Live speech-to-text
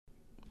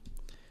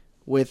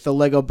with the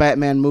Lego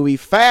Batman movie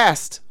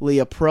fastly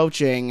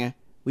approaching,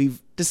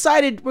 we've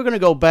decided we're going to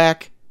go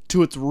back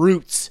to its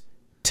roots,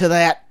 to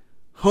that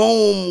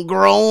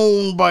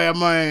homegrown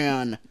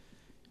Batman.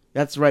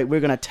 That's right, we're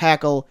going to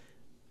tackle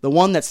the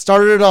one that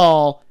started it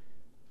all,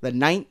 the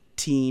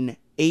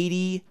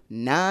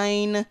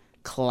 1989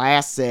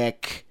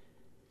 classic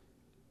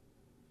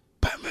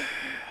Batman.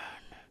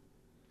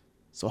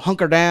 So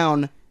hunker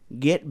down,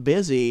 get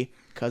busy,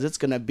 because it's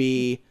going to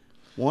be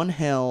one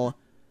hell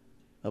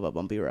of a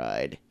bumpy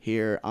ride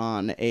here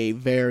on a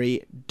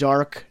very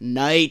dark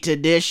night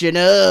edition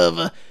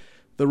of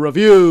the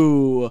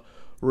Review.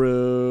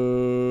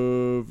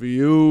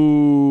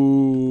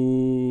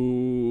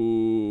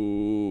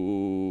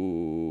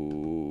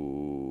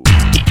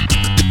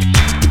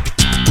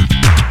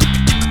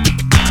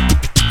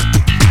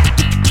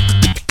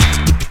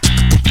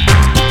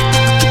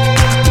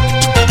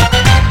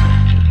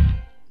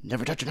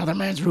 Never touch another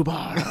man's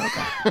rhubarb.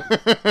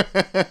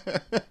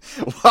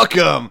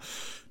 Welcome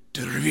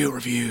to the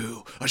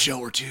Review, a show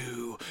or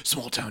two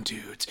small town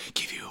dudes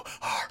give you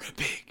our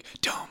big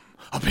dumb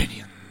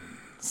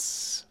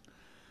opinions.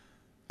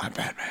 I'm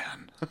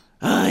Batman.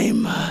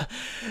 I'm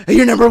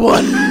your number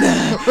one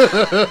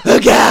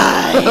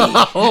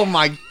guy. Oh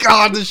my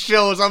god, this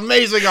show is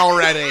amazing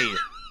already.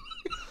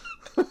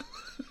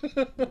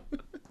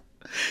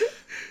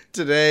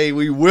 Today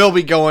we will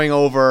be going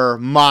over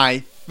my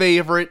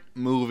favorite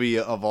movie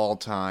of all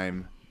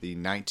time, the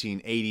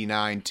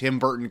 1989 Tim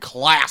Burton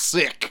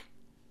classic,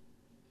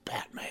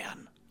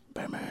 Batman.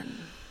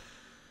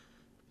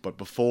 But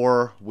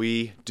before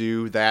we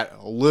do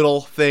that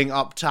little thing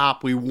up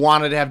top, we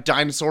wanted to have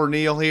Dinosaur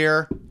Neil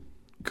here.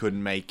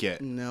 Couldn't make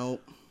it.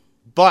 Nope.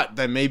 But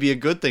that may be a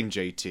good thing,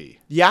 JT.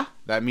 Yeah?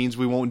 That means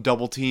we won't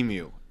double team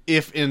you.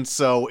 If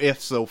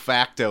so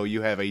facto,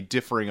 you have a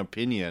differing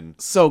opinion.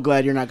 So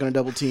glad you're not going to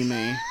double team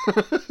me.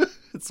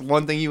 It's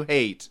one thing you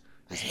hate.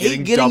 I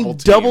hate getting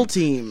double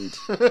teamed.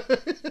 I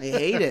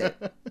hate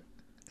it.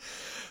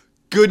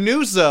 Good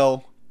news,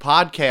 though.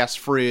 Podcast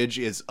Fridge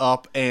is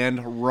up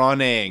and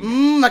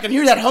running. I can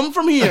hear that hum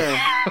from here.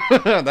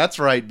 That's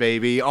right,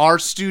 baby. Our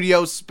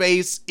studio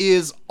space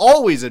is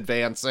always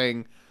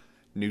advancing.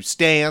 New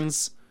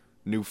stands,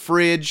 new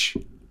fridge,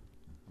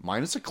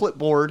 minus a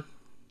clipboard.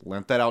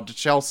 Lent that out to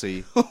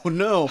Chelsea. Oh,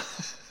 no.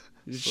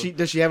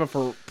 Does she have it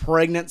for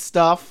pregnant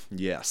stuff?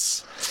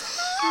 Yes.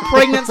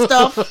 Pregnant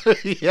stuff?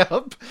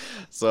 Yep.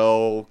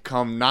 So,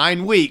 come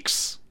 9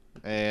 weeks,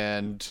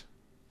 and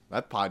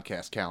that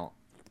podcast calendar.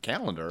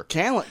 Calendar.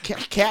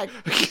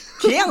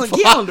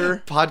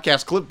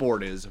 Podcast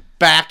clipboard is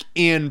back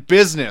in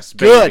business,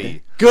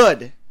 baby.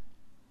 Good.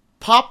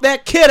 Pop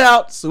that kid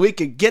out so we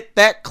could get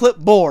that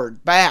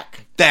clipboard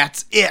back.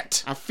 That's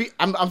it.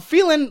 I'm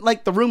feeling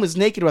like the room is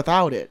naked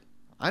without it.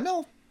 I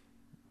know,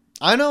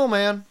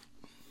 man.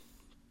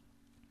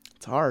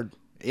 It's hard.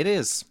 It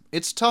is.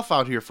 It's tough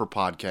out here for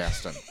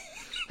podcasting.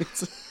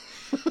 It's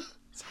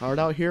hard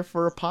out here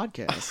for a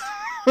podcast.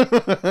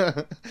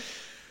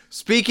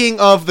 Speaking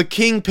of the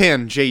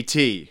Kingpin,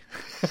 JT.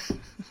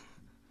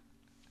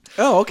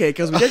 Oh, okay,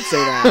 because we did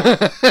say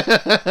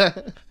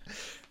that.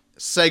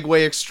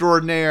 Segway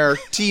extraordinaire,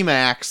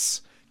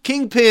 T-Max.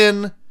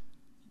 Kingpin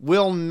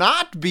will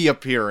not be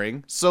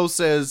appearing, so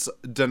says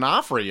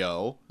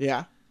D'Onofrio,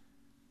 Yeah.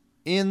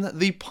 in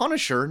the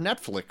Punisher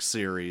Netflix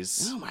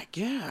series. Oh, my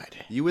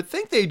God. You would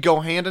think they'd go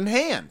hand in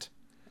hand.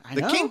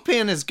 The know.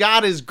 Kingpin has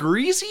got his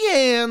greasy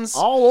hands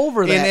All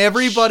over that. in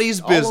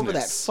everybody's business. All over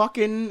that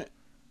fucking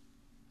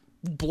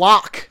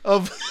block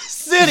of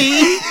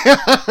city.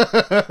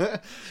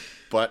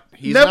 But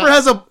he's never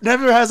not...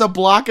 has a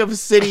block of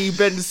city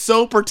been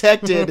so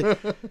protected.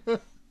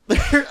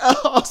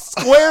 A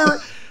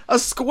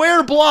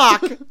square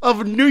block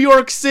of New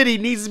York City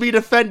needs to be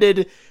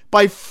defended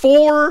by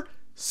 4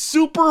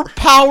 super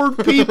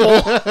powered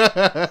people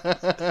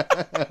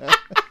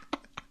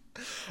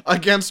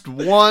against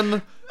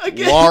one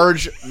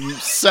large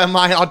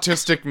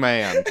semi-autistic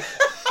man.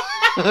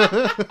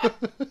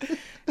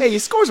 Hey, he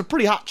scores a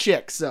pretty hot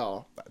chick,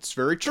 so That's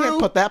very true. can't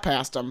put that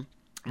past him.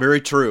 Very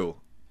true.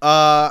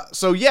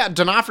 So yeah,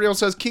 D'Onofrio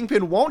says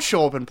Kingpin won't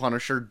show up in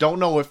Punisher. Don't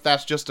know if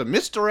that's just a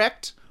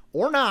misdirect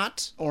or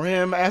not. Or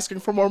him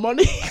asking for more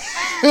money.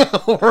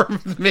 Or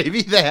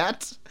maybe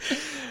that.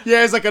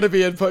 Yeah, he's not gonna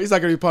be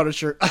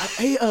Punisher.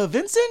 Hey,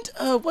 Vincent,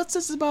 what's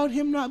this about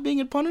him not being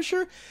in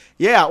Punisher?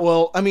 Yeah,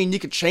 well, I mean, you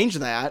could change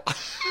that.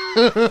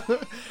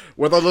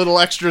 With a little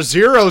extra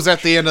zeros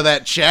at the end of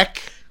that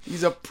check.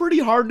 He's a pretty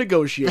hard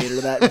negotiator,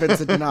 that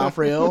Vincent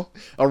D'Onofrio.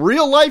 A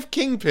real-life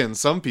Kingpin,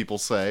 some people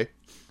say.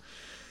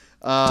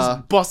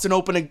 Just busting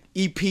open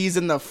EPs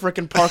in the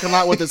frickin' parking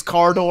lot with his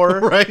car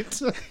door.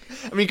 Right?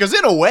 I mean, because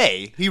in a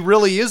way, he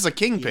really is a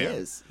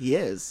Kingpin. He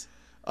is.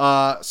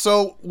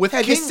 So, with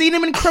Have you seen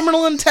him in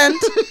Criminal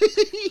Intent?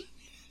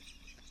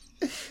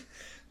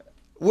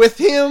 With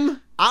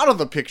him out of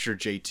the picture,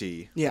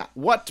 JT. Yeah.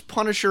 What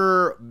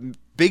Punisher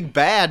big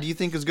bad do you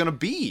think is going to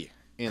be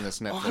in this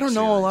Netflix I don't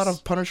know series? a lot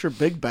of Punisher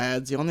big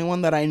bads. The only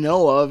one that I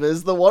know of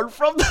is the one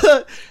from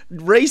the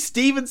Ray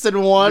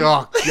Stevenson one.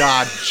 Oh,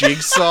 God.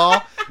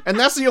 Jigsaw? And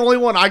that's the only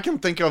one I can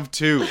think of,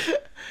 too.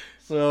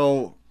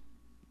 So,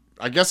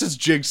 I guess it's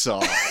Jigsaw.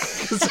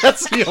 Because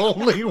that's the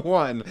only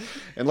one.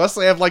 Unless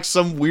they have, like,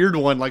 some weird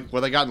one, like,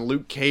 where they got in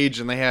Luke Cage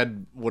and they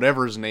had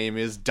whatever his name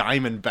is,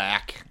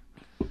 Diamondback.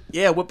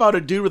 Yeah, whip out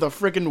a dude with a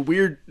freaking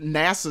weird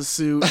NASA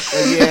suit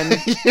again.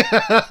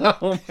 Yeah.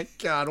 Oh, my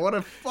God. What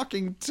a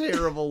fucking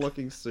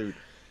terrible-looking suit.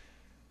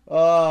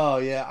 Oh,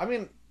 yeah. I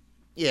mean,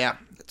 yeah,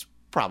 it's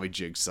probably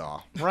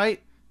Jigsaw,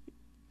 right?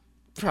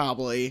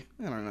 Probably.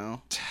 I don't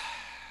know.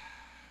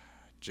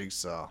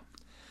 Jigsaw.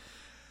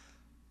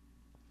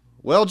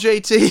 Well,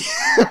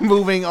 JT,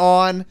 moving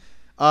on.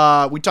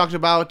 We talked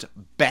about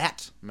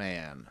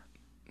Batman.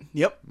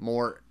 Yep.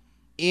 More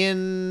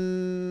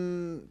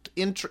into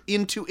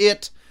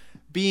it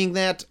being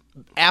that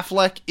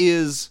Affleck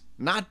is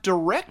not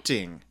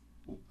directing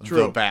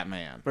the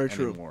Batman Very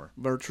true. anymore.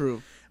 Very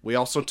true. We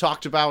also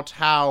talked about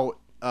how,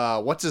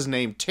 what's his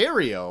name,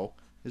 Terrio,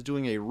 is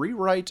doing a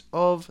rewrite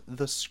of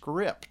the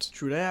script.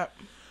 True that.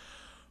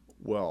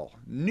 Well,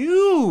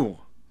 new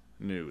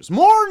news.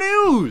 More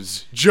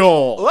news,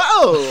 Joel.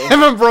 Whoa!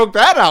 Haven't broke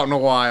that out in a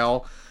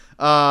while.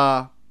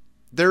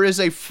 There is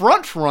a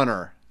front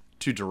runner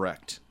to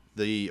direct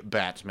the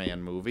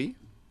Batman movie,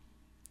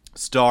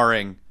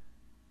 starring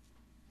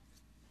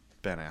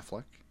Ben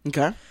Affleck.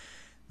 Okay.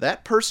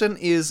 That person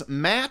is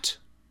Matt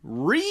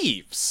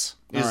Reeves,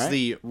 is All right.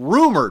 the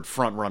rumored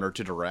front runner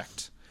to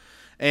direct.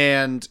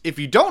 And if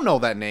you don't know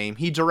that name,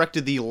 he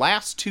directed the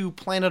last two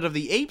Planet of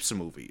the Apes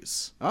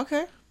movies,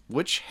 Okay.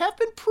 which have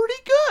been pretty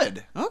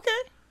good. Okay.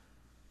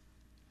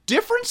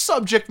 Different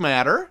subject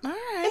matter All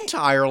right.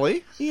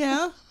 entirely,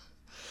 Yeah.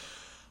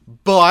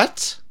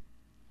 but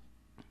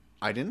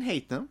I didn't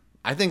hate them.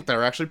 I think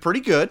they're actually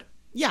pretty good.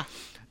 Yeah.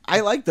 I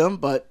like them,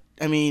 but,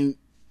 I mean,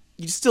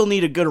 you still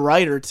need a good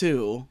writer,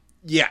 too.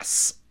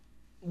 Yes.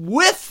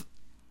 With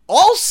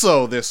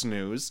also this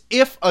news,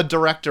 if a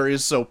director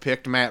is so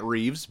picked, Matt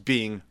Reeves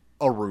being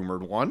a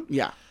rumored one,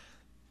 Yeah.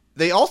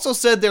 they also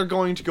said they're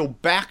going to go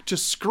back to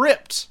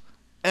script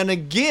and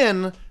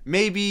again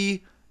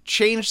maybe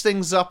change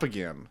things up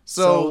again.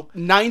 So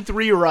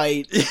 9-3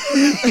 right.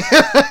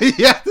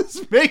 yeah,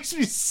 this makes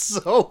me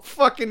so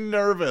fucking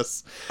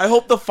nervous. I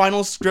hope the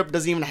final script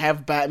doesn't even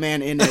have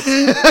Batman in it.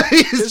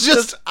 He's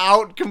just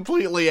out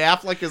completely.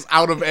 Affleck is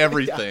out of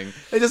everything.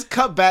 They just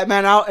cut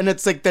Batman out, and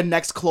it's like the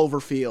next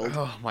Cloverfield.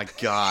 Oh my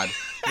god,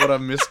 what a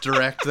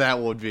misdirect that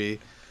would be.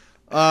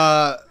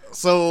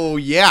 So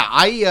yeah,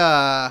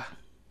 I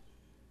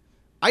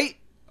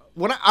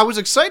was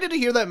excited to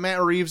hear that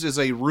Matt Reeves is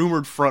a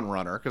rumored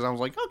frontrunner, because I was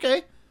like,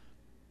 okay,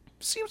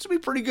 seems to be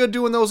pretty good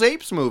doing those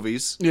Apes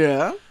movies.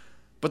 Yeah.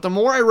 But the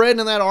more I read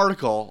in that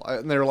article,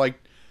 and they're like,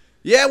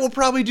 yeah, we'll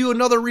probably do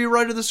another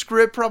rewrite of the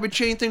script, probably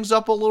change things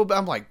up a little bit.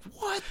 I'm like,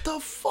 what the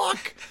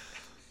fuck?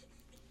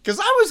 Because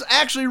I was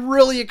actually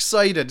really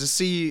excited to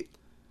see,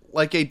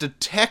 like, a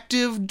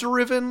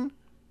detective-driven,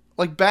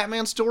 like,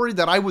 Batman story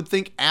that I would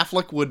think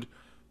Affleck would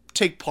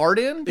take part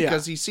in,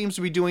 because he seems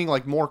to be doing,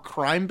 like, more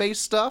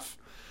crime-based stuff.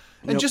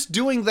 And just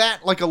doing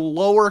that, like, a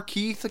lower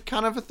key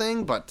kind of a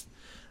thing, but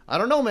I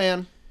don't know,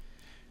 man.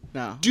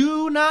 No.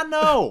 Do not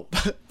know.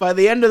 By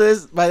the end of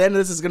this,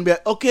 it's gonna be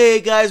like, okay,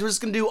 guys, we're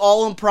just gonna do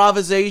all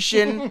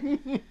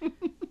improvisation.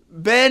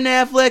 Ben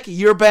Affleck,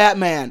 you're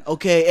Batman.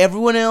 Okay,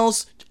 everyone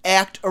else,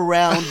 act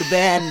around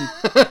Ben.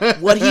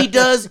 What he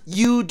does,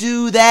 you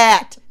do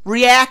that.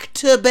 React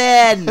to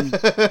Ben.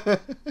 And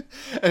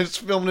it's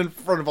filmed in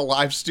front of a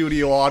live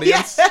studio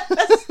audience.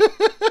 Yes.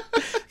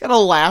 Got a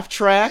laugh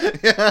track.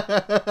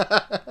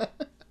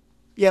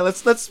 Yeah,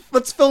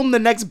 let's film the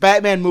next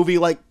Batman movie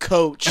like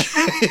Coach.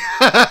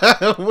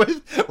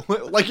 with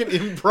like an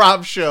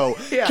improv show.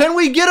 Yeah. Can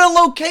we get a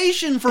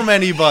location from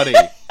anybody?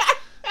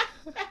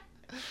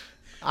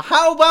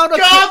 How about a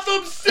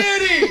Gotham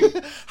City.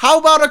 How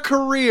about a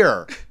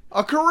career?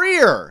 A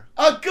career.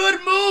 A good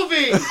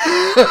movie.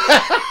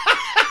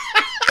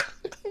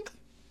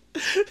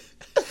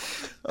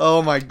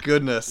 Oh my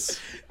goodness.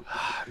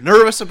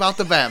 Nervous about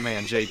the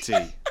Batman,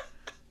 JT.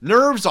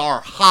 Nerves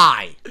are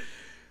high.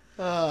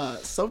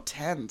 So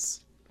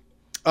tense.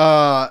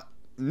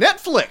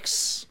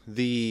 Netflix,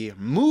 the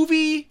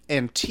movie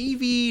and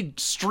TV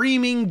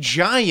streaming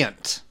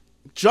giant.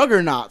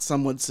 Juggernaut,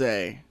 some would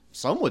say.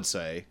 Some would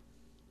say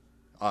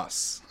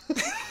us.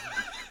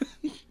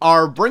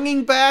 Are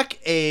bringing back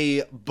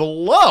a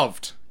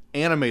beloved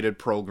animated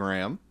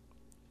program,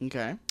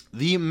 Okay.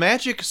 The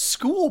Magic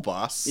School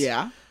Bus.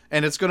 Yeah.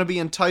 And it's going to be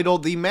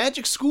entitled The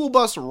Magic School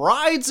Bus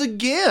Rides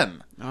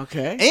Again.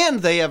 Okay.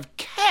 And they have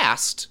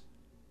cast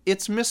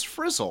it's Miss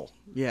Frizzle.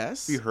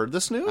 Yes. Have you heard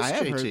this news, I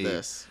have JT? heard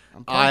this.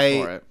 I'm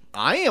pumped for it.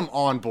 I am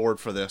on board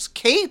for this.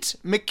 Kate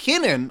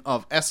McKinnon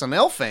of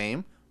SNL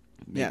fame,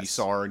 maybe Yes.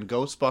 saw her in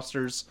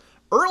Ghostbusters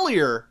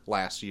earlier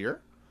last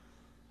year,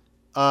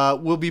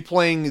 will be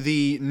playing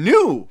the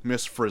new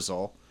Miss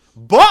Frizzle,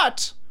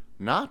 but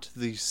not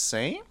the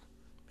same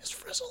Miss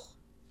Frizzle.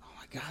 Oh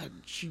my god,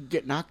 she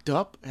get knocked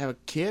up, have a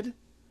kid?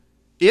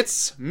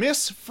 It's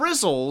Miss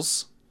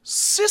Frizzle's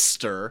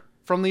sister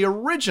from the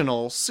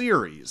original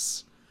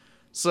series.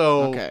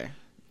 So Okay.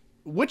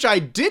 which I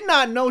did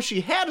not know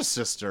she had a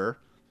sister.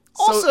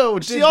 Also,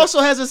 she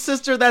also has a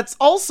sister that's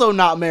also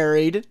not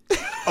married.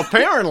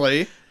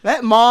 apparently.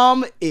 That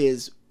mom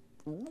is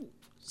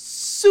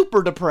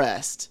super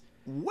depressed.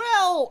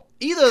 Well,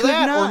 either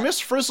that not. or Miss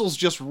Frizzle's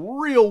just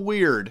real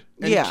weird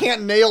and Yeah.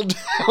 can't nail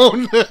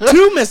down.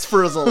 Two Miss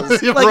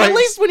Frizzles. Like, Right. at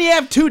least when you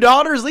have two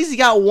daughters, at least you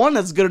got one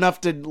that's good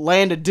enough to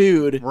land a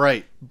dude.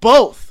 Right.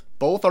 Both.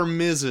 Both are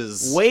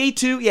Mrs. Way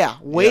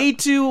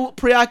too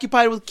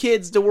preoccupied with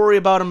kids to worry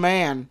about a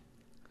man.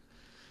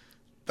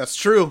 That's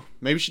true.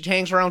 Maybe she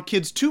hangs around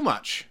kids too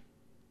much.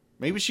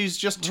 Maybe she's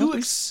just too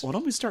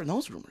Don't be starting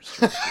those rumors.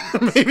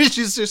 Maybe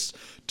she's just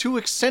too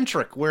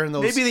eccentric wearing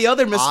those Maybe the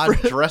other Miss odd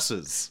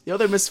dresses. The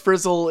other Miss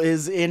Frizzle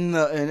is in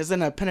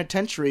a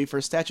penitentiary for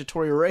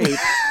statutory rape.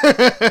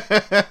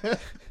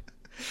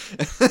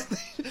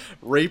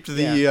 Raped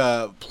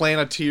the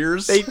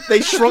Planeteers.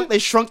 They shrunk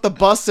the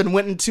bust and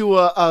went into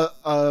a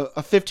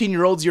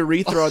 15-year-old's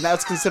urethra, and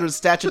that's considered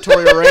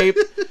statutory rape.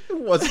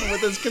 Wasn't with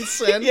his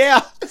consent.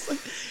 Yeah.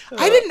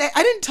 I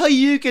didn't tell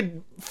you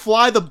could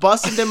fly the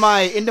bus into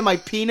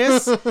my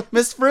penis,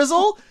 Miss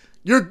Frizzle.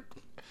 You're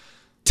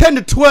 10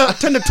 to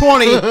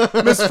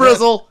 20, Miss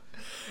Frizzle.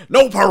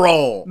 No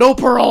parole. No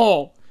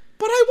parole.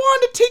 But I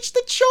wanted to teach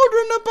the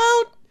children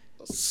about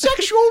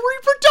Sexual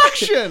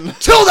reproduction.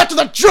 tell that to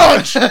the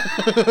judge.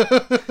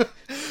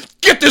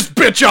 Get this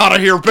bitch out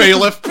of here,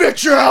 bailiff.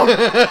 Bitch out.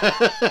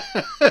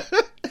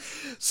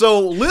 So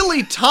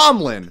Lily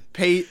Tomlin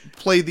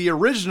played the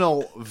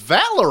original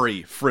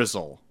Valerie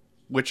Frizzle,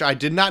 which I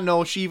did not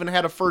know she even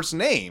had a first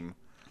name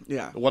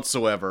Yeah.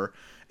 whatsoever.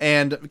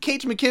 And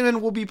Kate McKinnon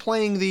will be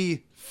playing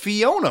the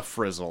Fiona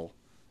Frizzle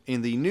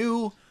in the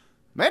new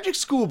Magic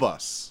School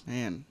Bus.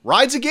 Man.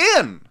 Rides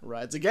Again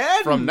Rides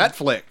Again. from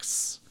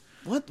Netflix.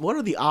 What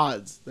are the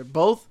odds? They're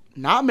both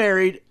not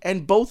married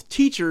and both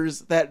teachers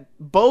that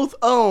both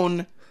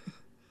own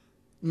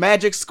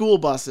Magic School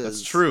Buses.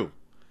 That's true.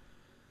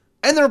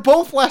 And their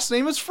both last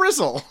name is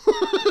Frizzle.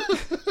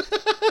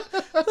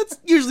 That's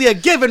usually a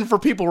given for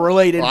people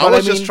related. Well, but I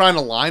was mean, just trying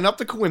to line up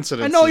the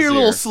coincidences. I know you're a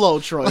little here. slow,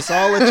 Troy, so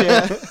I'll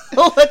let you.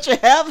 I'll let you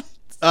have it.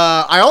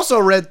 I also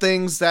read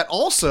things that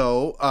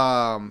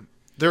also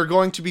they're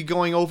going to be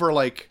going over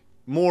like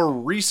more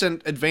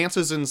recent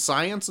advances in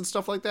science and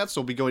stuff like that.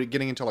 So we'll be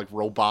getting into like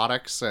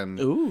robotics and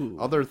Ooh.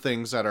 other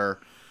things that are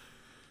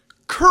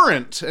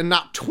current and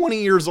not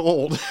 20 years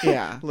old.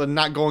 Yeah.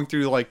 Not going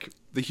through like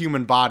the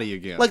human body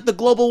again. Like the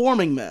global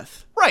warming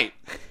myth. right.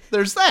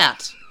 There's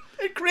that.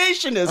 And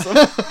creationism.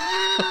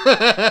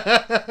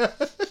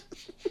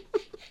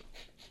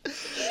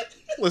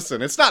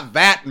 Listen, it's not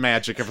that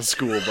magic of a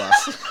school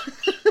bus.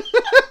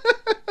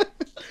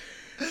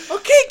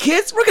 Okay,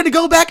 kids, we're gonna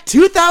go back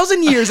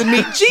 2,000 years and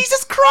meet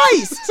Jesus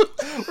Christ.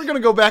 We're going to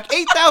go back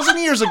 8,000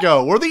 years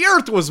ago where the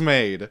earth was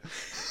made.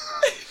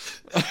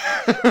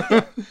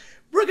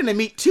 We're gonna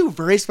meet two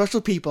very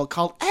special people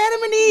called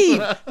Adam and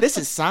Eve. This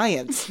is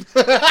science.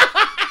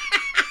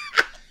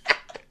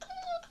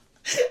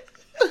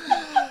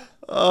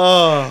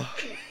 Oh.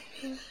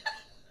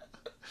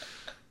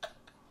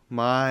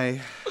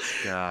 My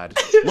God.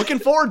 Looking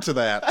forward to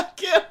that.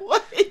 Can't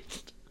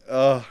wait.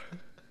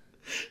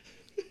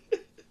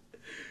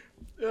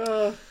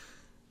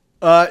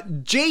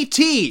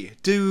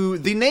 JT, do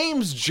the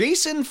names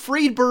Jason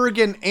Friedberg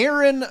and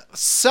Aaron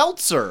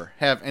Seltzer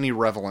have any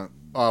relevance?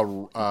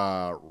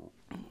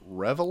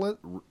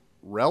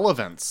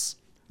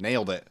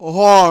 Nailed it. Hold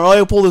on, let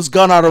me pull this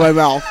gun out of my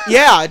mouth.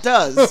 Yeah, it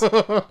does.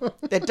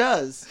 It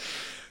does.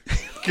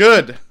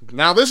 Good.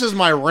 Now this is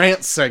my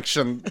rant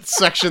section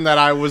that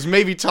I was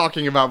maybe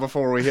talking about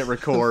before we hit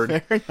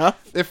record. Fair enough.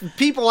 If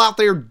people out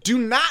there do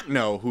not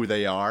know who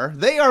they are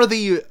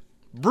the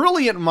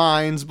brilliant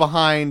minds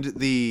behind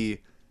the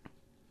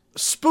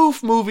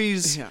spoof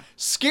movies, Yeah.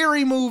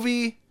 Scary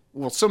Movie,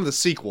 well, some of the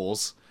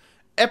sequels,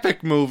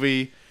 Epic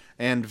Movie,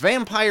 and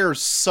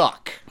Vampires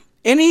Suck.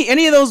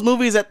 Any of those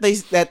movies that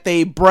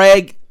they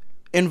brag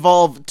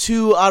involve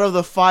 2 out of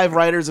the 5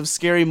 writers of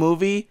Scary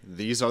Movie,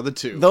 These are the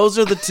two. those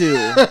are the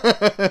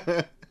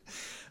 2.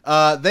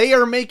 They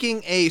are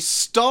making a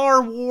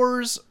Star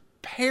Wars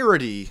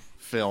parody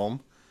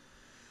film.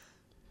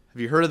 Have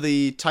you heard of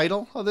the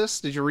title of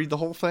this? Did you read the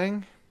whole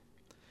thing?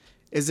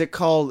 Is it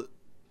called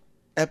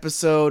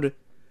episode?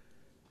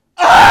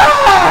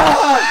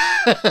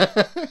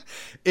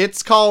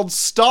 It's called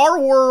Star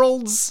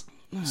Worlds.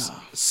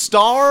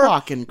 Star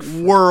Fucking crap.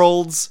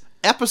 Worlds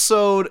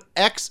episode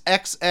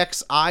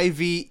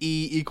XXXIVE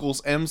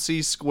equals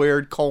MC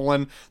squared :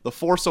 The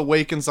Force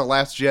Awakens: The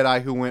Last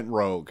Jedi Who Went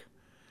Rogue.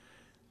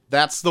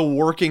 That's the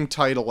working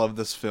title of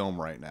this film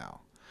right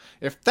now.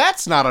 If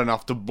that's not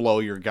enough to blow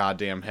your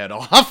goddamn head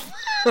off.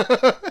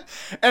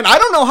 And I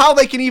don't know how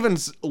they can even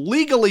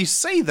legally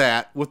say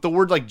that with the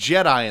word like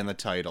Jedi in the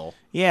title.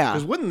 Yeah.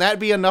 Because wouldn't that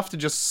be enough to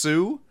just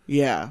sue?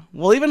 Yeah.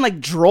 Well, even like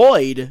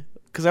Droid,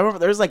 because I remember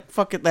there's like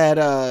fucking that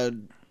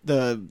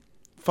the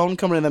phone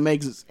company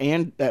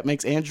that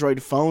makes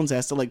Android phones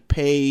has to like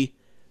pay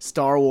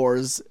Star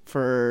Wars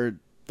for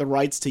the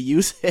rights to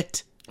use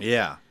it.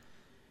 Yeah.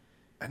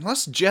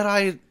 Unless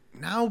Jedi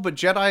No, but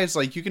Jedi is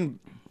like, you can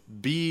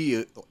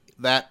be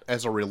that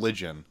as a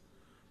religion.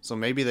 So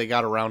maybe they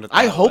got around it that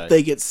I hope way.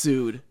 they get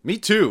sued. Me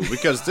too,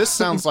 because this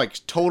sounds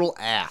like total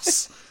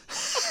ass.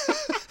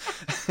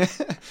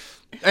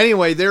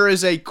 Anyway, there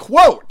is a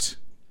quote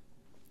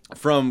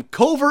from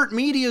Covert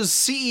Media's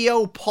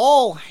CEO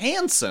Paul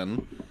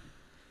Hansen,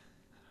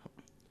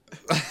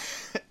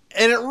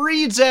 and it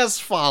reads as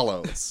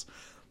follows.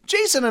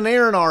 Jason and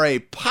Aaron are a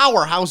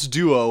powerhouse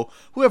duo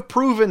who have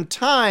proven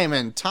time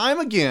and time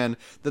again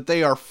that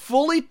they are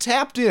fully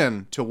tapped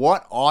in to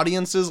what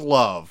audiences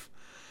love.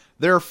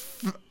 Their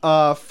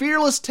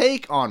fearless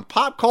take on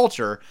pop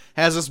culture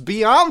has us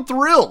beyond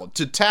thrilled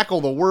to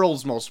tackle the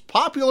world's most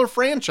popular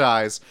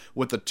franchise,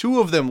 with the two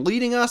of them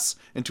leading us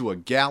into a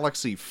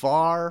galaxy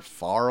far,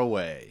 far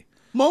away.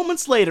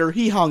 Moments later,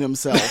 he hung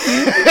himself.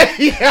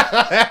 Yeah,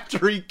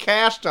 after he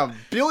cashed $1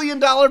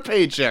 billion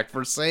paycheck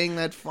for saying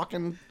that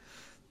fucking...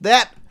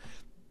 I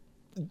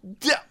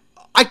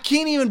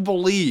can't even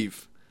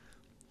believe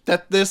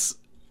that this...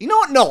 You know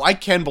what? No, I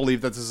can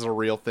believe that this is a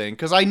real thing,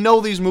 because I know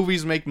these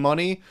movies make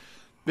money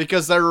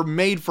because they're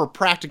made for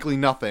practically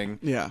nothing.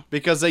 Yeah.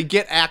 Because they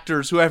get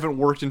actors who haven't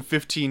worked in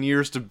 15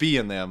 years to be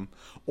in them,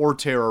 or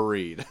Tara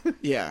Reid.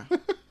 Yeah.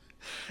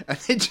 And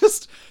they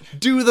just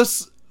do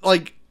this,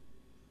 like,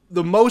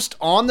 the most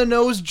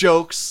on-the-nose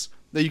jokes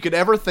that you could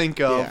ever think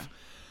of. Yeah.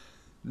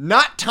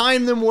 Not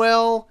time them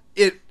well.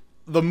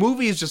 The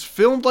movie is just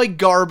filmed like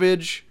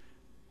garbage.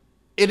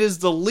 It is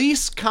the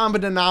least common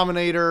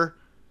denominator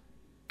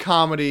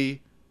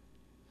comedy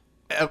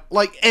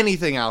like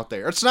anything out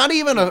there. It's not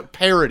even a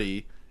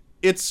parody.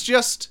 It's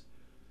just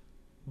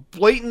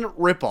blatant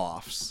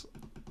ripoffs.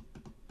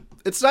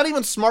 It's not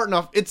even smart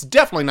enough. It's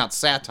definitely not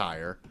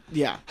satire.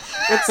 Yeah.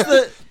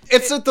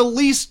 It's at the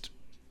least.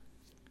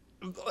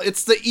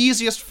 It's the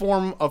easiest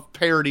form of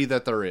parody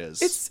that there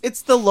is.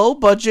 It's the low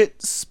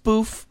budget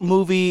spoof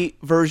movie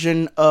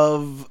version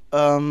of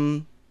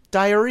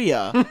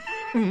Diarrhea.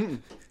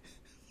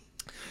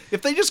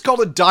 If they just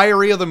called it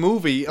Diarrhea the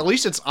movie, at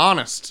least it's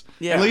honest.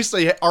 Yeah. At least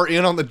they are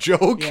in on the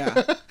joke.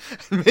 Yeah.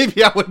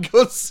 Maybe I would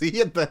go see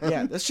it then.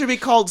 Yeah, this should be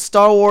called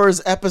Star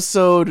Wars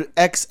Episode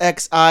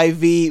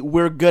XXIV.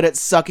 We're good at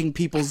sucking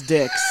people's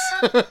dicks.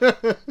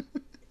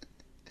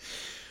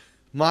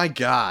 My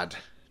God.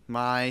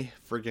 My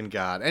friggin'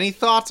 God. Any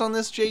thoughts on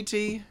this,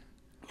 JT?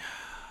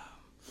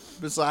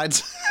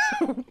 Besides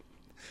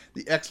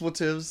the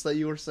expletives that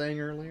you were saying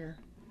earlier?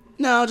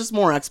 No, just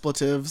more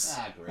expletives.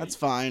 Great. That's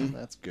fine.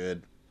 That's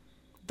good.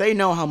 They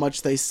know how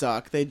much they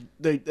suck. They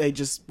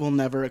just will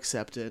never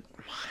accept it.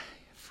 My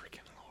freaking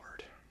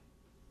Lord.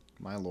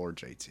 My Lord,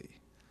 JT.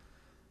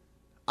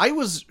 I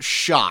was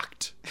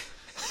shocked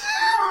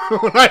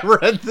when I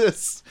read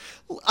this.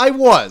 I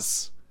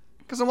was.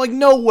 Because I'm like,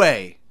 no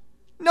way.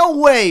 No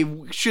way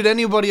should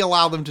anybody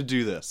allow them to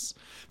do this.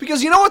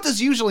 Because you know what this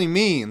usually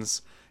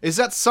means? Is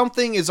that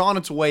something is on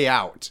its way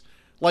out.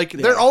 Like,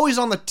 they're always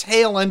on the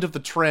tail end of the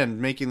trend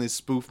making these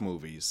spoof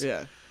movies.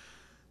 Yeah.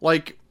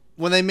 Like,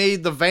 when they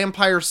made the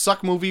Vampire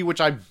Suck movie,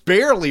 which I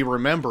barely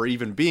remember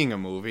even being a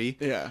movie.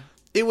 Yeah.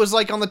 It was,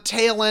 like, on the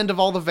tail end of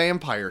all the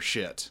vampire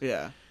shit.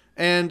 Yeah.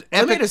 And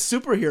They made a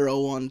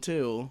superhero one,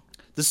 too.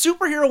 the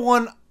superhero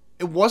one,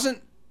 it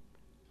wasn't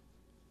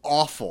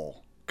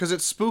awful. Because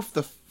it spoofed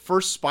the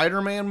first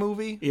Spider-Man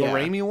movie, the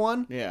Raimi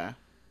one. Yeah.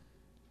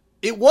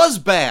 It was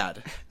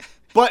bad.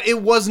 But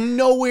it was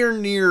nowhere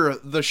near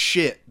the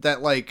shit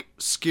that, like,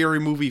 Scary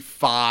Movie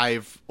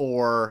 5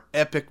 or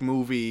Epic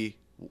Movie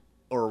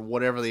or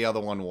whatever the other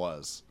one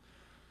was.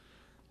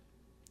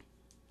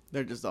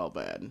 They're just all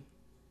bad.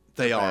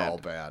 They are bad. all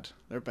bad.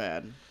 They're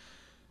bad.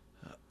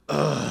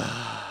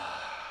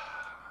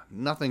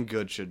 Nothing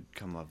good should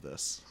come of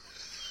this.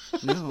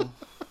 No.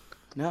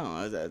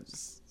 No.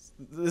 This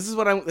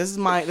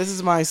is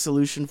my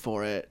solution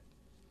for it.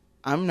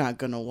 I'm not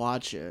gonna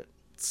watch it.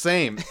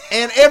 Same.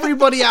 And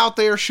everybody out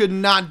there should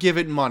not give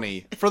it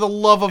money. For the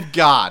love of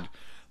God.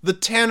 The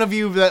 10 of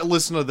you that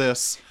listen to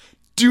this,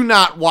 do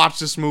not watch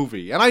this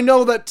movie. And I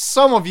know that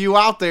some of you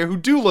out there who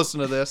do listen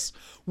to this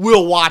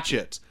will watch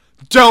it.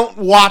 Don't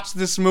watch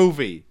this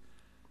movie.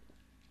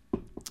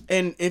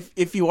 And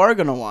if you are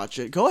gonna watch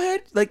it, go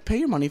ahead, like, pay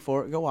your money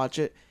for it, go watch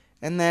it,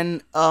 and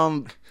then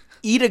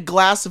eat a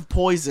glass of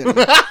poison.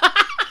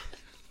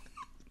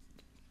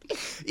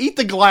 Eat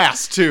the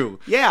glass, too.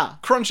 Yeah.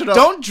 Crunch it up.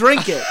 Don't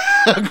drink it.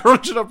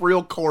 Crunch it up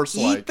real coarse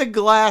like. Eat the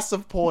glass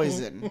of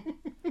poison.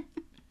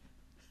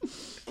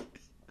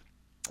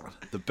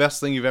 The best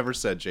thing you've ever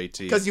said, JT.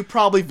 Because you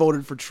probably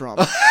voted for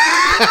Trump.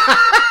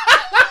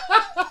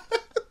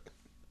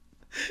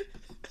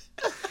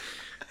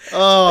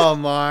 Oh,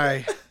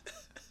 my.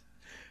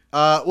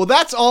 Well,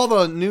 that's all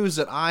the news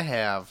that I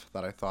have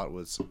that I thought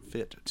was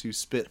fit to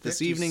spit this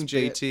to evening,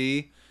 spit.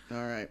 JT.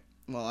 All right.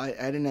 Well, I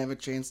didn't have a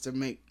chance to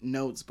make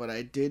notes, but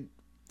I did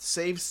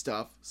save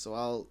stuff, so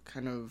I'll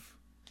kind of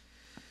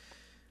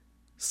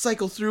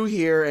cycle through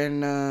here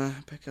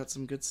and pick out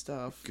some good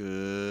stuff.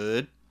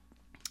 Good.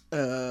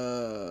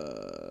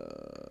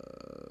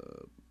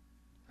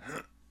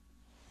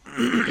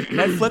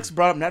 Netflix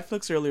brought up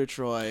Netflix earlier,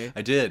 Troy.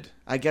 I did.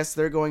 I guess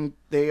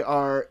they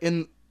are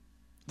in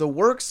the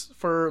works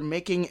for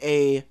making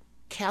a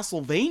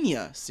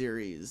Castlevania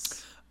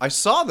series. I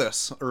saw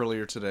this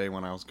earlier today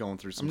when I was going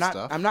through some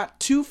stuff. I'm not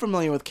too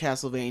familiar with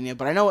Castlevania,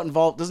 but I know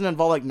doesn't it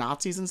involve like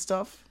Nazis and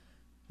stuff?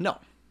 No.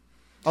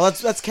 Oh,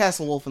 that's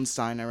Castle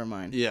Wolfenstein, never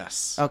mind.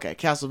 Yes. Okay,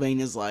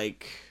 Castlevania's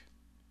like,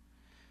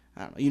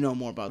 I don't know, you know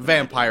more about that.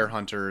 Vampire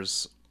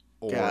hunters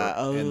or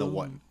and the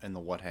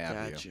what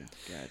have you.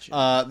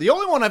 Gotcha. The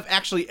only one I've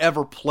actually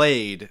ever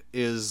played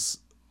is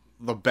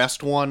the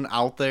best one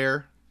out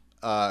there,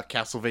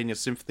 Castlevania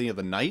Symphony of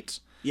the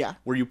Night. Yeah.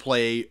 Where you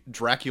play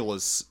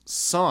Dracula's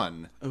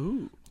son.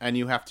 Ooh. And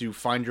you have to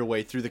find your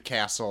way through the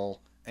castle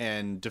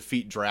and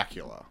defeat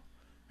Dracula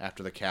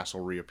after the castle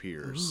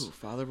reappears. Ooh,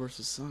 father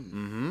versus son.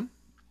 Mm-hmm.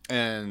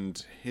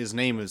 And his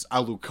name is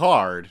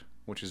Alucard,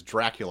 which is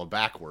Dracula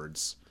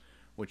backwards,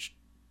 which,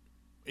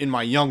 in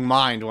my young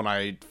mind, when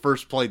I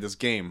first played this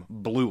game,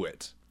 blew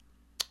it.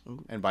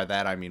 Ooh. And by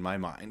that, I mean my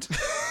mind.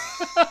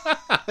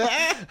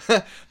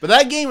 But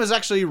that game is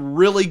actually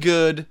really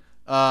good.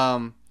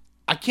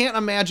 I can't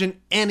imagine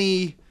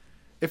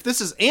if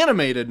this is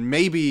animated,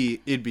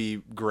 maybe it'd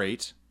be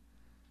great.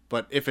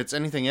 But if it's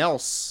anything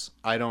else,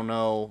 I don't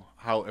know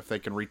if they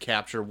can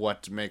recapture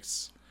what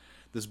makes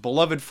this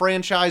beloved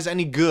franchise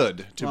any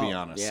good, to be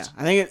honest. Yeah,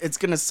 I think it's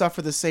going to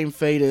suffer the same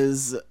fate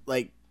as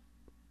like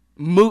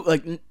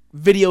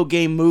video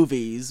game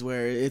movies,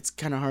 where it's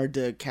kind of hard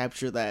to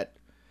capture that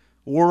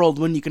world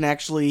when you can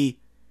actually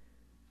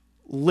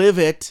live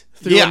it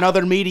through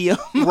another medium.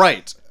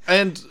 Right.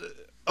 And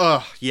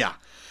yeah.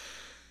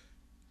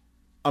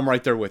 I'm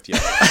right there with you.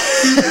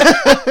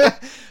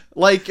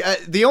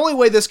 The only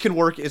way this can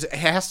work is it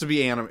has to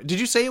be animated. Did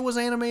you say it was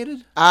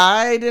animated?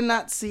 I did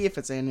not see if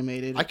it's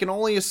animated. I can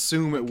only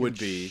assume it would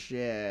be.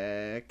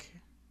 Check.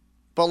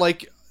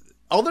 But,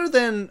 other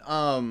than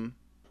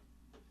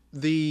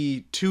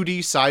the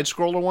 2D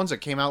side-scroller ones that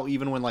came out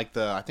even when,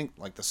 I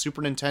think the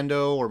Super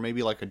Nintendo or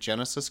maybe, a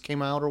Genesis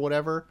came out or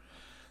whatever,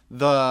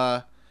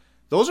 those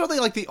are,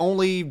 the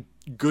only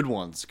good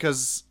ones,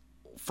 because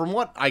from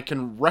what I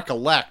can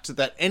recollect,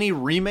 that any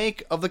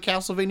remake of the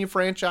Castlevania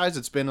franchise,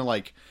 it's been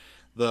in,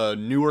 the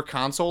newer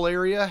console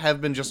area, have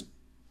been just,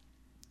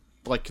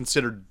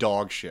 considered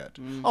dog shit.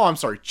 Oh, I'm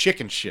sorry,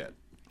 chicken shit.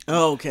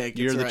 Oh, okay.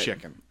 You're the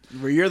chicken.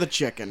 You're the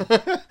chicken.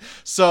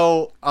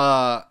 So,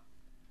 yeah,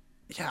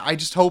 I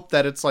just hope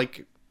that it's, a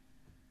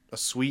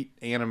sweet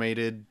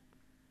animated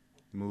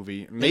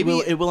movie. Maybe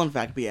it will in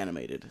fact be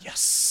animated.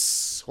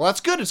 Yes. Well,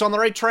 that's good. It's on the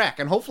right track.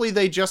 And hopefully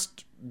they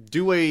just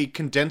do a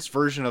condensed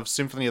version of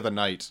Symphony of the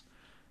Night.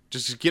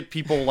 Just to get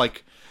people,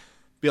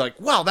 be like,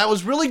 wow, that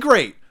was really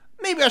great.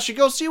 Maybe I should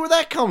go see where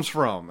that comes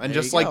from. And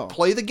there just, you go.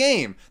 play the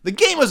game. The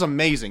game is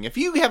amazing. If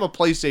you have a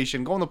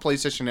PlayStation, go on the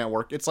PlayStation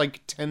Network. It's,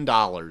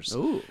 $10.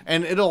 Ooh.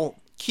 And it'll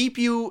keep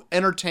you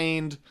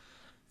entertained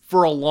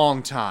for a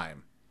long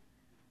time.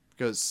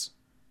 Because,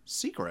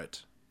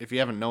 secret, if you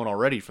haven't known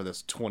already for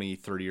this 20,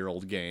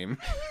 30-year-old game,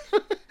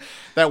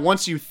 that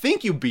once you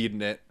think you've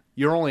beaten it,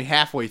 you're only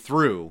halfway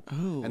through.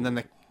 Ooh. And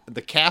then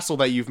the castle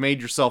that you've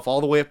made yourself all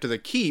the way up to the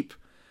keep,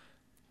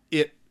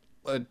 it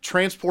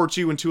transports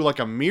you into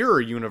a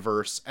mirror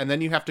universe, and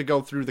then you have to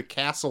go through the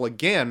castle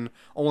again,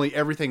 only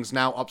everything's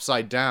now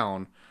upside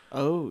down.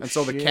 Oh, and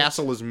so the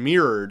castle is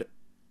mirrored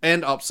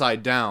and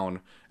upside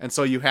down, and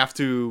so you have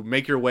to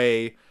make your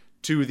way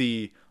to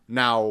the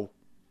now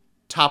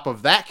top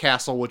of that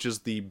castle, which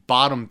is the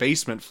bottom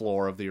basement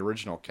floor of the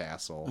original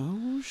castle.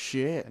 Oh,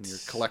 shit. And you're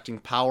collecting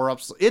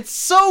power-ups. It's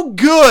so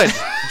good,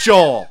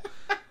 Joel!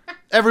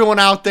 Everyone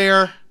out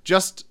there,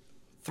 just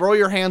throw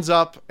your hands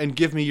up and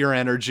give me your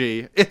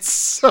energy. It's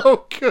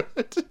so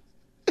good.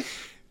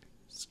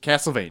 It's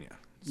Castlevania.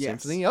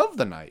 Yes. Symphony of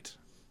the Night.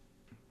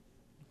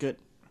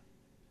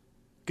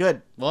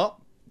 Good. Well,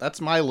 that's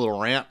my little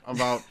rant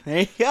about There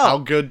you go. how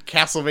good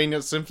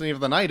Castlevania Symphony of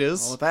the Night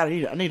is. Well, with that,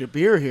 I need a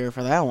beer here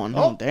for that one.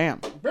 Oh,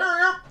 damn.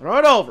 Beer. Throw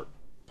it over.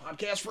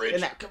 Podcast fridge.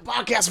 In that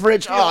podcast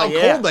fridge. Feel Oh, how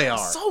yeah. cold they are.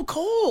 So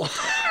cold.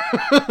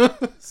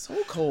 So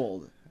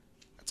cold.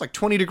 It's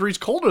 20 degrees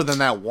colder than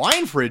that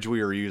wine fridge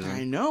we were using.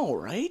 I know,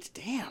 right?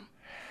 Damn.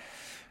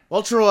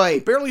 Well, Troy.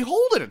 Barely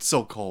hold it. It's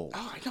so cold.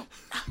 Oh, I know.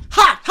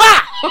 Ha!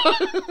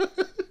 Ha!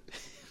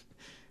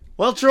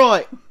 Well,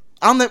 Troy,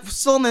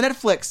 still on the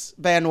Netflix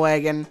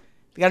bandwagon.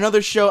 They got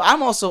another show.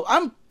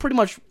 I'm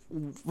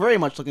very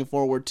much looking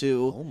forward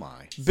to. Oh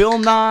my. Bill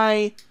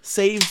Nye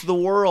Saves the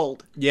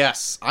World.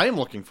 Yes, I am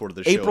looking forward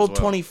to this April show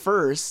as well.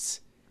 21st.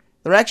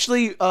 They're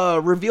actually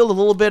revealed a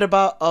little bit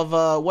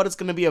of what it's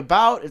going to be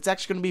about. It's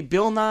actually going to be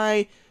Bill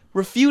Nye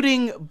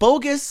refuting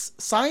bogus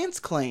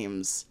science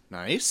claims.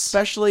 Nice.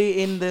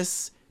 Especially in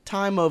this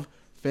time of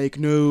fake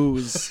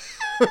news.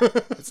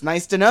 It's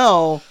nice to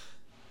know.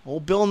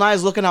 Old Bill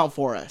Nye's looking out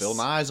for us. Bill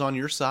Nye's on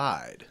your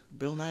side.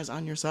 Bill Nye's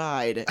on your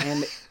side.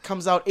 And it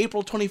comes out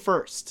April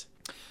 21st.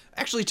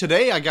 Actually,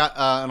 today I got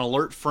an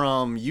alert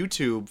from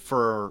YouTube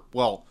for,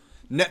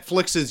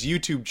 Netflix's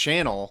YouTube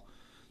channel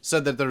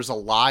said that there's a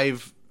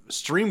live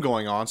stream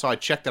going on, so I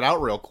checked it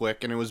out real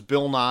quick, and it was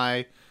Bill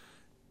Nye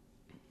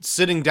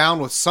sitting down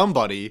with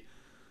somebody.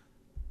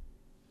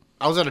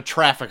 I was at a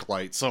traffic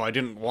light, so I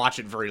didn't watch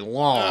it very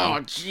long.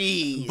 Oh,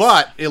 jeez.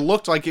 But it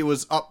looked like it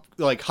was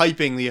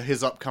hyping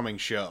his upcoming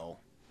show.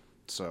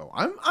 So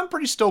I'm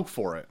pretty stoked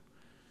for it.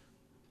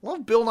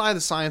 Loved Bill Nye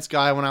the Science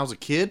Guy when I was a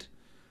kid,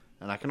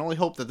 and I can only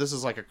hope that this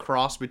is like a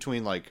cross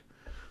between like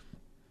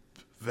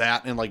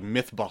that and like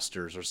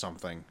MythBusters or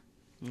something.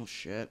 Oh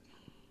shit.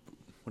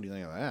 What do you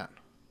think of that?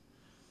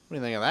 What do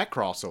you think of that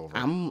crossover?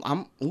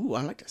 Ooh,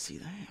 I'd like to see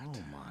that. Oh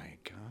my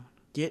god.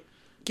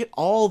 Get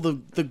all the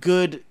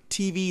good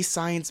TV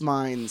science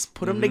minds,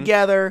 put them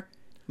together,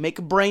 make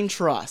a brain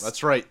trust.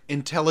 That's right,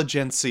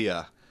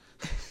 Intelligentsia.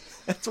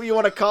 That's what you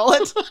want to call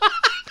it?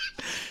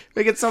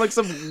 Make it sound like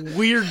some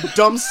weird,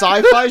 dumb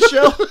sci-fi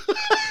show?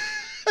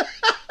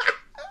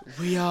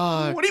 We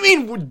are... What do you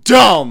mean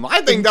dumb?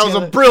 I think that was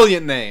a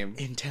brilliant name.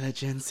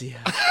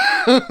 Intelligentsia.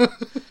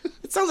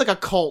 It sounds like a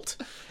cult.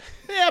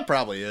 Yeah, it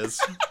probably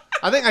is.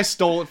 I think I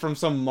stole it from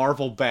some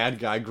Marvel bad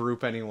guy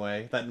group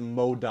anyway, that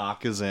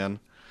MODOK is in.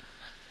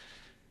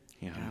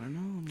 Yeah, I don't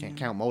know. Can't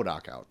count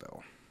MODOK out,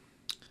 though.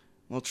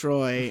 Well,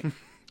 Troy,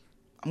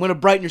 I'm going to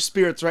brighten your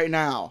spirits right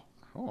now.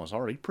 Oh, it's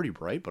already pretty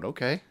bright, but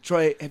okay.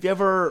 Troy, have you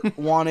ever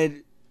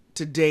wanted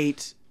to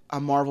date a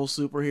Marvel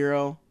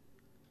superhero?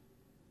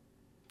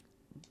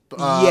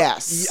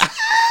 Yes.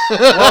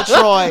 Well,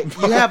 Troy,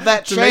 you have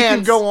that to chance. make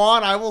him go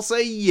on, I will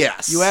say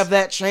yes. You have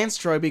that chance,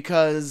 Troy,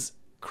 because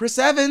Chris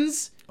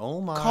Evans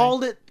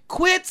called it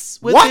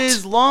quits with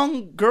his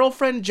long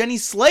girlfriend, Jenny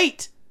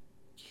Slate.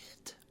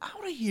 Get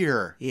out of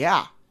here.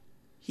 Yeah.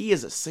 He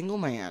is a single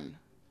man.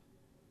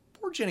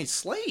 Poor Jenny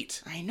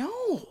Slate. I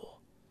know.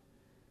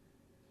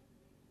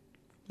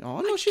 Oh,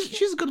 no,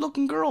 she's a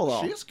good-looking girl,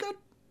 though. She's good.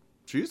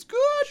 She's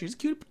good. She's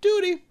cute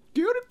patootie.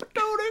 Cutie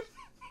patootie.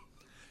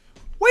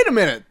 Wait a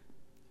minute.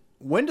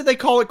 When did they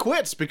call it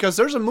quits? Because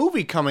there's a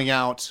movie coming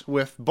out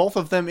with both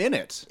of them in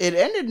it. It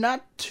ended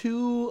not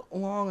too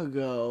long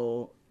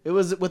ago. It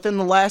was within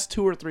the last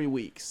 2 or 3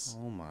 weeks.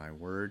 Oh, my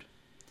word.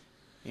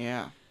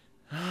 Yeah.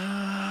 Oh,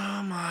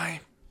 my.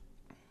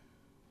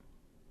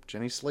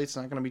 Jenny Slate's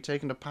not going to be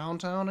taken to Pound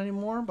Town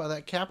anymore by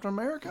that Captain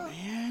America?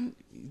 Man,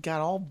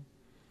 got all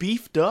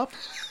beefed up.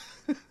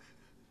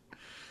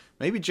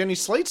 Maybe Jenny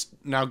Slate's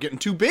now getting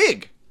too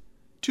big.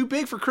 Too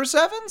big for Chris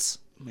Evans?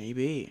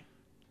 Maybe.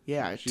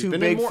 Yeah, She's too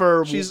been big in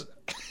for she's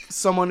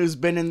someone who's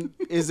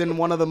is in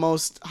one of the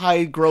most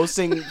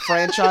high-grossing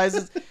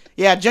franchises.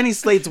 Yeah, Jenny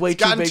Slate's way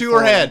too gotten big to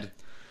for her head.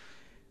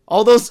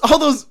 All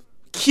those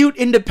cute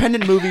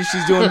independent movies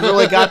she's doing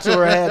really got to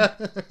her head.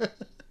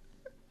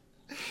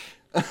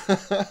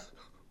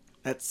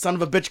 That son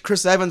of a bitch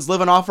Chris Evans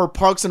living off her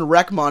Parks and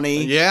Rec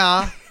money.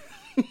 Yeah.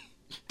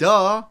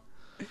 Duh.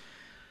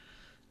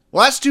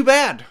 Well, that's too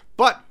bad.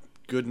 But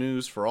good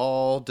news for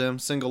all them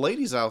single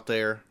ladies out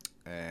there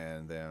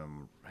and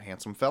them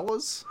handsome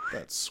fellas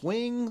that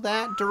swing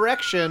that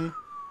direction.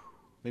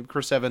 Maybe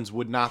Chris Evans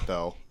would not,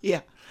 though.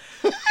 Yeah.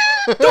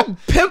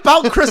 Don't pimp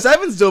out Chris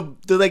Evans to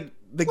like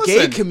the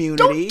gay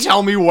community. Don't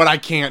tell me what I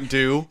can't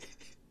do.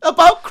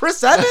 About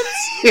Chris Evans?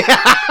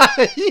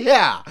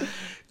 Yeah.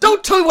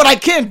 Don't tell me what I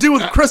can't do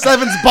with Chris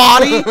Evans'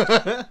 body.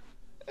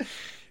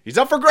 He's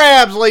up for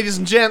grabs, ladies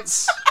and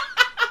gents.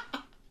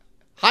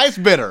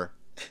 Highest bidder.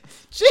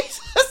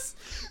 Jesus.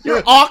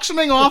 You're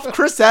auctioning off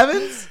Chris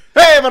Evans?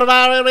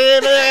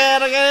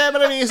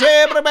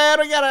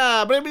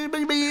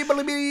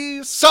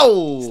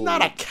 Sold. It's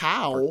not a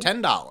cow. For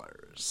 $10. All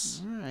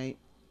right.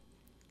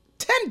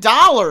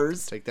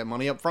 $10? Take that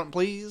money up front,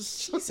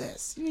 please.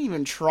 Jesus. You didn't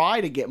even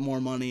try to get more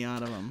money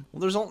out of him.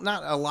 Well, there's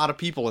not a lot of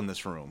people in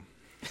this room.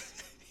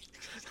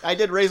 I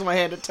did raise my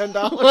hand at $10.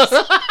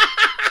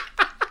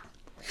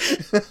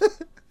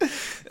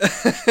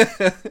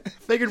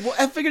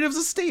 I figured it was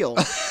a steal.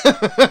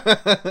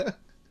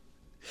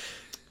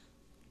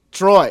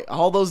 Troy,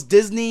 all those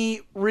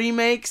Disney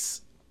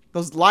remakes,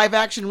 those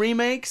live-action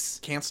remakes,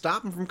 Can't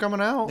stop them from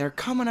coming out. they're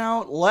coming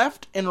out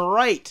left and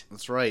right.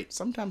 That's right.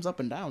 Sometimes up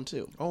and down,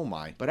 too. Oh,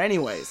 my. But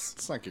anyways,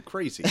 Let's not get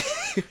crazy.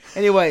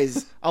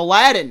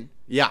 Aladdin,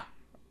 Yeah.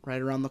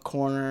 right around the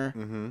corner.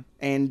 Mm-hmm.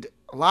 And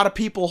a lot of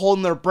people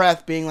holding their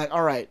breath being like,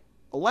 all right,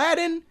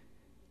 Aladdin,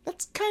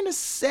 that's kind of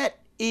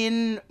set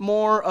in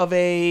more of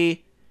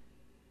a...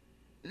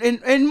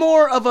 In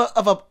more of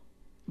a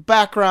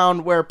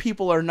background where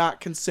people are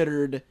not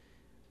considered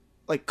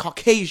like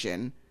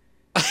Caucasian,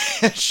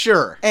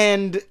 Sure.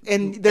 and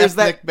there's Ethnic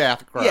that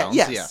backgrounds.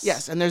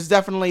 yes, and there's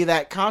definitely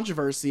that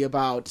controversy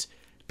about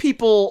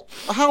people,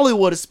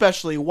 Hollywood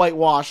especially,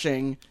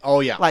 whitewashing. Oh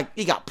yeah. Like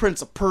you got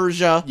Prince of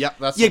Persia. Yep,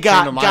 that's you what came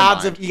got to my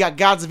gods mind. of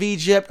gods of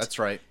Egypt. That's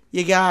right.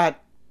 You got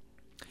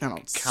I don't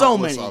know, so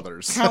Countless many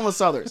others.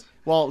 countless others.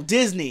 Well,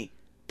 Disney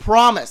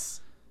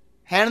promise,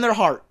 hand in their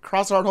heart,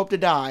 cross their heart, hope to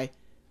die.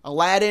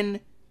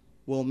 Aladdin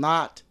will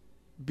not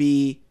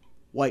be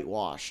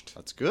whitewashed.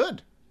 That's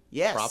good.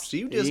 Yes. Props to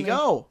you, There Disney. you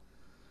go.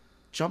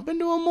 Jump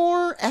into a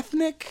more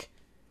ethnic.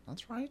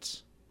 That's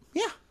right.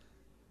 Yeah.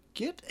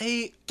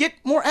 Get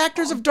more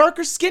actors of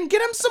darker skin. Get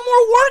them some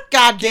more work,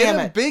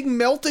 goddammit. a big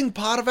melting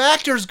pot of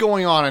actors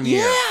going on in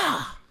here.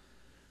 Yeah.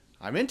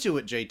 I'm into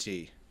it,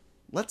 JT.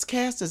 let's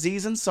cast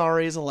Aziz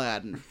Ansari as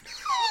Aladdin.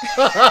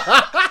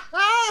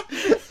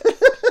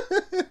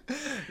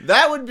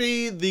 That would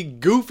be the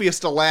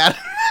goofiest Aladdin.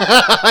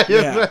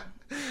 Yeah.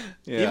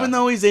 Yeah. Even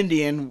though he's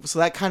Indian, so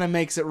that kind of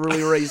makes it really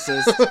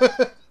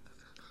racist.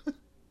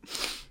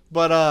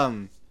 But,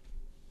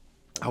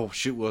 oh,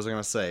 shoot, what was I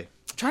going to say?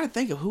 I'm trying to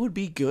think of who would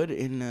be good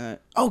in,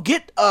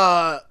 get,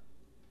 Naveen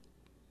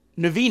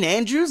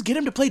Andrews, get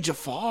him to play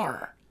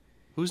Jafar.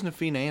 Who's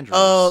Naveen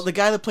Andrews? The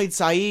guy that played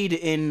Saeed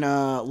in,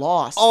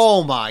 Lost.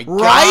 Oh, my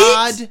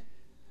Right? God.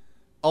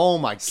 Oh,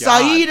 my God.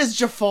 Saeed as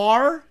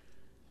Jafar?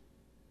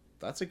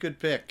 That's a good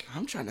pick.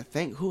 I'm trying to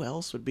think who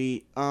else would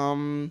be,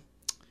 You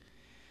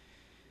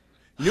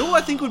know who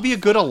I think would be a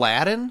good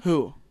Aladdin?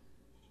 who?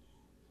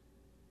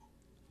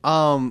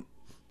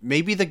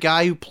 Maybe the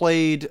guy who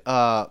played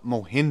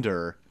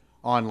Mohinder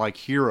on like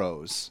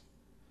Heroes.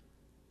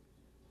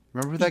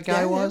 Remember who that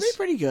guy was? That'd be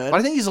pretty good. But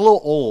I think he's a little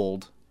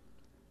old.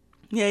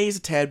 Yeah, he's a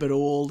tad bit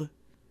old.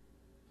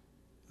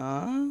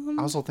 I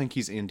also think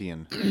he's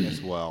Indian as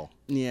well.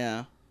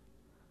 Yeah.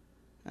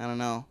 I don't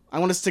know. I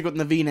want to stick with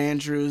Naveen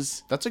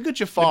Andrews. That's a good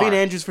Jafar. Naveen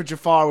Andrews for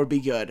Jafar would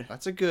be good.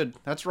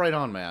 That's right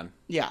on, man.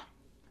 Yeah.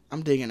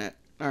 I'm digging it.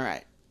 All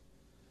right.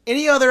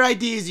 Any other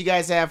ideas you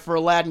guys have for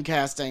Aladdin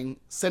casting?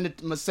 Send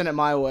it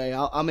my way.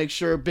 I'll make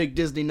sure Big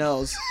Disney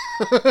knows.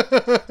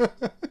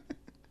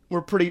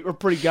 We're pretty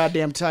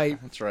goddamn tight.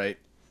 That's right.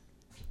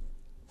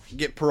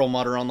 Get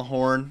Perlmutter on the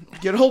horn.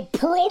 Get old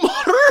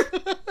Perlmutter.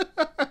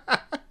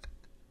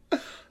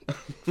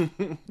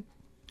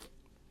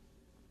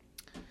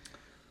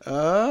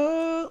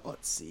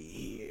 Let's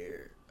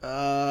see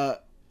here.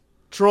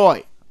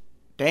 Troy,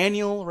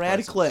 Daniel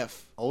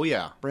Radcliffe. Oh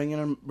yeah, Bring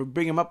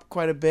him up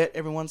quite a bit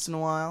every once in a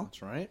while.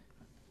 that's right.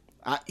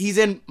 He's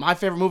in my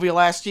favorite movie of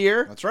last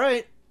year. That's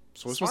right.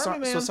 Swiss Army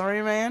Man. Swiss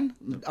Army Man.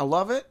 I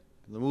love it.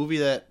 The movie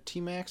that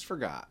T-Max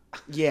forgot.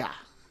 Yeah.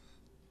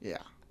 Yeah.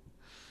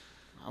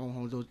 I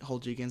won't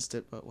hold you against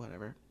it, but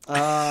whatever.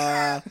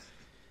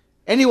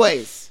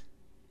 Anyways.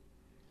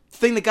 The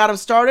thing that got him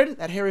started,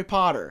 that Harry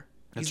Potter.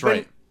 That's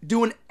right.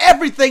 Doing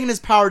everything in his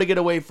power to get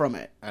away from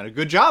it. And a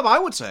good job, I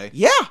would say.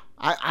 Yeah.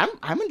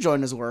 I'm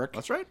enjoying his work.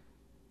 That's right.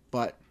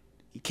 But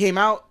he came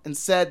out and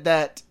said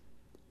that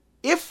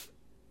if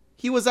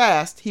he was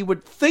asked, he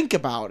would think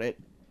about it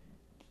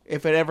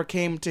if it ever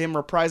came to him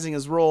reprising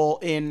his role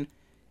in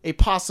a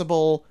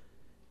possible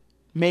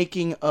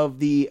making of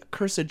the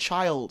Cursed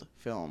Child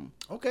film.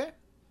 Okay.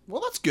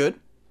 Well, that's good.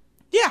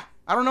 Yeah,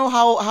 I don't know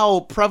how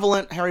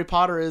prevalent Harry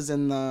Potter is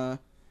in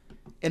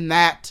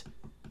that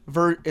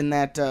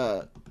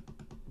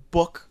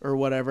book or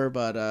whatever,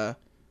 but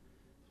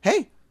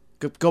hey,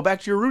 go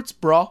back to your roots,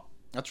 bro.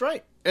 That's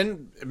right.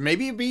 And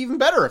maybe it'd be even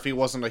better if he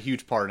wasn't a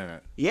huge part in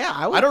it. Yeah,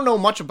 I don't know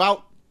much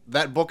about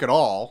that book at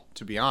all,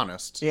 to be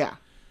honest. Yeah.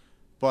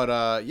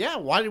 But, yeah,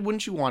 why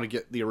wouldn't you want to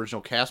get the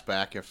original cast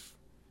back if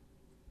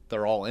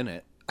they're all in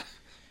it?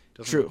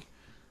 True.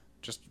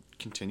 Just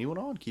continue it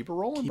on. Keep it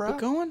rolling, Keep bro. it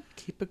going.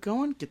 Keep it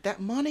going. Get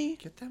that money.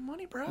 Get that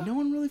money, bro. No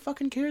one really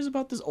fucking cares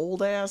about this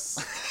old-ass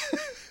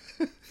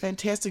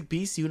Fantastic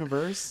Beasts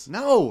universe.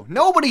 No,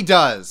 nobody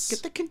does.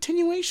 Get the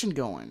continuation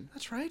going.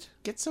 That's right.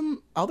 Get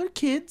some other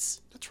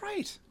kids. That's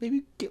right.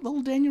 Maybe get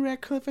little Daniel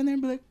Radcliffe in there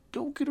and be like,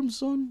 go get him,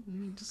 son.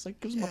 And he just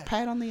like gives him a Yeah.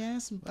 pat on the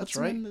ass and puts That's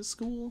right. him in the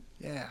school.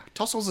 Yeah.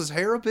 Tussles his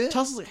hair a bit.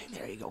 Tussles like, hey,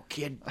 there you go,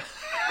 kid.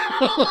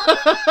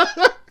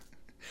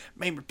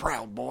 Made me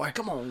proud, boy.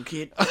 Come on,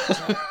 kid.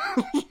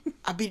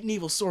 I beat an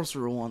evil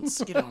sorcerer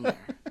once. Get on there.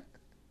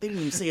 They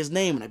didn't even say his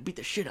name, and I beat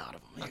the shit out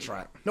of him. That's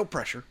right. No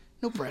pressure.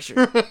 No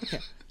pressure. Yeah.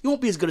 You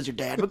won't be as good as your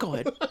dad, but go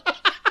ahead.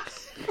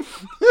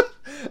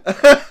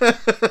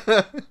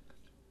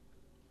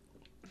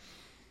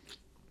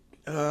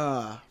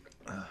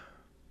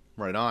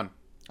 Right on.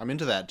 I'm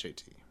into that,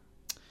 JT.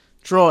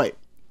 Troy,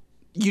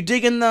 you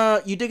digging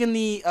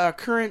the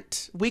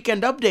current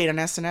weekend update on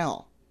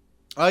SNL?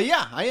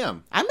 Yeah, I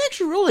am. I'm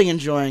actually really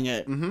enjoying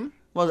it. Mm-hmm.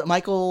 Well,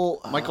 Michael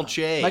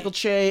Che. Michael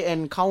Che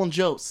and Colin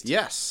Jost.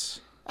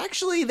 Yes.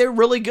 Actually, they're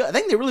really good. I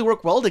think they really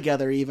work well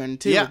together, even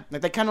too. Yeah.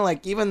 Like they kind of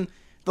like even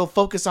they'll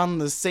focus on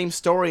the same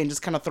story and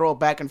just kind of throw it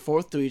back and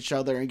forth to each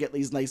other and get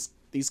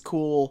these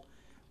cool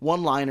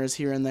one-liners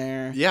here and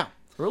there. Yeah.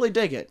 Really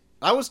dig it.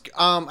 I was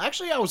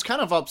I was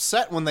kind of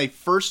upset when they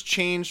first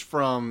changed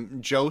from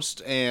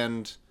Jost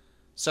and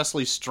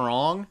Cecily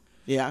Strong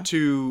Yeah.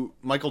 to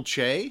Michael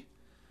Che,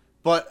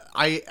 but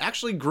I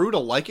actually grew to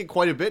like it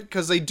quite a bit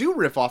because they do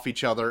riff off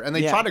each other and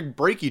they Yeah. try to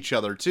break each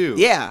other too.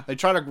 Yeah. They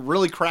try to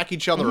really crack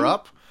each other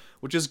up,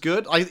 which is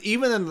good. I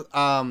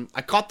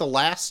caught the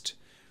last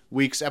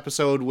week's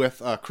episode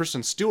with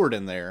Kristen Stewart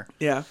in there,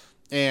 Yeah.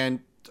 and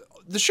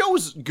the show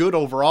was good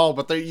overall,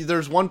 but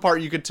there's one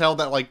part you could tell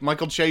that like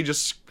Michael Che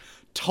just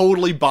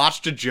totally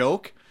botched a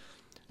joke.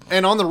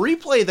 And on the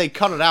replay, they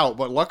cut it out,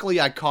 but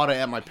luckily I caught it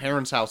at my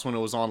parents' house when it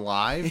was on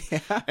live.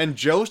 Yeah. And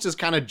Jost is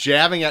kind of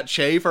jabbing at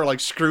Che for, like,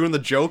 screwing the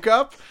joke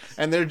up.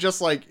 And they're just,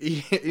 like,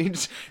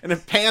 and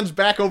it pans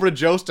back over to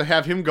Jost to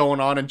have him going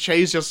on, and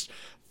Che's just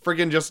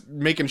friggin' just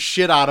making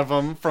shit out of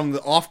him from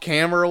the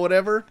off-camera or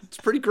whatever. It's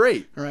pretty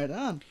great. Right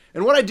on.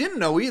 And what I didn't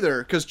know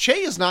either, because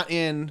Che is not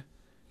in,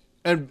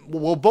 and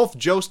well, both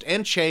Jost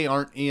and Che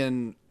aren't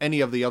in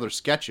any of the other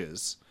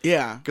sketches.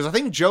 Yeah. Because I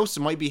think Jost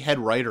might be head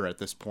writer at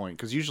this point,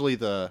 because usually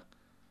the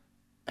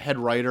head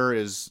writer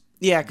is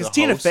Yeah, because the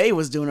Tina host. Fey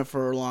was doing it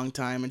for a long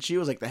time, and she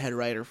was like the head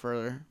writer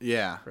for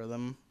Yeah.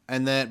 them.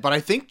 And then, but I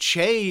think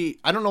Che,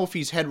 I don't know if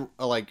he's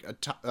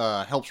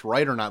helps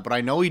write or not, but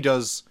I know he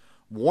does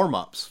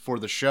warm-ups for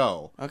the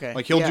show. Okay,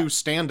 Like, he'll yeah. do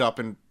stand-up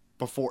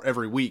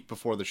every week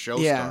before the show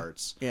Yeah,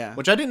 starts. yeah.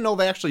 Which I didn't know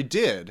they actually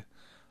did.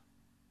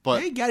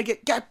 But Hey, you gotta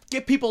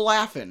get people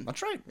laughing.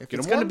 that's right. If Get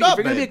it's them gonna warmed be up, if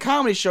you're gonna be a babe.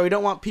 comedy show, you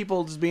don't want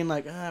people just being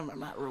like, I'm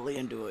not really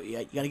into it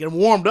yet. You gotta get them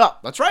warmed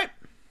up. That's right.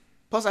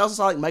 Plus, I also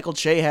saw like Michael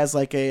Che has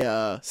like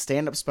a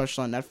stand-up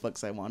special on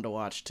Netflix I wanted to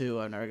watch too.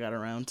 I never got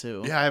around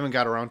to. Yeah, I haven't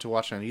got around to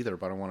watching it either,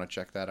 but I want to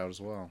check that out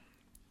as well.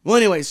 Well,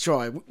 anyways,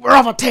 Troy, we're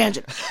off a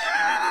tangent.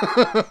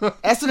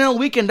 SNL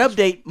Weekend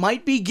Update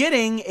might be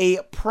getting a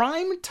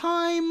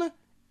primetime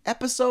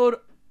episode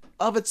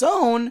of its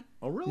own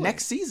Oh, really?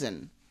 next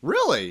season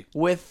Really?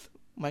 with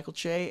Michael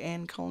Che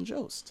and Colin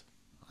Jost.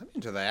 I'm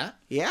into that.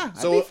 Yeah,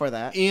 So I'd be for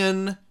that.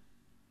 in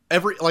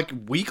every,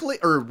 weekly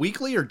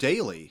or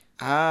daily?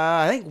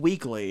 I think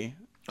weekly.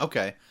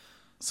 Okay.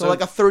 So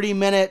like a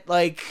 30-minute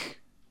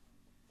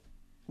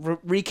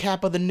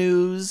recap of the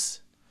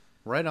news.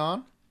 Right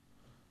on.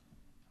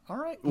 All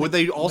right. Would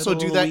they also middle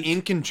do of the that week.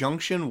 in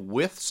conjunction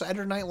with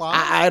Saturday Night Live?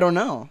 I don't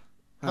know.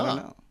 I Huh. don't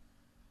know.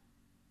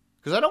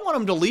 Because I don't want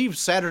them to leave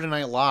Saturday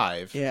Night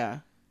Live. Yeah.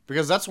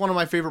 Because that's one of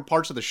my favorite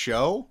parts of the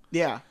show.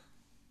 Yeah.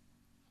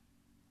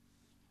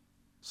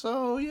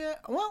 So, yeah.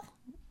 Well,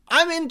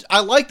 I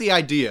like the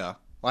idea.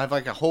 I have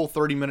like a whole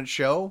 30-minute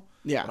show.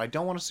 Yeah. But I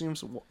don't want to see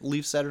them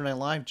leave Saturday Night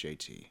Live,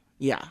 JT.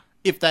 Yeah.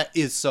 If that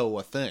is so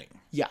a thing.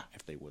 Yeah.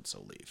 If they would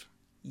so leave.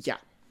 Yeah.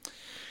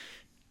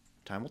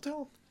 Time will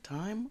tell.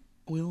 Time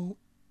will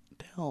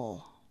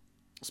tell.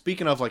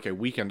 Speaking of like a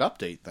weekend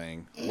update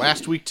thing,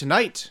 Last Week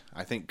Tonight,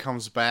 I think,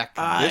 comes back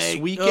this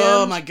weekend.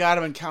 Oh my god,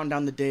 I've been counting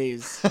down the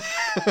days.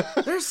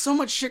 There's so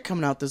much shit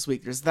coming out this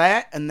week. There's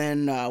that, and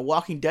then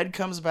Walking Dead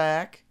comes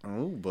back,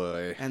 Oh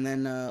boy. and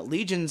then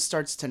Legion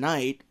starts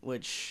tonight,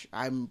 which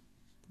I'm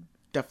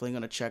definitely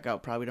gonna check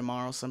out probably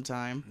tomorrow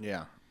sometime.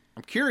 Yeah.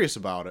 I'm curious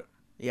about it.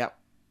 Yep.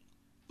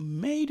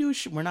 May do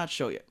a we're not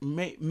show yet.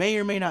 May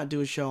or may not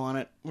do a show on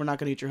it. We're not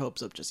gonna get your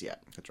hopes up just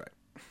yet. That's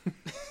right.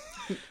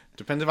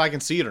 Depends if I can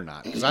see it or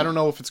not, because I don't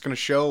know if it's going to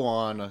show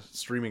on a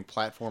streaming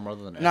platform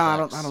other than FX. No,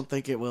 I don't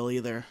think it will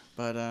either.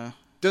 But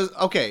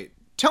Okay,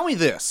 tell me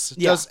this: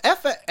 Yeah. Does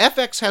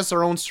FX has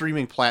their own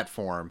streaming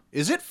platform?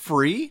 Is it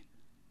free?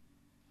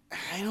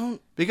 I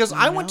don't. Because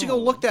I went to go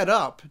No. look that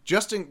up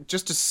just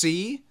to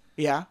see,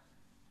 Yeah.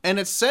 and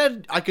it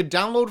said I could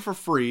download for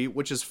free,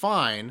 which is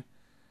fine,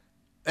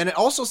 and it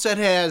also said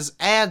it has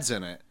ads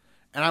in it,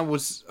 and I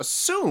would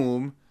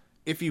assume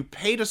if you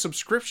paid a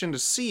subscription to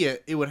see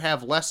it, it would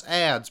have less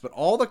ads, but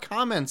all the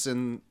comments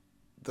in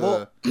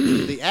the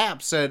the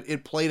app said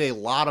it played a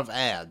lot of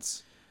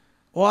ads.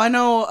 Well, I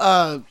know.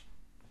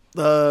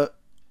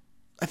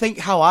 I think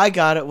how I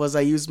got it was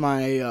I used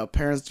my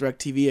parents'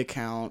 DirecTV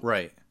account.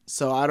 Right.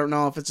 So I don't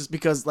know if it's just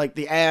because like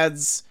the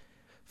ads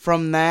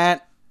from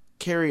that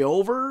carry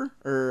over,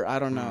 or I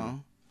don't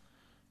know.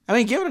 I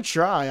mean, give it a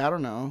try. I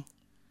don't know.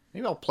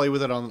 Maybe I'll play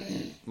with it on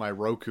my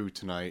Roku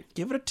tonight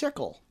Give it a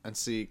tickle. and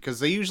see, because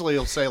they usually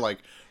will say like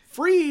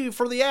free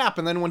for the app,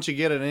 and then once you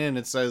get it in,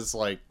 it says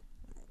like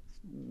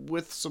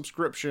with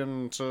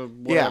subscription to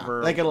whatever.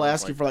 Yeah, like it'll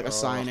It's ask you for like a ugh.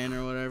 sign in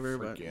or whatever,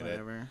 but forget it.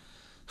 whatever.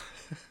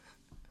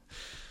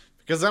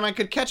 Because then I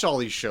could catch all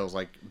these shows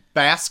like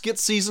Basket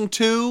Season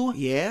 2,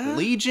 Yeah,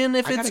 Legion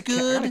if I it's gotta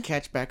I gotta good.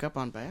 catch back up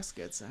on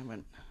Baskets. I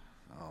haven't.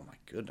 Oh my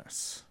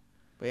goodness.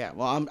 But yeah,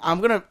 well,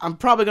 I'm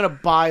probably gonna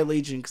buy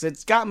Legion because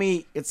it's got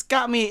me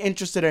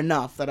interested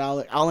enough that I'll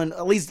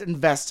at least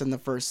invest in the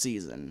first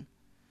season.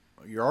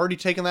 You're already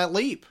taking that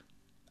leap.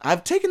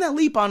 I've taken that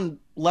leap on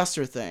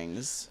lesser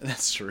things,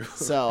 That's true.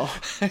 so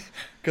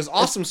Because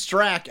Awesome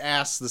Strack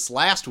asked this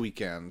last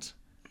weekend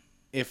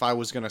if I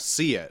was gonna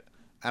see it,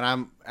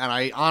 and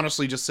I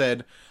honestly just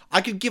said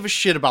I could give a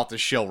shit about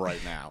this show right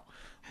now,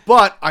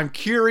 but I'm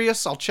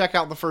curious. I'll check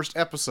out the first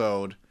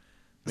episode.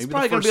 it's Maybe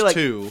probably the gonna first be like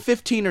two.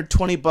 15 or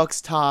 20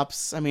 bucks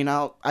tops. I mean,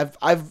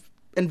 I've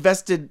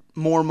invested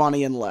more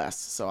money in less,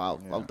 so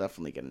I'll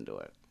definitely get into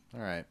it.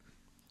 All right.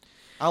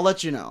 I'll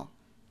let you know.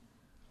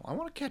 Well, I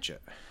want to catch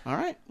it. All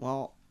right.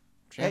 Well,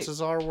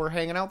 Chances are we're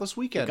hanging out this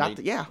weekend.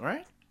 yeah. All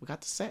right. we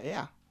got to say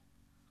yeah.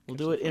 We'll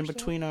do it in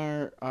between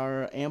our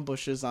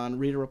ambushes on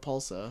Rita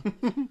Repulsa.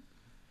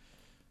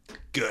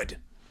 Good.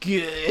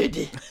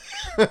 Good.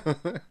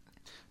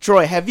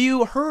 Troy, have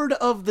you heard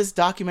of this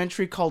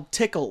documentary called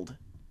Tickled?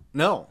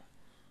 No.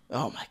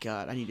 Oh my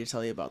god, I need to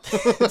tell you about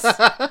this.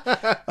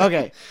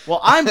 Okay, well,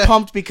 I'm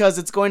pumped because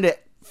it's going to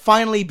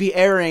finally be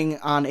airing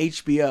on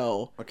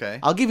HBO. Okay.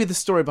 I'll give you the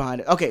story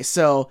behind it. Okay,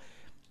 so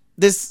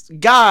this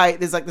guy,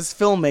 there's like this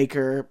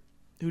filmmaker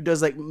who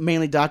does like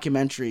mainly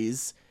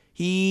documentaries.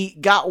 He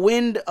got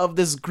wind of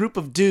this group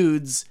of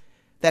dudes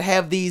that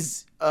have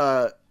these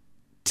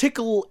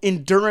tickle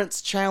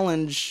endurance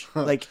challenge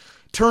like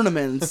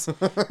tournaments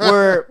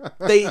where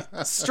they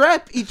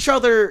strap each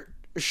other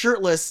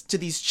shirtless to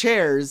these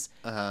chairs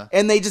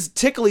and they just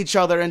tickle each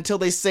other until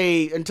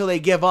they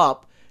give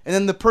up, and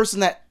then the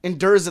person that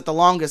endures it the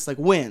longest like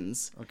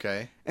wins.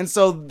 Okay. And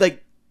so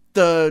like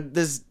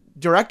this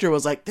director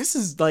was like, this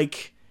is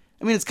like,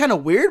 I mean, it's kind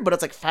of weird, but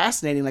it's like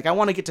fascinating. Like, I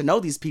want to get to know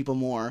these people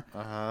more.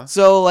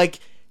 So like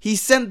he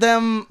sent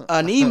them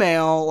an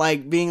email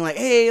like being like,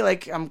 hey,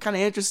 like I'm kind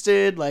of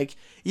interested. Like,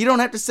 you don't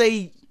have to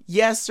say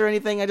yes or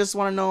anything. I just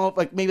want to know if,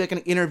 like, maybe I can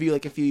interview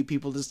like a few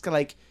people, just kind of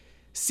like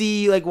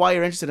see like why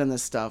you're interested in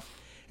this stuff.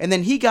 And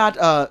then he got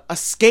a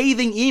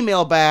scathing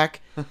email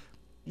back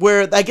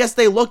where I guess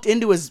they looked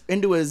into his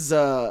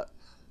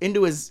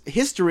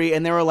history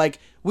and they were like,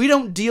 we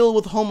don't deal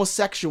with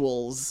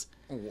homosexuals.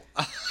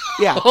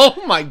 Yeah.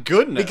 Oh my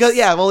goodness.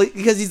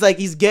 Because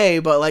he's gay,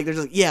 but like they're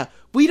just like, yeah,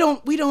 we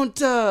don't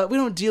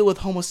deal with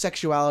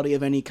homosexuality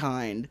of any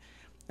kind.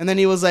 And then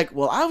he was like,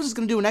 well, I was just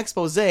gonna do an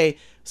expose, so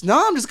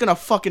now I'm just gonna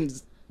fucking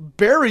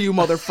bury you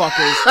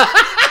motherfuckers.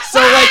 So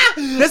like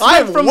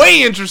I'm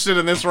way interested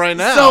in this right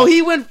now. So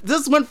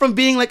this went from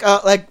being like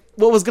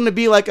what was gonna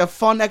be like a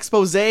fun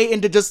expose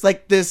into just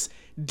like this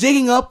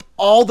digging up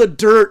all the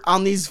dirt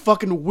on these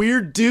fucking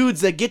weird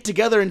dudes that get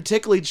together and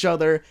tickle each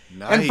other.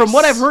 Nice. And from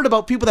what I've heard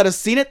about people that have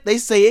seen it, they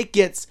say it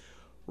gets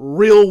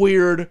real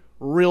weird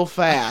real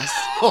fast.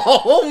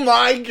 Oh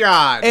my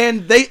god.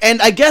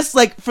 And I guess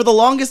like for the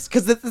longest,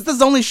 because this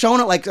is only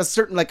shown at like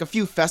a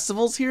few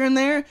festivals here and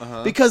there,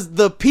 because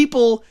the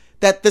people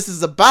that this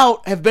is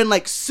about have been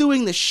like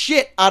suing the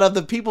shit out of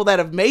the people that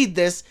have made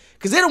this,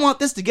 because they don't want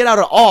this to get out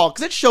at all,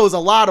 because it shows a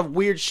lot of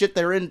weird shit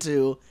they're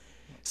into.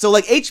 So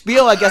like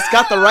HBO, I guess,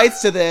 got the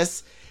rights to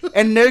this,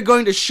 and they're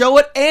going to show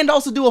it and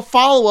also do a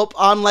follow-up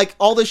on like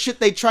all the shit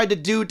they tried to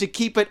do to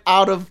keep it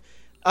out of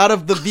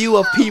the view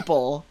of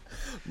people.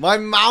 My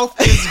mouth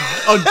is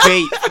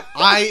agape.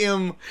 I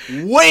am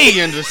way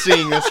into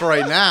seeing this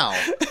right now.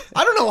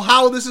 I don't know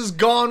how this has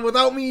gone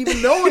without me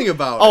even knowing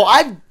about it. Oh,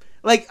 I've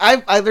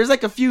there's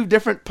like a few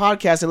different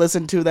podcasts I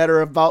listen to that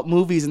are about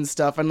movies and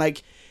stuff, and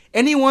like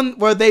anyone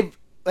where they've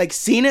like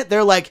seen it,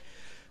 they're like,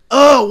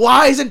 oh,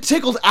 why isn't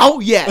Tickled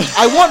out yet?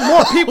 I want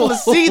more people to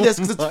see this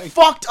because it's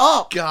fucked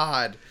up.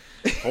 God.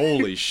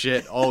 Holy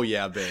shit. Oh,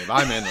 yeah, babe.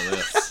 I'm into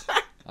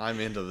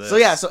this. So,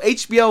 yeah, so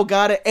HBO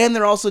got it, and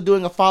they're also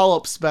doing a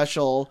follow-up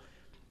special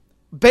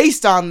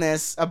based on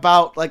this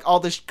about, like,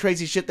 all this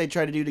crazy shit they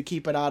try to do to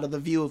keep it out of the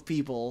view of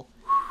people.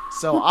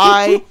 So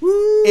I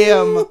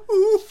am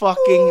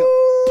fucking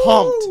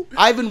pumped.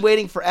 I've been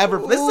waiting forever.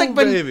 This has, like,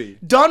 been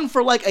done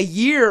for, like, a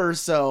year or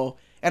so,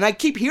 and I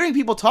keep hearing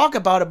people talk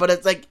about it, but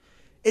it's, like,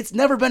 it's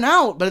never been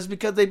out, but it's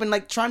because they've been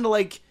like trying to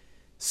like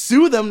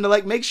sue them to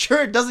like make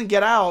sure it doesn't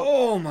get out.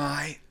 Oh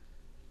my.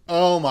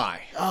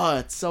 Oh,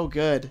 it's so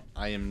good.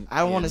 I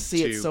want to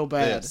see it so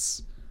bad.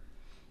 This.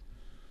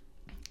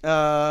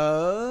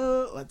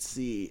 Let's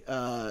see.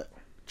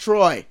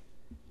 Troy,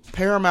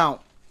 Paramount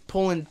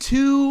pulling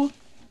 2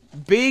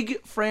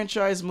 big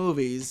franchise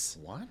movies.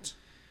 What?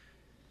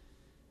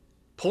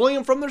 Pulling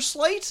them from their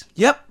slate?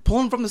 Yep,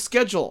 pulling from the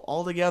schedule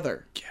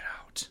altogether. Get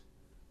out.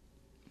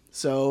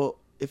 So,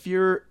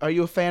 are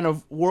you a fan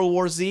of World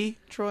War Z,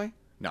 Troy?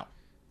 No.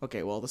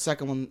 Okay, well, the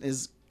second one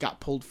got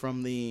pulled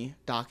from the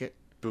docket.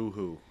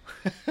 Boo-hoo.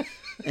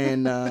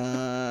 And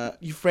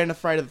you fan of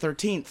Friday the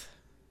 13th?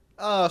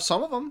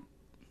 Some of them.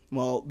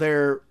 Well,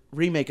 their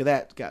remake of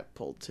that got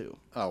pulled too.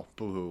 Oh,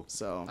 boo-hoo.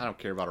 So I don't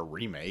care about a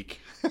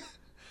remake.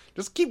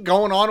 Just keep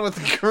going on with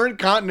the current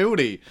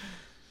continuity.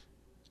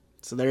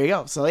 So there you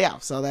go. So yeah,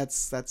 so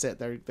that's it.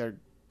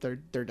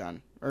 They're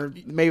done. Or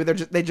maybe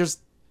they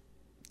just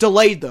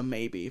delayed them,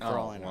 maybe, for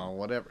all I know. Well,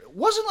 whatever.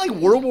 Wasn't like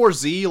World War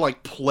Z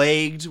like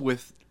plagued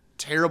with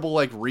terrible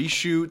like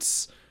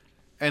reshoots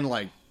and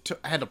like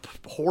had a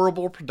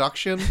horrible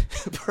production?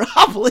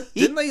 Probably.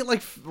 Didn't they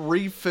like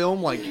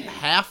refilm like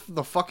half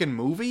the fucking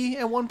movie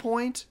at one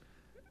point?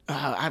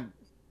 I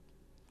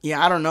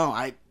don't know.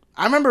 I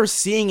remember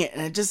seeing it,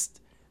 and it just,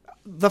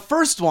 the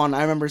first one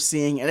I remember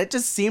seeing, and it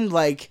just seemed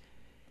like,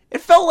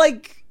 it felt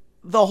like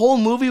the whole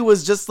movie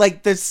was just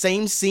like the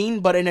same scene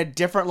but in a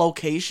different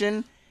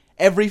location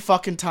every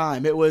fucking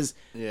time. It was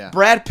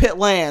Brad Pitt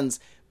lands,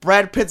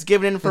 Brad Pitt's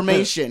giving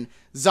information,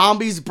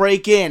 zombies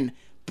break in,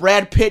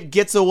 Brad Pitt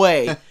gets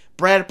away,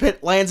 Brad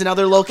Pitt lands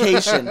another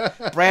location,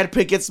 Brad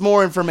Pitt gets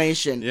more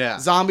information,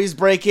 zombies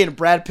break in,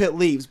 Brad Pitt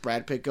leaves,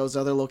 Brad Pitt goes to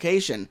another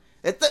location.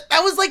 That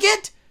was like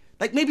it.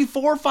 Like maybe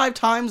 4 or 5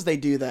 times they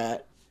do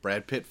that.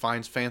 Brad Pitt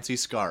finds fancy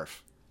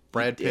scarf.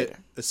 Brad Pitt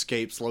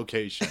escapes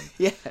location.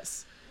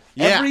 Yes.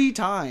 Every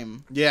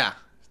time. Yeah.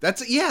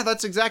 That's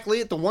exactly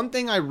it. The one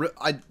thing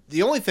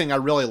the only thing I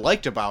really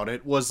liked about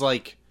it was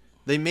like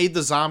they made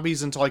the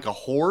zombies into like a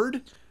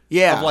horde.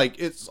 Yeah. Of like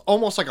it's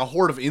almost like a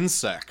horde of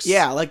insects.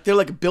 Yeah, like they're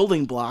like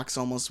building blocks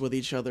almost with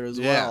each other as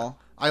well.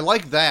 I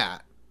like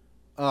that.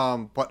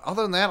 But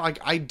other than that, like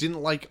I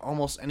didn't like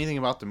almost anything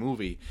about the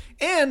movie.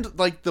 And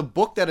like the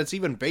book that it's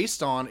even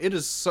based on, it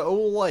is so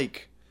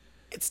like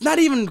it's not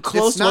even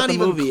close to what the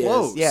movie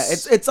is. Yeah,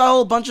 it's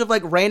all a bunch of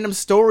like random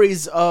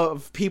stories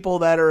of people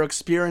that are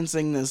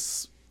experiencing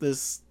this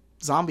this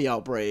zombie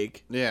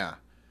outbreak. Yeah.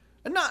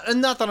 And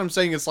not that I'm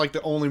saying it's like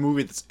the only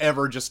movie that's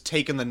ever just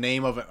taken the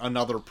name of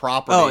another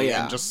property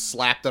and just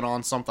slapped it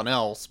on something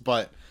else,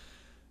 but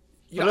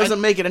It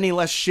doesn't make it any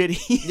less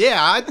shitty.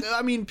 yeah,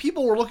 I mean,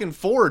 people were looking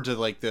forward to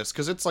like this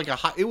because it's like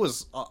it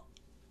was a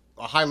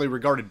highly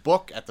regarded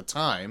book at the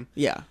time.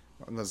 Yeah.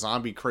 And the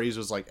zombie craze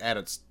was like at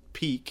its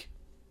peak,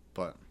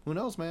 but who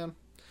knows, man?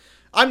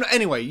 I'm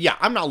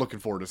not looking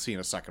forward to seeing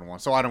a second one,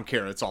 so I don't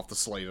care. It's off the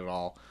slate at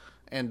all.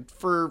 And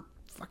for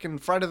fucking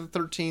Friday the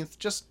 13th,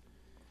 just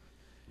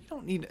you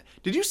don't need.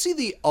 Did you see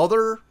the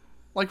other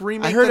like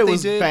remake? I heard that it they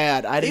was did?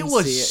 bad. I didn't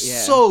see it.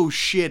 Yeah. So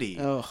shitty.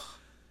 Ugh.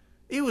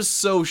 It was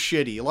so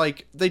shitty.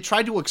 Like, they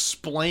tried to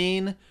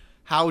explain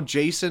how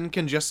Jason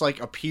can just,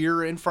 like,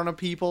 appear in front of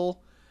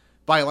people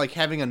by, like,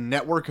 having a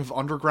network of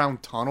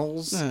underground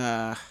tunnels.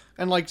 And,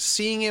 like,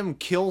 seeing him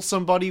kill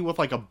somebody with,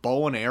 like, a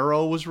bow and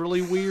arrow was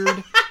really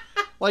weird.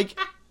 Like,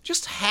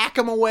 just hack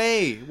him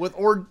away with,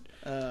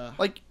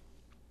 like,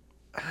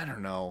 I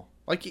don't know.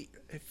 Like,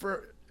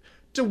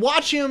 to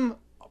watch him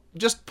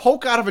just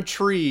poke out of a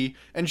tree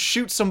and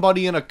shoot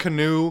somebody in a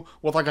canoe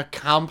with, like, a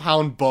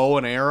compound bow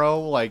and arrow,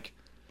 like...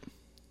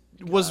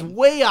 was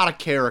way out of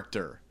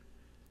character.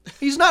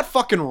 He's not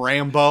fucking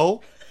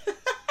Rambo.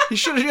 He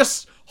should have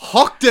just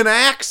hucked an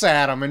axe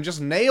at him and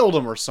just nailed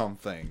him or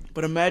something.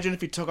 But imagine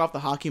if he took off the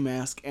hockey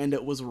mask and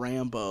it was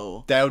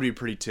Rambo. That would be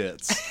pretty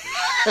tits.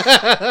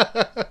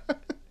 That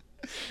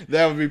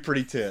would be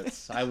pretty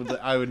tits. I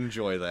would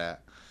enjoy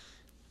that.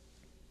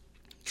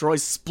 Troy,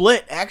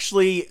 Split,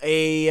 actually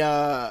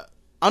a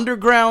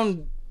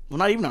underground, well,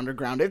 not even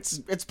underground.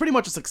 It's pretty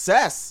much a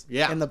success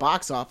in the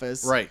box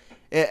office. Right.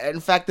 In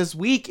fact, this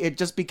week, it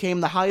just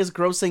became the highest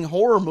grossing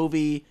horror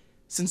movie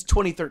since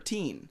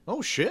 2013.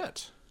 Oh,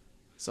 shit.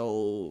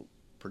 So,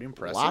 pretty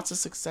impressive. Lots of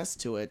success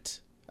to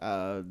it.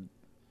 Yeah,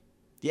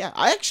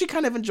 I actually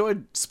kind of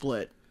enjoyed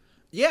Split.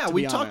 Yeah,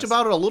 we talked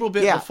about it a little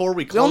bit before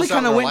we closed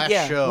out our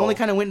last show. We only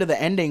kind of went into the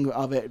ending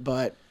of it,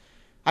 but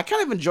I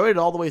kind of enjoyed it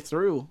all the way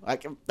through.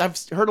 I've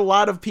heard a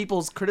lot of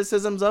people's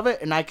criticisms of it,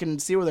 and I can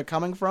see where they're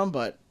coming from,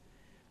 but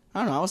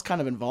I don't know. I was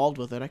kind of involved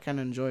with it. I kind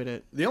of enjoyed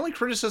it. The only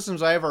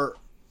criticisms I ever...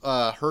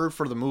 heard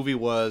for the movie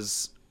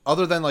was,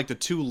 other than like the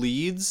two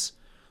leads,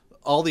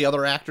 all the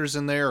other actors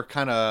in there are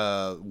kind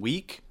of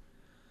weak.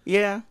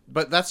 Yeah.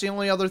 But that's the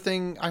only other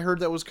thing I heard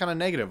that was kind of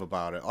negative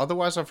about it.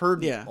 Otherwise, I've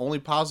heard only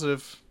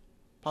positive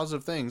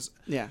things.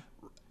 Yeah.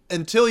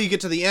 Until you get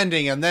to the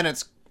ending, and then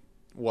it's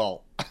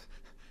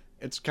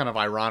kind of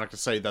ironic to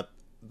say that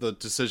the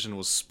decision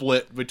was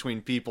split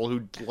between people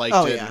who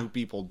liked it and who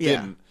people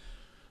didn't.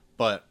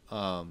 But,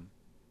 I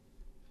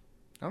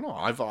don't know.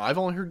 I've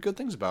only heard good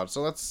things about it,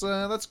 so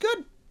that's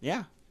good.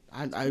 Yeah,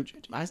 I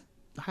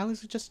highly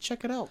suggest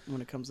check it out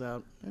when it comes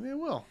out. Maybe I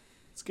will.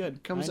 It's good.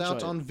 It comes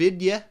out on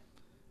Vidya.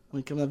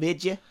 When it comes on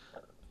Vidya,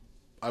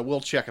 I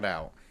will check it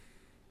out.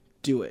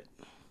 Do it.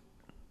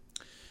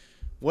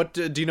 What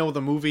do you know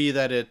the movie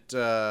that it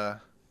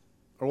or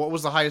what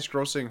was the highest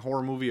grossing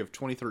horror movie of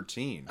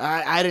 2013?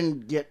 I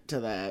didn't get to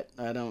that.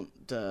 I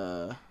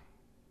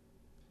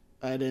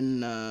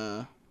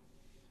didn't.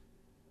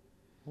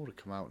 What would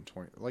it come out in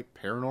 20... like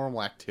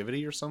Paranormal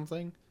Activity or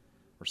something?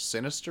 Or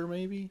Sinister,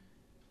 maybe?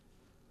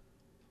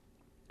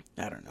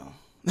 I don't know.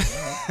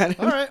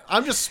 All right.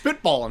 I'm just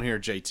spitballing here,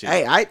 JT.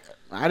 Hey, I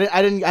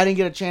didn't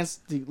get a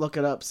chance to look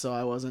it up, so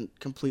I wasn't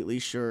completely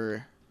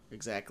sure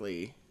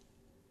exactly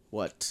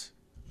what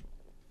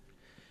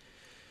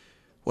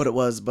it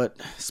was, but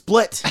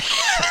Split.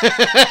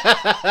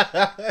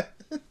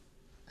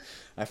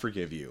 I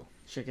forgive you.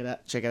 Check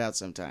it out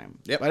sometime.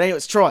 Yep. But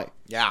anyways, Troy.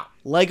 Yeah.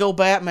 Lego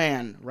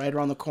Batman, right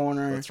around the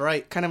corner. That's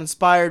right. Kind of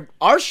inspired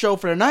our show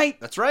for tonight.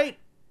 That's right.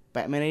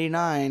 Batman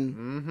 89.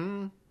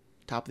 Mm-hmm.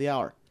 Top of the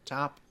hour.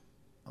 Top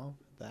of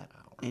that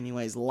hour.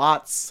 Anyways,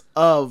 lots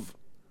of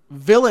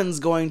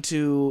villains going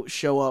to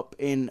show up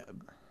in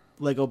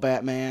Lego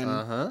Batman.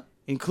 Uh-huh.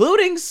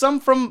 Including some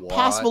from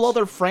possible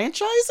other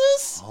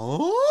franchises?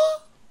 Huh?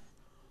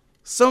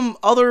 Some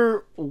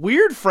other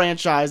weird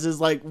franchises,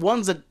 like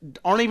ones that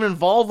aren't even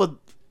involved with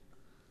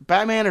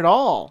Batman at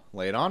all.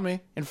 Lay it on me.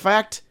 In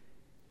fact,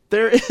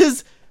 there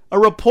is a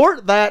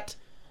report that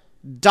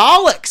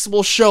Daleks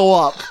will show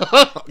up.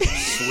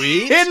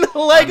 Sweet. In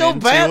Lego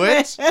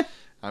Batman.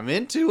 I'm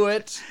into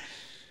it.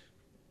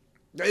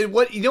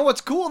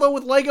 What's cool though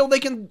with Lego? They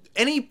can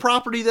any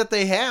property that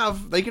they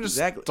have, they can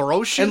just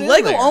throw shit and in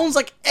Lego there. owns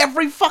like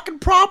every fucking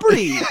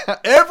property.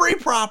 Every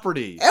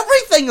property.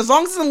 Everything, as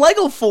long as it's in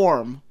Lego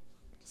form.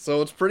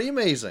 So it's pretty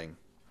amazing.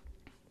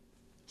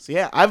 So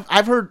yeah,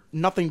 I've heard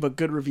nothing but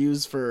good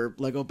reviews for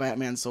Lego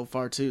Batman so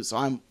far too. So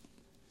I'm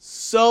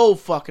so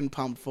fucking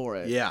pumped for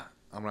it. Yeah,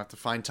 I'm gonna have to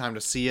find time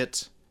to see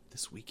it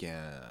this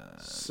weekend.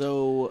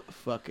 So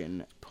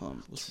fucking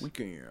pumped. This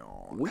weekend.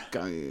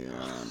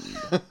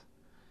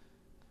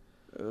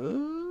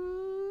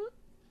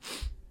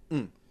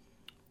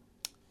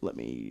 Let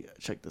me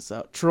check this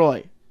out.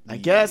 Troy, I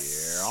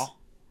guess,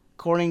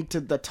 according to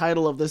the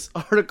title of this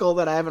article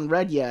that I haven't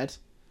read yet,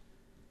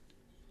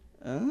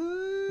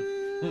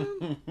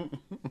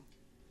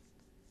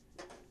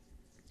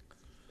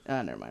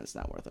 Never mind. It's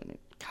not worth it.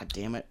 God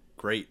damn it.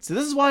 Great. So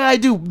this is why I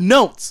do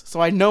notes,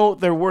 so I know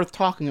they're worth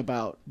talking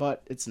about,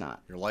 but it's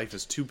not. Your life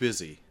is too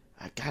busy.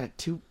 I got it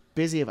too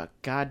busy of a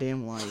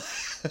goddamn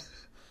life.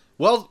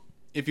 Well,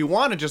 if you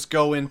want to just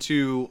go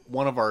into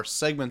one of our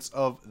segments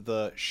of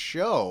the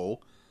show,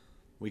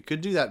 we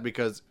could do that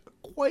because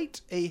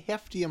quite a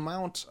hefty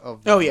amount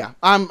of... Oh yeah,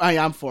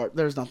 I'm for it.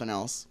 There's nothing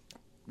else.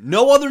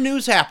 No other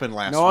news happened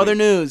last week. No other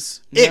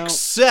news.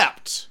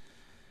 Except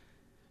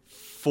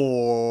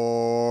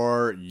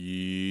for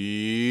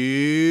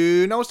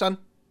you. No, it's done.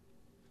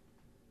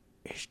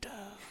 It's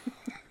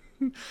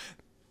done.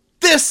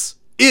 This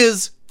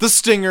is the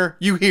stinger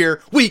you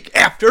hear week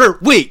after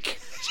week.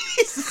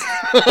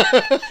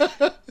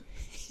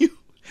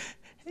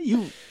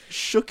 You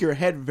shook your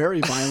head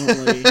very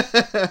violently.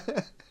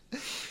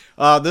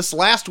 This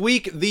last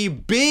week, the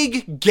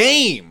big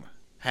game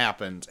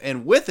happened,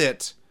 and with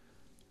it,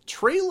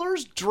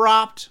 trailers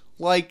dropped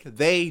like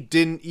they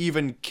didn't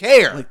even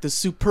care. Like the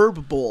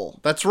Superb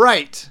Bowl. That's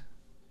right.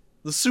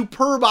 The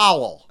Superb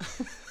Owl.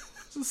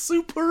 The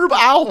Superb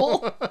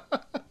Owl.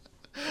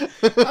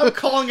 I'm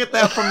calling it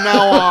that from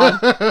now on.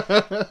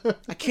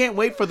 I can't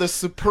wait for the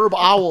Superb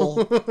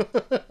Owl.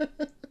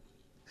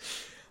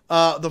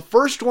 The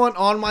first one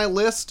on my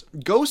list,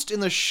 Ghost in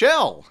the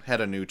Shell, had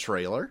a new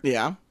trailer.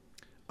 Yeah.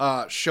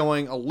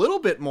 Showing a little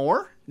bit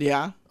more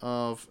Yeah.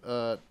 of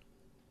the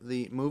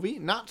movie.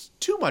 Not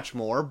too much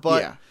more,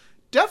 but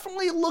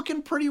definitely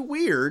looking pretty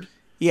weird.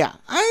 Yeah.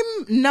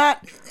 I'm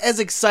not as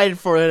excited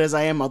for it as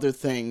I am other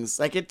things.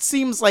 Like, it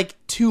seems like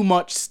too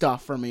much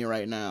stuff for me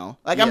right now.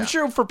 Like, Yeah. I'm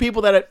sure for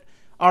people that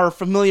are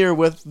familiar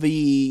with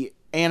the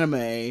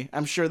anime,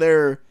 I'm sure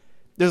there's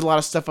a lot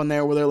of stuff on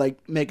there where they're,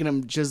 like, making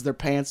them jizz their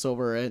pants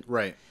over it.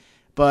 Right.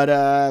 But,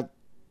 yeah,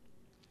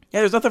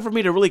 there's nothing for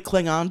me to really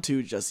cling on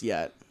to just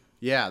yet.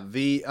 Yeah,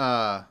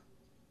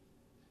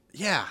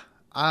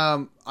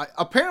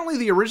 apparently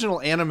the original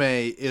anime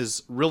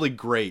is really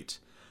great,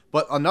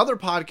 but another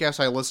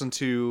podcast I listened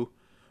to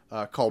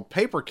called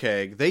Paper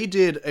Keg, they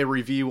did a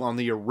review on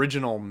the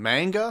original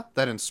manga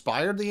that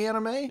inspired the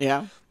anime.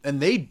 Yeah. And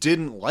they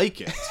didn't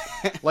like it.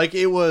 Like,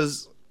 it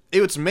was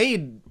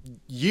made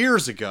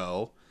years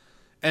ago,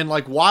 and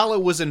like while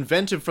it was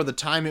inventive for the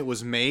time it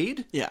was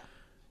made, Yeah.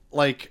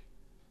 like,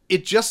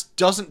 it just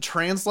doesn't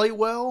translate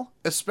well,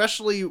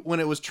 especially when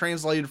it was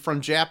translated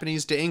from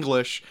Japanese to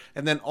English,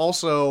 and then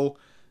also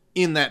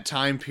in that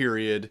time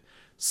period,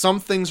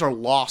 some things are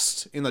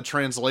lost in the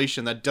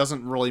translation that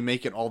doesn't really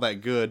make it all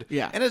that good.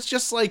 Yeah. And it's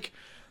just like,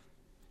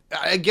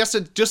 I guess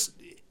it just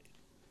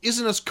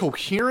isn't as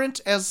coherent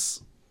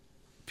as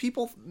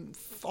people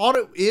thought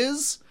it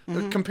is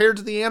compared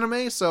to the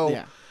anime, so...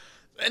 Yeah.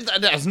 And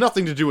that has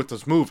nothing to do with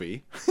this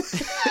movie,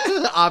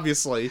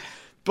 obviously.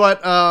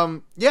 But,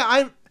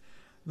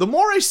 the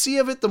more I see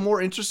of it, the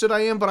more interested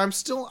I am, but I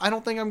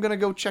don't think I'm going to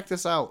go check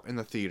this out in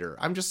the theater.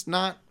 I'm just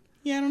not...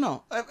 Yeah, I don't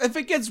know. If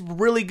it gets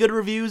really good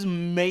reviews,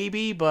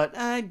 maybe, but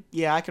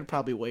yeah, I could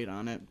probably wait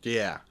on it.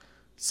 Yeah.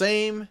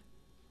 Same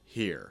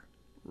here.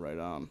 Right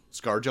on.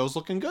 ScarJo's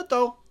looking good,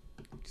 though.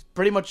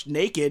 Pretty much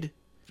naked.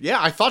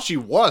 Yeah, I thought she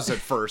was at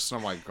first, and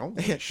I'm like, oh,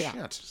 Yeah. shit.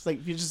 Just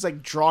like, you just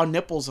like draw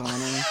nipples on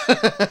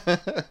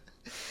her.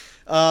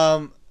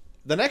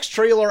 The next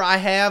trailer I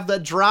have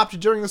that dropped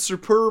during the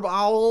Superb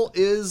Owl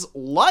is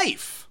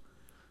Life.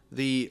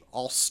 The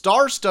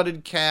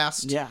all-star-studded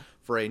cast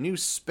for a new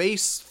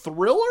space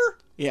thriller,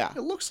 Yeah.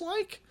 it looks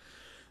like.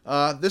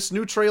 This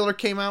new trailer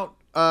came out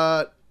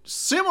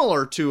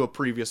similar to a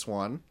previous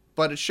one,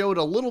 but it showed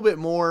a little bit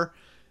more.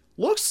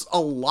 Looks a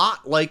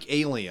lot like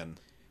Alien.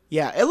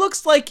 Yeah, it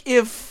looks like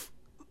if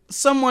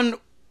someone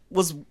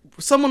was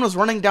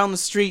running down the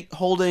street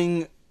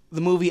holding the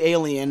movie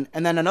Alien,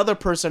 and then another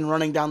person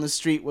running down the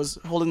street was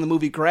holding the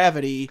movie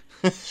Gravity,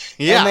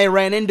 and they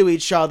ran into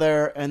each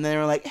other, and they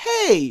were like,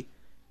 hey,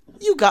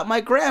 you got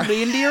my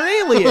Gravity into your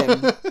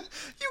Alien.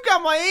 You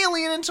got my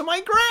Alien into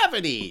my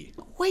Gravity.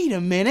 Wait a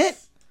minute.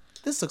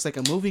 This looks like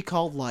a movie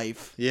called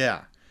Life.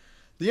 Yeah.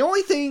 The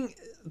only thing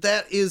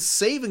that is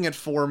saving it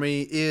for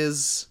me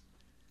is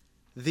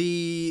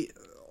the,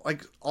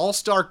 like,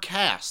 all-star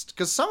cast.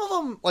 Because some of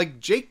them, like,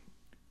 Jake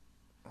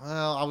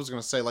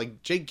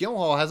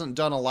Gyllenhaal hasn't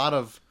done a lot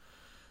of,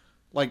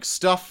 like,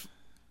 stuff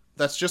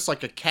that's just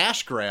like a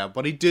cash grab,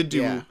 but he did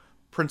do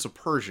Prince of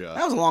Persia.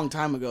 That was a long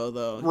time ago,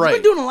 though. Right. He's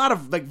been doing a lot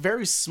of, like,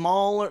 very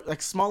smaller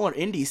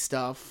indie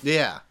stuff.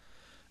 Yeah.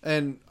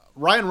 And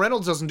Ryan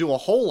Reynolds doesn't do a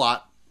whole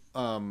lot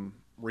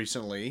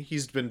recently.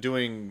 He's been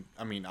doing,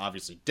 I mean,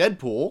 obviously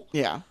Deadpool.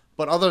 Yeah.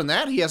 But other than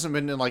that, he hasn't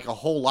been in, like, a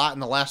whole lot in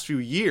the last few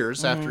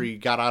years after he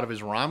got out of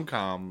his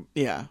rom-com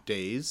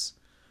days.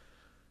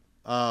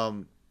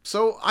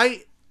 So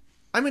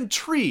I'm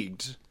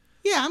intrigued.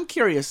 Yeah, I'm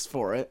curious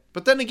for it.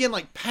 But then again,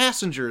 like,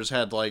 Passengers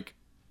had, like,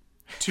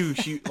 two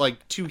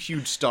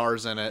huge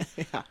stars in it.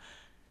 Yeah.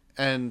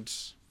 And,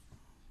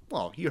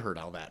 well, you heard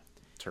how that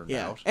turned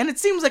out. And it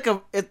seems like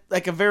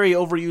a very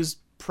overused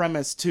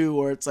premise too,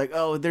 where it's like,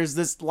 oh, there's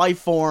this life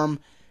form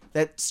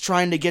that's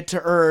trying to get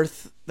to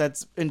Earth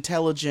that's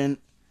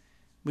intelligent.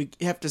 We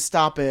have to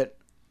stop it.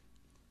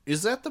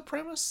 Is that the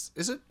premise?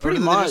 Is it? Pretty or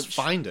do they just much.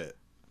 find it?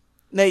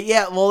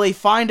 They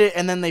find it,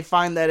 and then they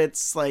find that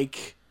it's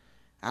like,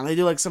 and they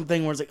do like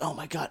something where it's like, oh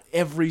my god,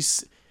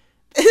 it's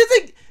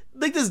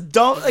like this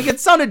dumb, like it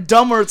sounded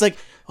dumb where it's like,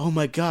 oh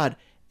my god,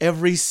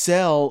 every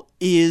cell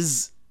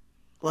is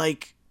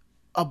like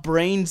a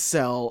brain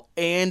cell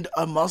and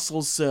a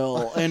muscle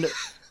cell, and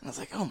I was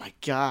like, oh my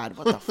god,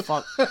 what the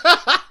fuck?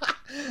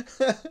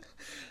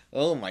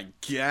 Oh my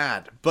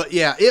god. But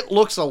yeah, it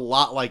looks a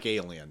lot like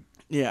Alien.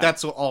 Yeah,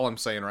 That's all I'm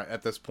saying right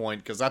at this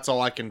point, because that's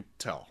all I can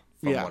tell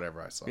from Yeah.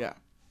 whatever I saw. yeah.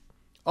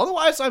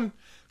 Otherwise, I'm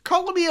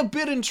calling me a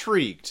bit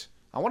intrigued.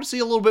 I want to see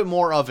a little bit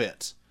more of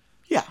it.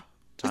 Yeah,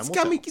 Time it's will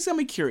got me. tell. It's got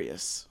me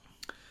curious.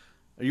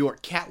 Are you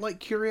at cat-like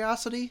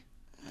curiosity?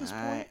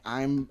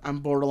 I'm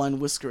borderline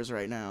whiskers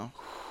right now.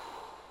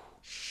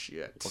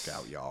 Shit. Look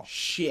out, y'all.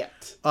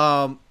 Shit.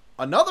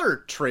 Another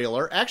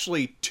trailer,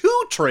 actually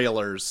 2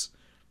 trailers,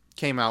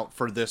 came out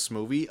for this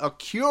movie. A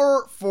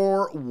Cure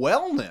for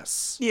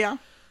Wellness. Yeah.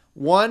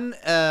 One,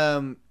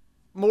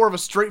 more of a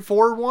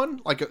straightforward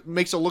one, like it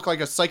makes it look like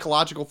a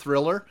psychological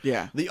thriller.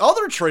 Yeah. The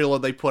other trailer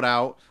they put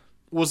out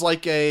was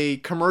like a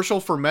commercial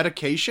for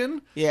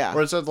medication. Yeah.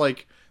 Where it said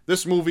like,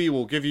 this movie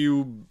will give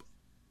you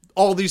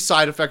all these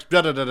side effects,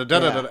 da da da da da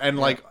da, and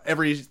like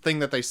everything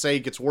that they say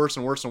gets worse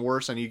and worse and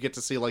worse, and you get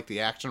to see like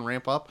the action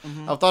ramp up.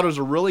 I thought it was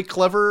a really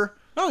clever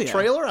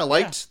trailer. I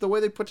liked the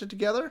way they put it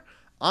together.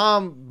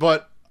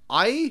 But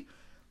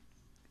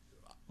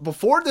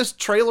before this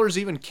trailers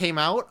even came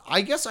out,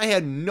 I guess I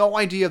had no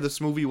idea this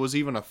movie was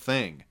even a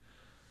thing.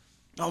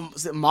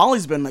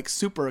 Molly's been like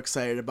super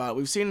excited about it.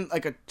 We've seen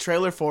like a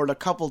trailer for it a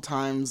couple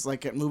times,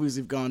 like at movies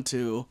we've gone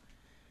to,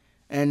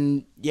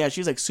 and yeah,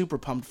 she's like super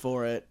pumped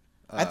for it.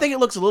 I think it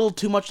looks a little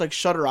too much like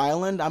Shutter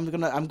Island.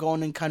 I'm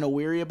going in kind of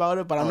weary about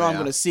it, but I know I'm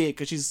gonna see it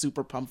because she's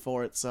super pumped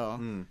for it.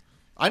 So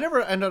I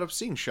never ended up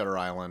seeing Shutter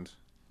Island.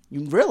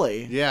 You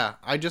really? Yeah,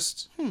 I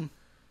just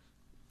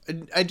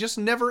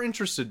never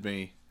interested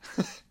me.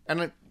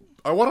 And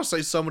I want to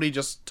say somebody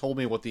just told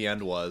me what the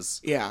end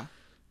was. Yeah.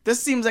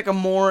 This seems like a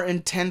more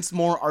intense,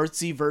 more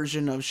artsy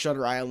version of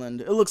Shutter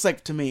Island. It looks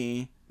like to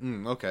me.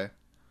 Okay.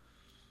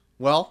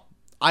 Well,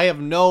 I have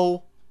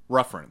no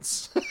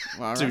reference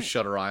All to right.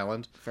 Shutter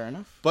Island. Fair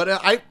enough.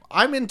 But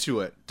I'm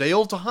into it.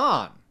 Dale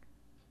DeHaan,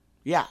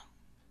 Yeah.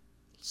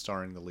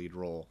 starring the lead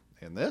role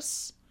in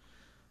this.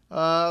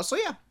 So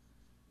yeah,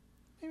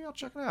 maybe I'll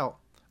check it out.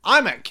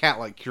 I'm at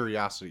cat-like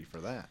curiosity for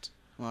that.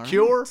 All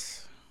Cure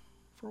right.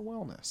 for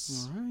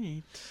Wellness. All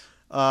right.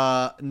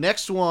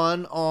 Next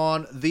one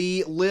on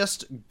the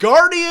list,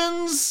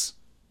 Guardians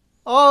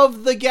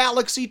of the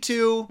Galaxy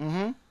 2.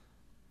 Mm-hmm.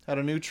 Had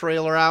a new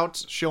trailer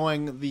out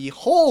showing the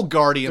whole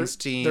Guardians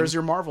team. There's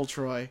your Marvel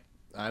Troy.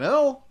 I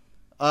know.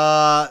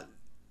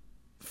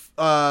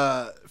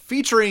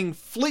 Featuring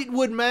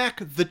Fleetwood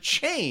Mac, The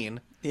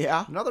Chain.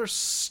 Yeah. Another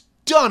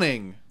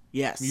stunning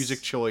Yes.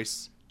 music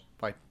choice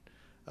by,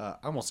 I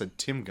almost said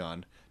Tim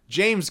Gunn.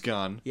 James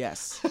Gunn.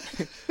 Yes.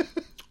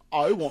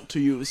 I want to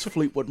use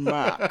Fleetwood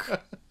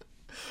Mac.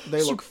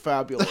 They look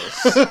fabulous.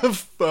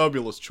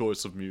 Fabulous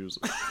choice of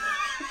music.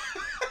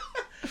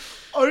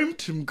 I'm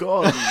Tim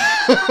Gunn.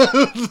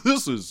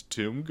 This is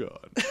Tim Gunn.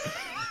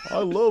 I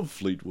love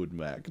Fleetwood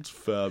Mac. It's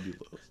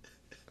fabulous.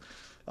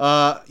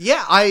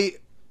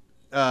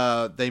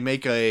 They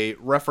make a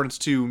reference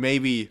to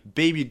maybe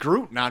Baby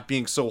Groot not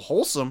being so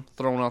wholesome,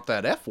 throwing out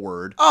that F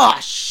word. Oh,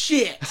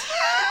 shit.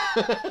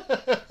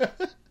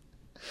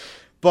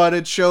 But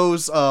it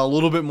shows a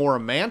little bit more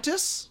of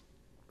Mantis.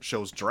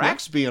 Shows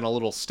Drax being a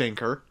little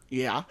stinker.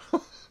 Yeah.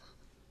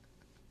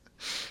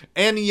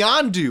 And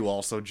Yondu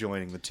also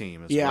joining the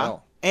team as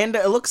well. And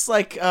it looks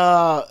like,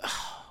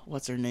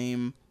 what's her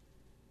name?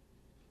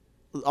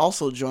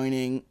 Also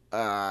joining,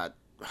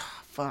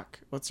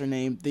 what's her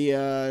name?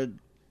 The,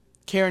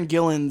 Karen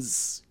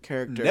Gillan's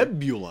character.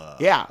 Nebula.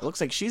 Yeah, it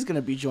looks like she's going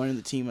to be joining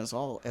the team as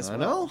well. I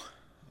know.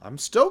 I'm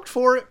stoked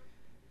for it.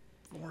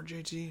 More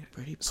JT.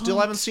 Pretty Still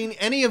pumped. haven't seen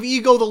any of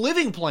Ego the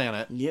Living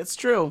Planet. Yeah, it's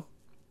true.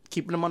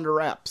 Keeping them under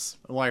wraps.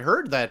 Well, I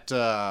heard that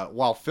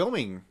while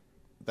filming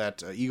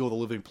that Ego the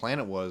Living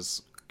Planet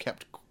was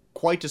kept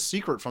quite a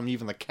secret from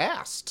even the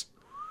cast.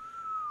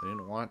 They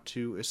didn't want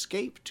to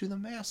escape to the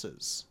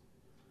masses.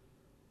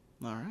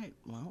 All right.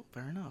 Well,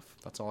 fair enough.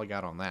 That's all I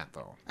got on that,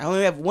 though. I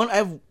have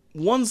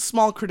one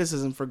small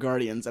criticism for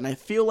Guardians, and I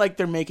feel like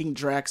they're making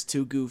Drax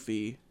too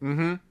goofy.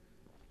 Mm-hmm.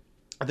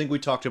 I think we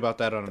talked about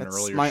that on an That's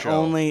earlier my show.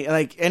 only,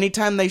 like,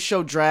 anytime they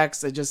show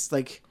Drax, they just,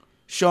 like,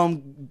 show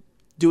him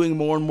doing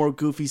more and more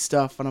goofy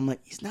stuff, and I'm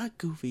like, he's not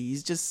goofy,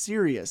 he's just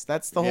serious.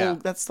 That's the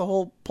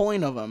whole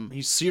point of him.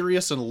 He's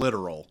serious and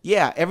literal.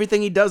 Yeah,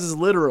 everything he does is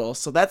literal,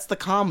 so that's the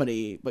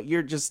comedy, but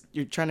you're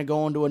trying to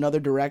go into another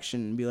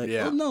direction and be like,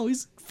 oh no,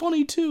 he's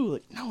funny too.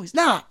 Like, no, he's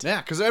not. Yeah,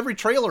 because every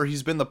trailer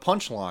he's been the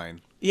punchline.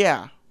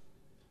 Yeah.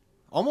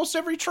 Almost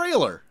every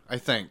trailer, I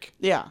think.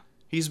 Yeah.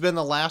 He's been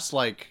the last,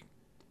 like,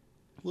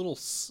 little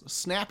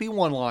snappy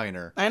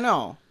one-liner. I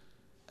know.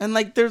 And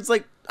like there's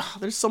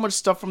so much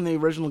stuff from the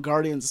original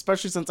Guardians,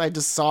 especially since I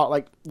just saw it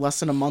like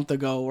less than a month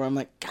ago, where I'm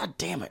like, God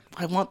damn it,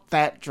 I want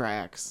that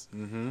Drax.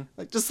 Mm-hmm.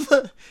 Like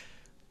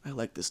I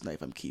like this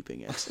knife, I'm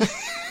keeping it.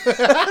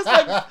 That's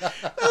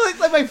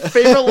like my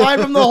favorite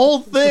line from the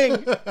whole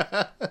thing.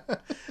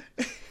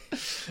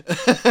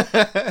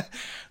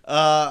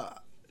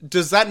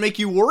 Does that make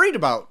you worried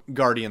about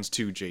Guardians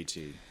 2,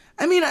 JT?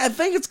 I mean, I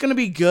think it's gonna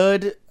be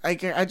good.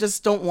 Like, I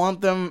just don't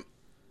want them.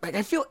 Like,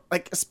 I feel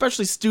like,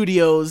 especially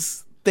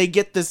studios, they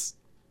get this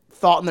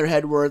thought in their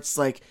head where it's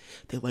like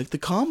they like the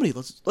comedy.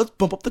 Let's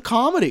bump up the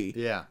comedy.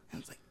 Yeah.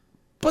 And it's like,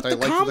 but they the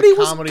like comedy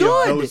was of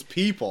good. those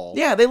people.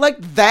 Yeah, they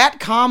like that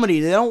comedy.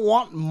 They don't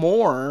want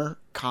more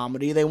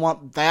comedy. They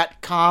want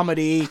that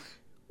comedy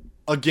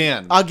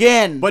Again.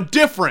 but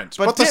Different.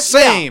 But the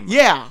same.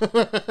 Yeah.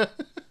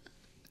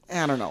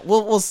 I don't know.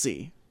 We'll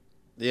see.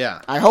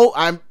 Yeah. I hope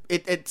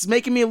it's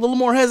making me a little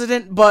more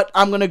hesitant, but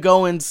I'm gonna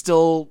go in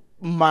still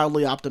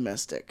mildly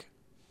optimistic.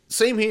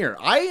 Same here.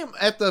 I am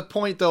at the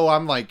point though.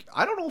 I'm like,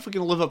 I don't know if we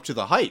can live up to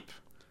the hype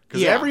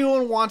because Yeah.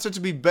 everyone wants it to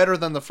be better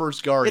than the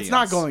first Guardians. It's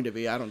not going to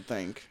be, I don't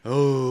think.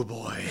 Oh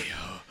boy.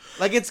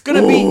 Like it's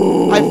gonna be.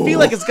 I feel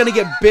like it's gonna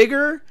get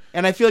bigger,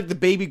 and I feel like the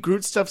Baby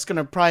Groot stuff's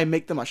gonna probably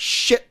make them a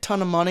shit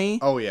ton of money.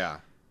 Oh yeah.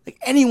 Like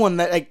anyone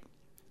that like,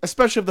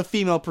 especially of the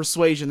female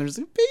persuasion, there's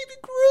like Baby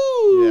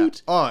Yeah.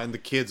 Groot. Oh, and the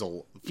kids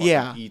will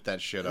fucking eat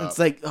that shit up. It's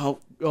like, oh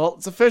well,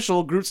 it's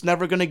official. Groot's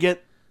never gonna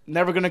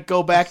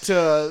go back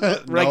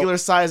to regular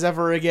size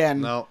ever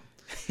again. No.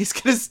 He's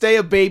gonna stay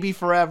a baby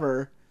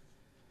forever.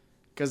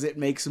 Because it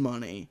makes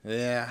money.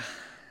 Yeah.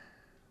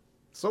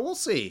 So we'll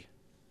see.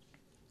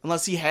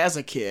 Unless he has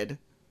a kid.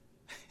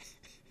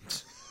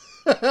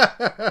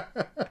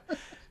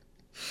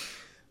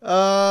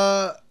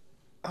 Oh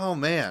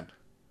man.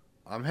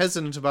 I'm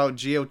hesitant about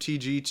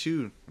GOTG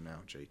 2 now,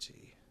 JT.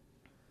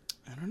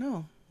 I don't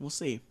know. We'll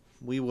see.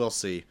 We will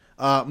see.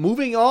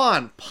 Moving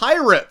on.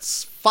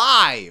 Pirates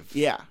 5.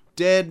 Yeah.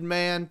 Dead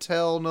Man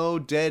Tell No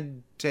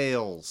Dead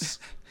Tales.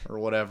 Or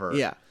whatever.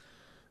 Yeah.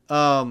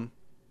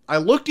 I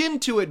looked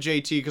into it,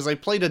 JT, because I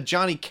played a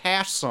Johnny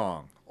Cash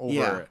song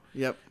over it.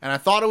 Yep. And I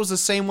thought it was the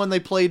same one they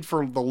played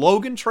for the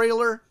Logan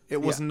trailer.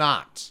 It was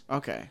not.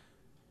 Okay.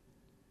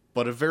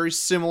 But a very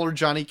similar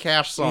Johnny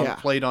Cash song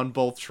played on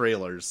both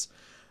trailers.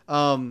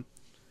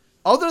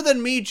 Other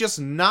than me just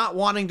not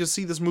wanting to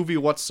see this movie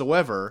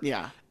whatsoever,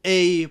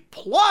 a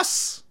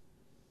plus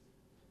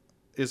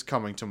is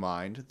coming to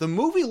mind. The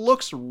movie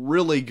looks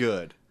really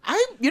good.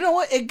 You know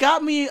what? It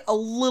got me a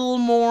little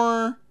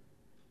more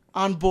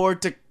on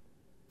board to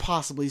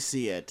possibly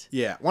see it.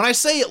 Yeah. When I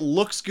say it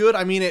looks good,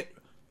 I mean it,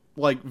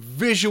 like,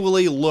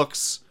 visually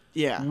looks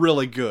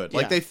really good.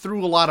 Like, they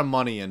threw a lot of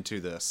money into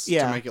this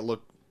to make it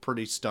look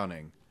pretty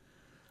stunning.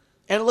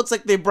 And it looks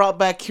like they brought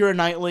back Keira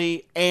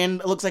Knightley,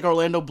 and it looks like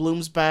Orlando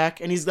Bloom's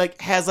back, and he's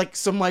like has like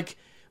some like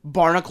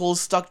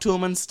barnacles stuck to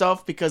him and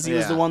stuff because he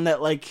was the one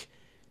that like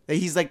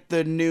he's like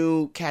the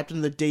new captain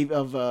of the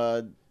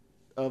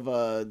what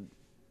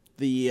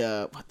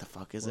the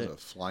fuck is it?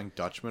 Flying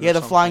Dutchman? Yeah,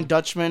 the Flying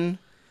Dutchman.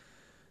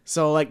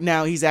 So like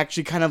now he's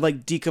actually kind of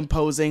like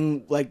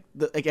decomposing like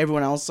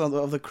everyone else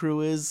of the crew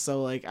is.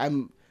 So like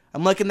I'm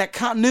liking that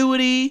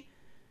continuity.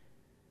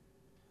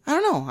 I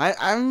don't know.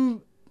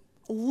 I'm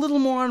a little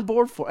more on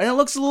board for it. And it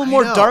looks a little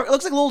more dark. It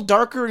looks like a little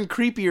darker and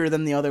creepier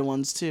than the other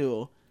ones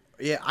too.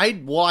 Yeah,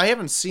 I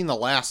haven't seen the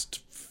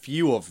last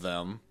few of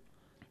them.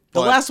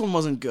 The last one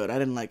wasn't good. I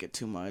didn't like it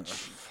too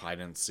much. I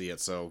didn't see it,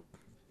 so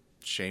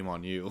shame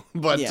on you.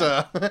 But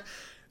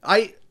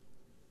I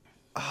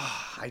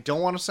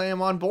don't want to say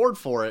I'm on board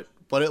for it,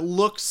 but it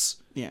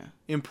looks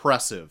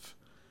impressive.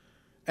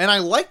 And I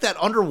like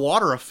that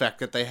underwater effect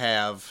that they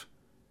have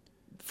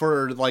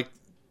for like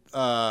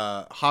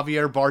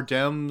Javier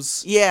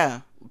Bardem's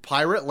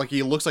pirate. Like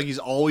he looks like he's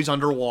always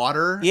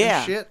underwater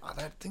and shit. Oh,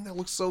 that thing that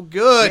looks so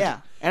good. Yeah.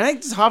 And I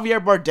think just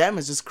Javier Bardem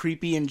is just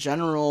creepy in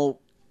general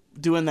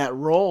doing that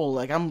role.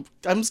 Like I'm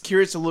just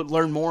curious to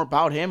learn more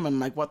about him and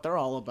like what they're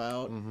all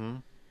about. Mm-hmm.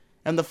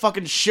 And the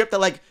fucking ship that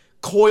like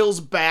coils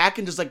back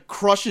and just like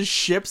crushes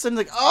ships and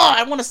like, oh,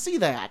 I want to see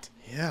that.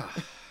 Yeah.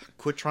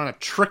 Quit trying to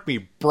trick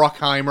me,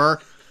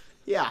 Bruckheimer.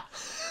 Yeah.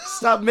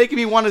 Stop making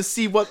me want to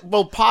see what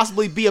will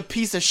possibly be a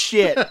piece of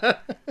shit.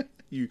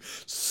 You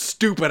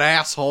stupid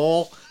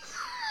asshole.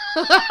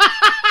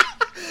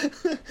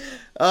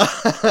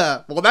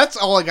 Well, that's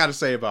all I got to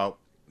say about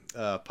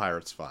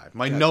Pirates 5.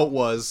 My note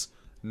was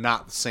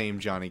not the same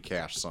Johnny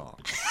Cash song.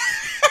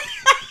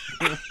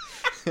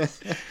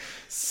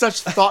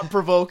 Such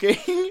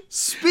thought-provoking.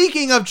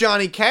 Speaking of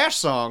Johnny Cash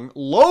song,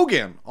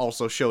 Logan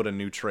also showed a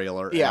new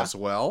trailer as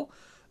well.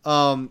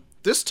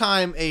 This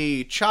time,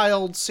 a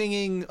child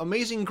singing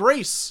Amazing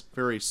Grace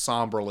very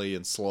somberly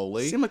and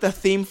slowly. Seemed like the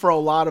theme for a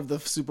lot of the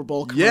Super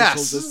Bowl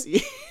commercials this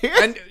year.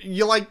 And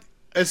you like,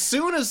 as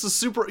soon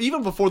as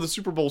even before the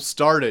Super Bowl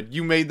started,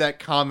 you made that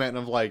comment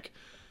of like,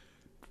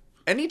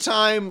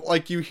 anytime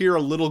like you hear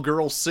a little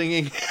girl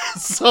singing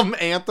some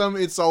anthem,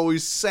 it's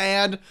always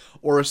sad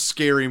or a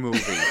scary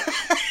movie.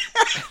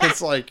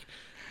 It's like,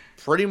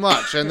 pretty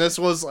much. And this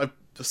was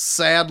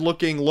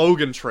sad-looking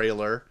Logan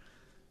trailer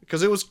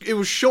because it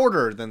was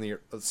shorter than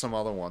some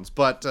other ones,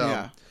 but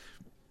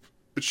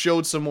it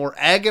showed some more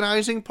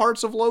agonizing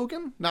parts of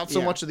Logan, not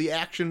so much of the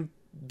action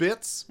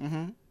bits,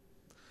 and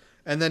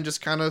then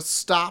just kind of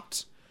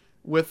stopped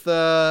with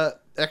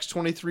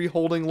X-23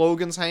 holding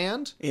Logan's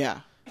hand.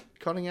 Yeah.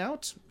 Cutting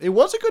out. It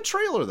was a good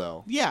trailer,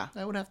 though. Yeah.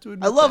 I would have to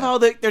admit I love that. how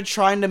they're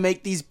trying to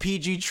make these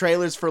PG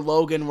trailers for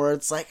Logan where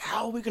it's like,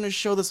 how are we going to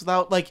show this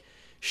without, like,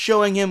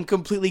 showing him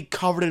completely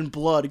covered in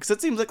blood? Because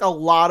it seems like a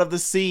lot of the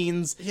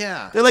scenes,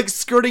 Yeah. they're, like,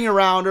 skirting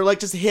around or, like,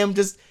 just him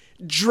just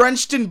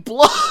drenched in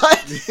blood.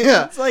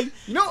 Yeah. It's like...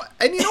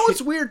 And you know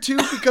what's weird, too?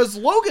 Because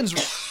Logan's...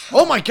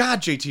 Oh, my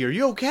God, JT, are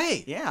you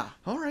okay? Yeah.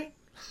 All right.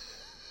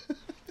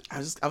 I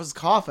was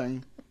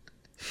coughing.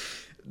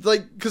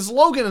 Like, because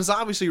Logan is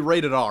obviously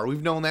rated R.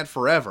 We've known that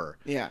forever.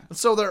 Yeah.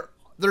 So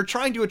they're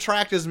trying to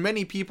attract as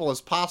many people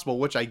as possible,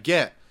 which I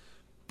get.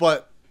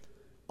 But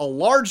a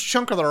large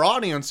chunk of their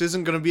audience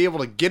isn't going to be able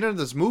to get into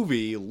this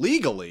movie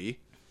legally.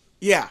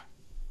 Yeah.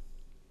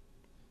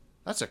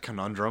 That's a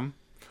conundrum.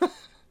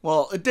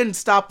 Well, it didn't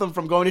stop them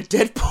from going to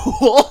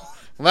Deadpool.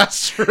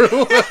 That's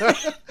true.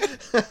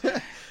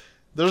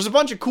 There's a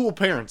bunch of cool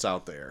parents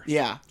out there.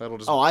 Yeah. That'll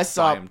just I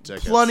saw buy 'em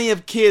tickets. plenty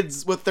of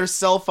kids with their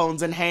cell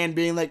phones in hand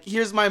being like,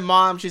 here's my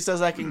mom, she says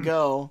I can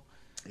go.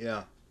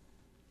 Yeah.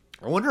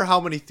 I wonder how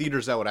many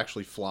theaters that would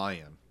actually fly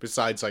in,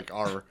 besides, like,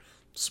 our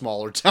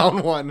smaller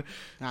town one.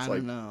 I It's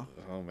don't know.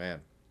 Oh,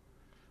 man.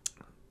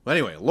 But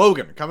anyway,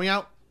 Logan coming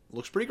out.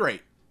 Looks pretty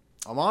great.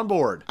 I'm on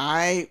board.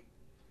 I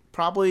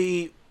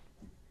probably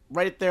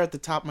right there at the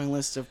top of my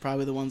list of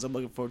probably the ones I'm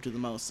looking forward to the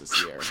most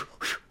this year.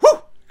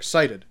 Woo!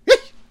 Excited.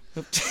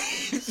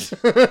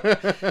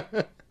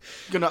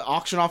 Gonna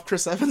auction off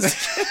Chris Evans.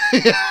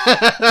 Hip,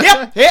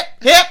 hip,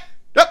 hip.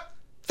 Yep.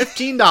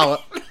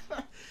 $15.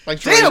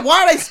 Thanks, Damn it,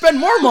 why did I spend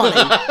more money?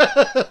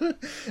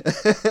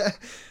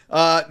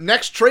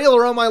 next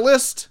trailer on my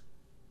list.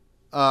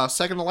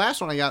 Second to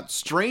last one, I got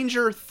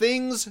Stranger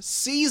Things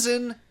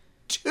Season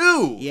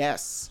 2.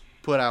 Yes.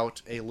 Put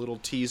out a little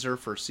teaser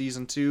for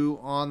Season 2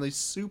 on the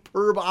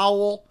Superb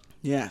Owl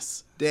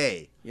Yes.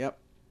 Day. Yep.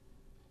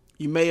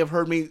 You may have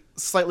heard me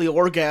slightly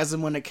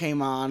orgasm when it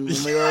came on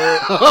when we were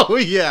Oh,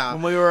 yeah.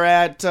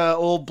 at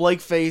old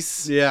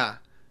Blakeface Yeah.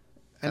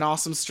 and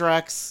Awesome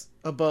Strack's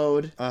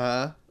abode.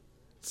 Uh-huh.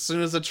 As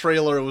soon as the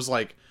trailer was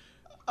like,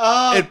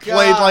 Oh, it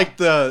played like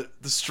the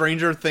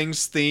Stranger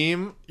Things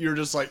theme, you're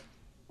just like,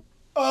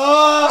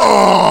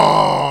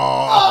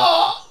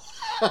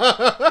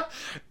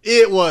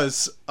 It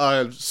was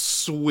a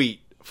sweet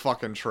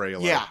fucking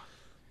trailer. Yeah.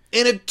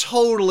 And it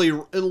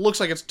looks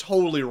like it's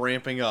totally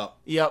ramping up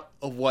Yep.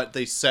 of what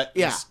they set.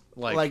 Yeah. This,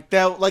 like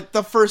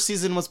the first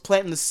season was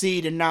planting the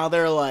seed, and now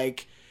they're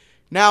like,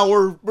 now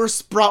we're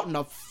sprouting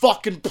a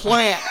fucking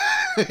plant.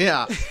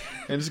 yeah.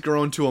 And it's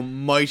growing to a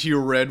mighty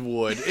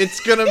redwood. It's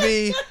gonna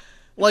be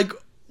like,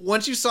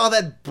 once you saw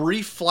that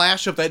brief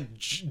flash of that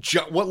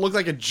what looked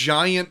like a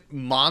giant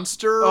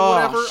monster or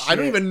whatever, shit. I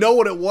don't even know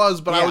what it was,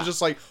 but I Yeah. was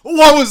just like,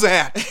 what was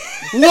that?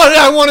 What did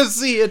I want to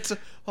see?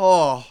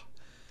 Oh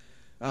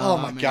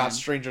my man. God,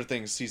 Stranger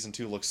Things Season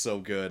 2 looks so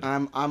good.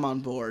 I'm on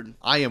board.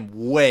 I am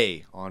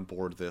way on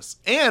board this.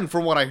 And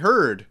from what I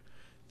heard,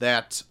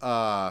 that,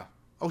 oh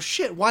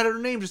shit, why did her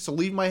name just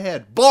leave my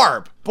head?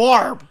 Barb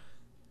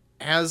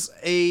has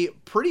a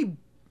pretty,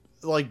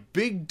 like,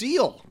 big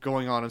deal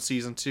going on in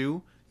Season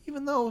 2.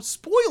 Even though,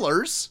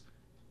 spoilers,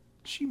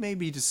 she may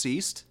be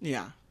deceased.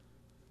 Yeah.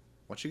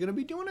 What's she gonna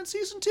be doing in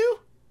Season 2?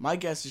 My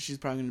guess is she's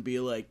probably going to be,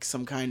 like,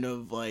 some kind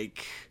of,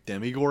 like...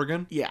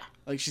 Demigorgon? Yeah.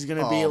 Like, she's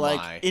going to be, Oh, like,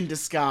 my. in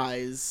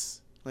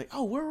disguise. Like,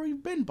 oh, where have you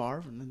been,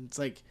 Barb? And then it's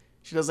like,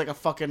 she does, like, a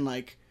fucking,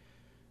 like,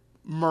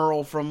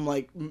 Merle from,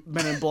 like,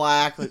 Men in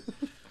Black. Like,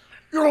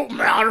 you don't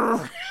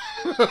matter.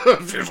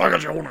 Feels like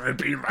it's only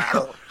be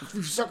matter.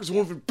 You suckers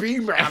won't even be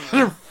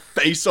matter.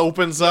 Face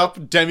opens up,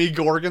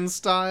 Demigorgon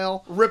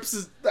style.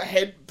 Rips the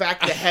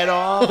head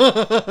off.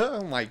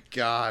 Oh my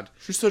God.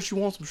 She said she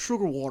wants some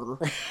sugar water.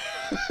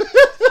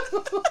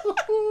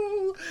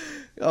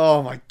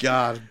 Oh my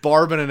God.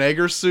 Barb in an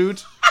Egger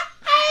suit.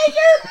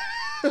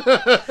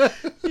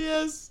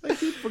 Yes. I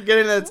keep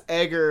forgetting that it's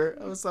Egger.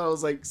 I always thought it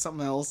was, like,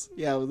 something else.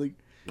 Yeah, it was like...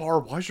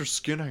 Barb, why's your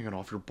skin hanging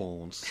off your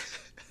bones?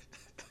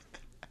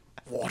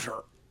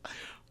 Water.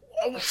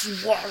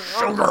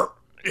 Sugar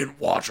in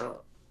water.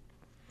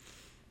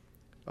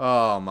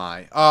 Oh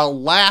my.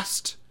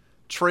 Last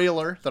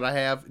trailer that I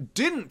have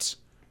didn't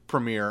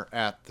premiere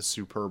at the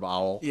Superb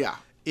Owl. Yeah.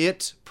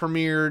 It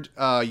premiered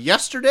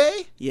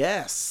yesterday,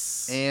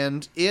 Yes.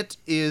 and it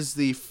is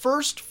the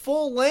first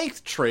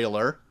full-length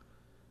trailer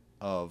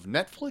of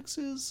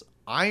Netflix's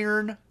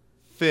Iron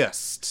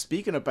Fist.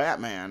 Speaking of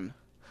Batman...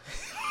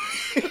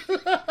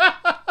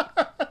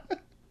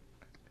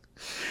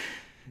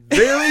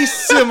 Very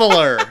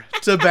similar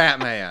to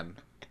Batman.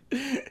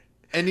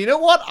 And you know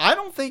what? I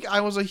don't think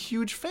I was a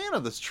huge fan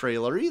of this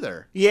trailer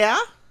either. Yeah?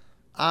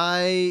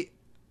 I'm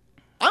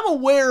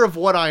aware of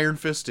what Iron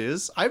Fist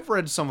is. I've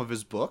read some of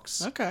his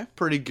books. Okay.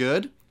 Pretty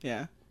good.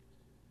 Yeah.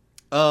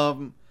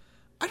 I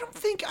don't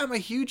think I'm a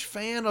huge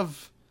fan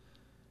of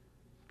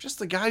Just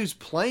the guy who's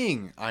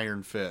playing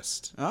Iron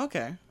Fist.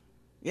 Okay.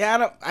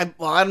 Yeah,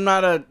 I'm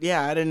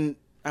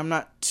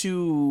not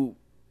too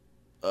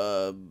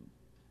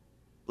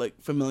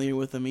like familiar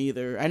with him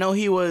either. I know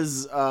he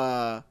was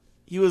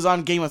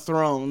on Game of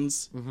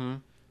Thrones. Mm-hmm.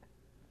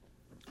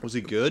 Was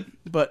he good?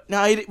 But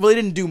no, he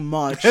didn't do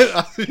much.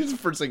 He's the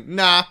first thing.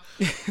 Nah.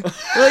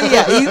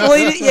 Well,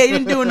 he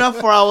didn't do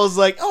enough where I was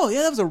like, oh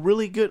yeah, that was a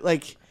really good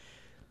like.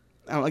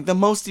 I don't know, like the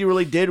most he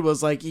really did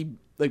was like he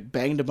like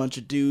banged a bunch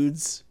of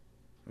dudes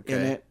in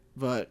it,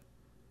 but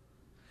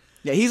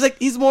yeah,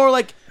 he's more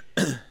like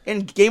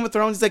in Game of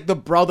Thrones. He's like the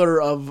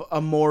brother of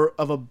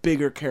a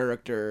bigger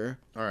character.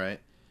 All right,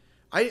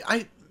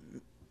 I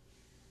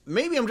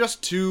maybe I'm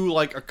just too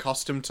like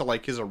accustomed to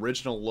like his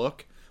original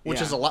look,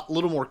 which is a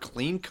little more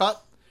clean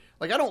cut.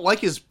 Like I don't like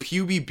his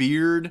puby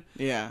beard,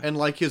 and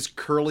like his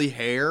curly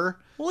hair.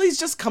 Well, he's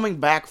just coming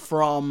back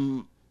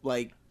from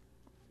like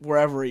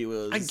wherever he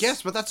was, I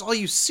guess, but that's all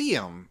you see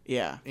him.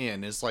 Yeah,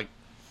 in is like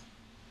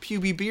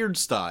puby beard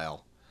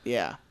style.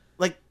 Yeah,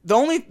 like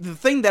the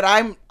thing that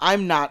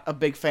I'm not a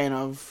big fan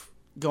of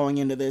going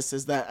into this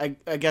is that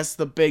I guess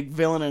the big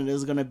villain in it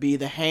is going to be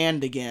the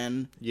Hand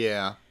again.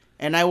 Yeah.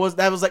 And that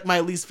was like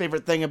my least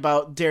favorite thing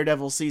about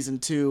Daredevil season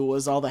 2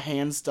 was all the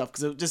Hand stuff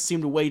because it just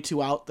seemed way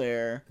too out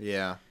there.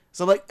 Yeah.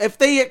 So like if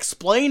they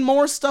explain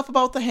more stuff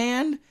about the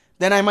Hand,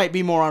 then I might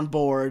be more on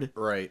board.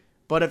 Right.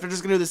 But if they're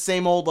just going to do the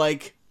same old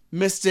like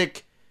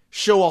Mystic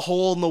show a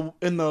hole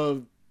in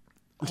the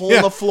hole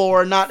in the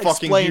floor, not fucking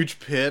explain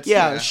huge pit.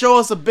 Yeah, show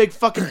us a big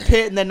fucking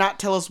pit and then not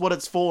tell us what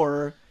it's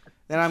for.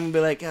 Then I'm gonna be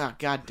like, oh,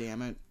 god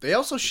damn it. They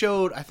also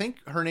showed, I think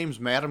her name's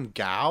Madame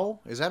Gao.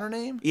 Is that her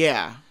name?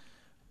 Yeah.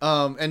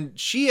 And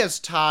she has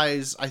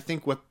ties, I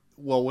think, with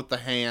the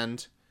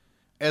Hand,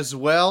 as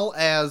well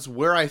as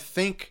where I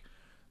think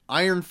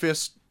Iron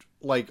Fist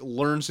like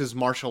learns his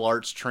martial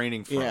arts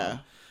training from. Yeah.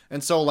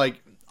 And so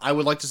like I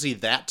would like to see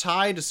that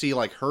tie to see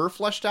like her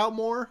fleshed out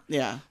more.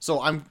 Yeah.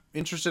 So I'm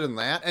interested in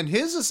that. And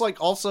his is like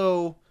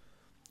also,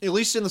 at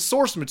least in the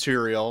source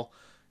material,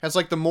 has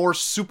like the more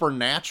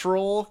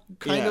supernatural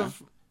kind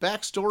of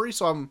backstory.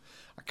 So I'm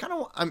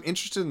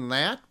interested in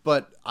that.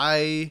 But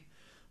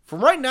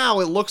from right now,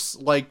 it looks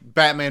like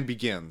Batman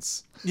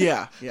Begins.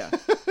 Yeah. Yeah.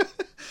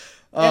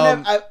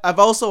 And I've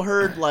also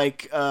heard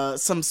like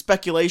some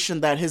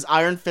speculation that his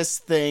Iron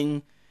Fist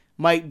thing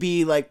might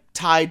be like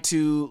tied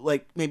to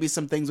like maybe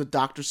some things with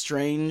Doctor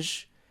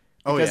Strange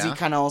because he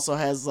kind of also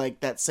has like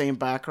that same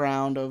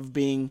background of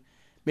being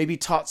maybe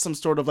taught some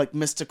sort of like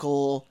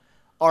mystical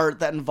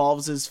art that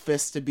involves his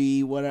fist to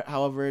be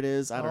however it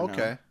is. I don't know.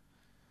 Okay.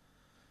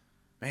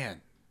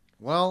 Man.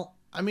 Well,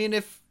 I mean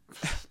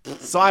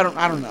so I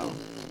don't know.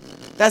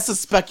 That's a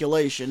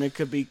speculation. It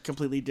could be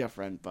completely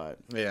different, but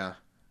yeah.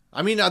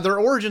 I mean, their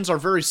origins are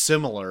very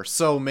similar,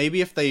 so maybe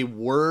if they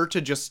were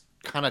to just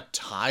kind of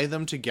tie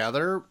them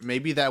together,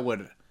 maybe that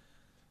would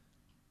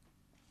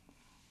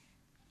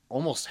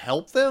almost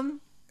help them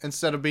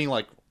instead of being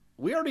like,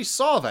 we already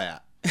saw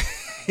that.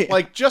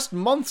 Like, just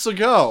months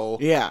ago.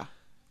 Yeah.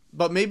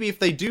 But maybe if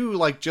they do,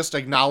 like, just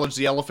acknowledge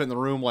the elephant in the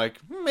room, like,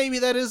 maybe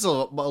that is a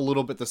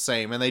little bit the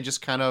same, and they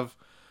just kind of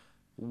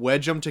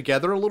wedge them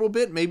together a little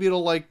bit, maybe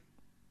it'll, like,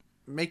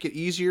 make it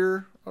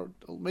easier, or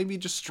maybe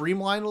just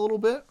streamline a little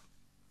bit.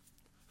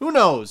 Who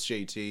knows,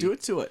 JT? Do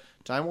it to it.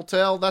 Time will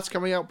tell. That's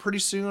coming out pretty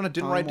soon. I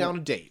didn't write down a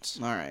date.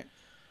 All right.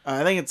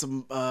 I think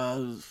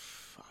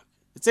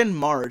it's in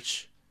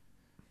March.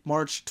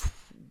 March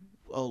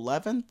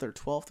 11th or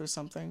 12th or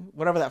something.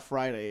 Whatever that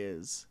Friday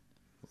is.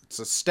 It's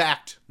a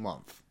stacked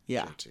month.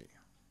 Yeah. JT.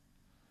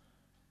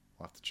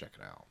 We'll have to check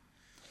it out.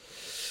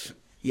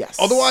 Yes.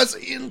 Otherwise,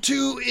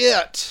 into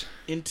it.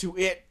 Into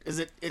it.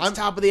 It's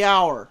top of the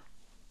hour.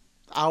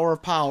 Hour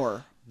of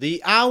power.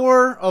 The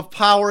hour of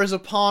power is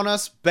upon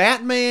us.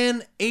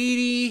 Batman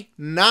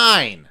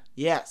 89.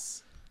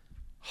 Yes.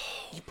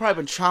 You've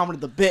probably been chomping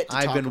at the bit to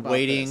I've talk been about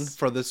waiting this.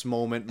 for this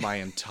moment my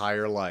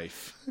entire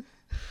life.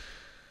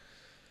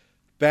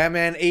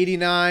 Batman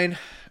 89.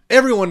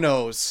 Everyone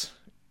knows,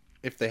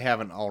 if they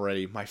haven't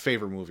already, my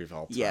favorite movie of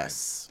all time.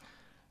 Yes.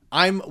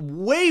 I'm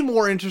way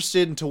more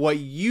interested into what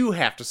you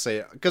have to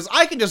say, because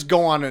I can just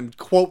go on and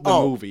quote the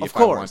movie if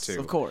I want to.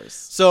 Of course.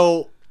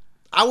 So,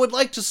 I would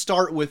like to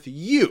start with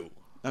you.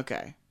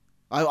 Okay.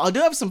 I do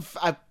have some...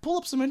 I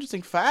pulled up some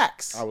interesting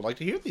facts. I would like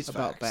to hear these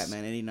about facts.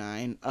 Batman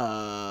 89.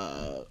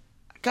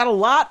 Got a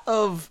lot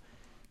of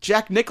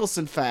Jack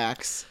Nicholson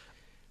facts.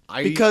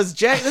 Because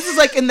this is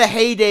like in the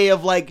heyday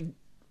of like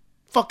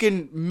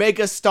fucking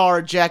mega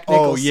star Jack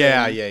Nicholson.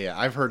 Oh, yeah.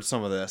 I've heard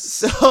some of this.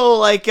 So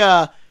like,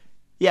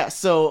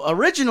 so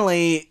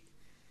originally,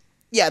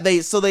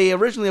 they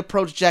originally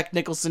approached Jack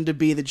Nicholson to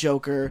be the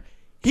Joker.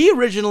 He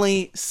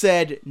originally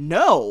said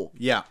no.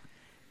 Yeah.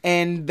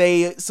 And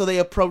they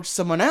approached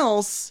someone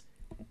else.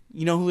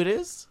 You know who it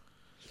is?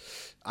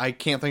 I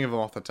can't think of him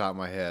off the top of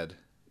my head.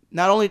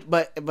 Not only,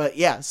 but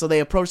yeah, so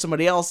they approached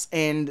somebody else,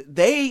 and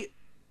they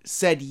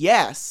said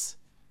yes.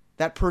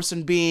 That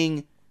person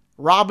being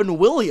Robin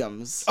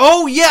Williams.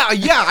 Oh, yeah,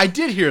 I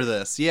did hear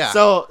this, yeah.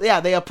 So,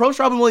 yeah, they approached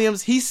Robin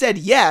Williams. He said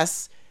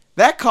yes.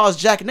 that caused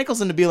Jack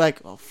Nicholson to be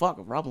like, oh, fuck,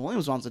 if Robin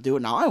Williams wants to do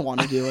it, now I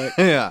want to do it.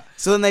 Yeah.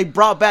 So then they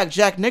brought back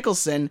Jack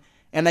Nicholson,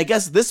 and I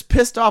guess this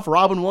pissed off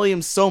Robin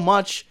Williams so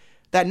much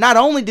that not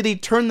only did he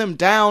turn them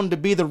down to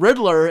be the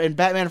Riddler in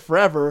Batman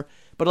Forever,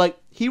 but, like,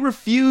 he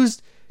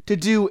refused to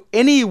do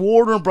any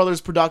Warner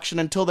Brothers production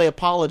until they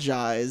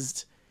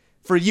apologized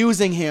for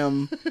using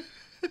him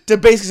to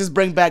basically just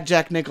bring back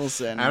Jack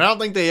Nicholson. And I don't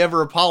think they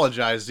ever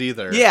apologized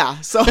either.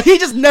 Yeah, so he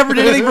just never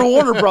did anything for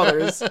Warner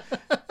Brothers.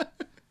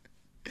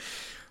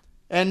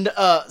 And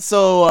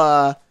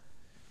so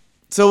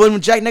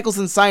when Jack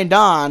Nicholson signed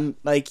on,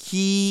 like,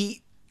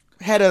 he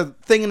had a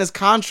thing in his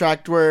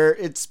contract where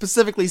it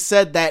specifically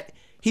said that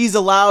he's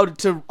allowed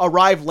to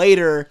arrive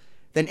later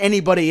than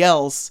anybody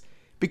else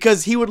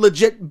because he would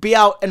legit be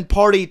out and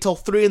party till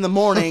 3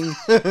 a.m.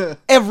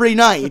 every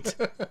night.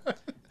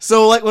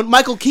 So, like, when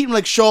Michael Keaton would,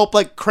 like, show up,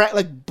 like,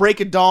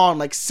 break of dawn,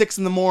 like, 6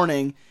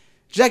 a.m,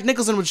 Jack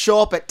Nicholson would show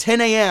up at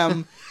 10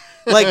 a.m.,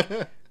 like,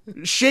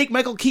 shake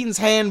Michael Keaton's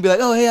hand, be like,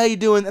 oh, hey, how you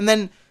doing? And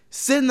then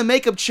sit in the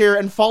makeup chair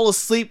and fall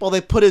asleep while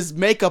they put his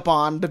makeup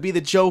on to be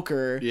the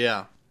Joker.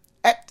 Yeah.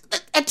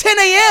 At 10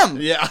 a.m.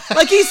 Yeah.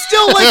 Like, he's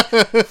still, like,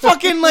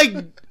 fucking, like,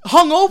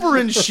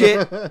 hungover and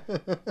shit.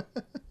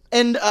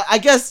 And I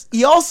guess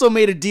he also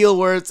made a deal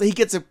where he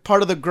gets a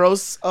part of the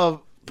gross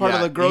of he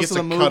gets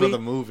the movie. Cut of the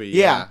movie.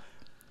 Yeah.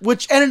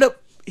 Which ended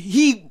up,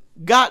 he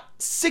got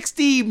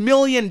 $60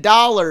 million in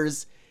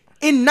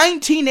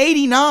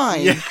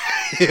 1989. Yeah.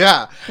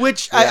 Yeah.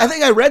 Which I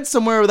think I read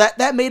somewhere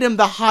that made him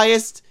the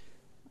highest.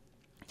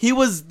 He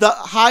was the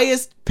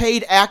highest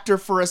paid actor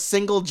for a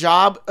single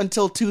job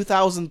until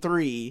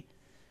 2003.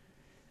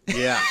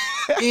 Yeah.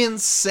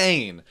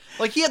 Insane.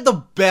 Like, he had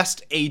the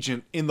best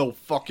agent in the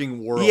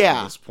fucking world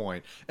at this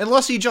point.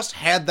 Unless he just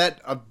had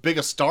that big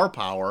a star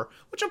power,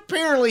 which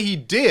apparently he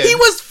did. He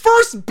was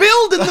first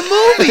billed in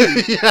the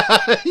movie.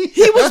 Yeah.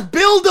 He was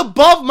billed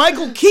above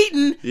Michael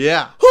Keaton.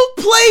 Yeah. Who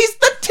plays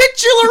the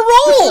titular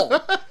role.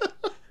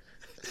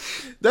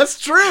 That's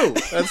true.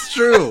 That's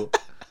true.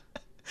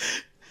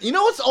 You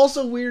know what's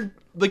also weird?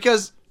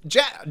 Because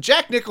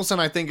Jack Nicholson,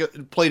 I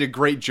think, played a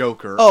great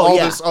Joker. Oh, all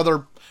yeah. this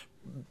other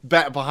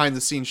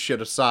behind-the-scenes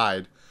shit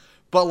aside.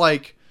 But,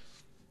 like,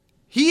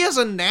 he has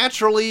a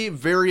naturally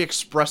very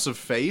expressive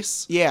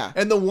face. Yeah.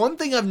 And the one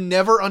thing I've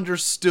never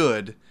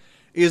understood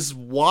is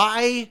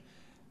why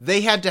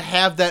they had to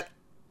have that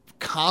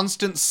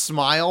constant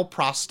smile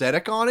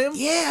prosthetic on him.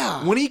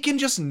 Yeah. When he can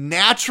just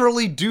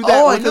naturally do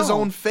that with his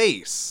own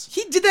face.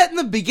 He did that in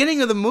the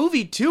beginning of the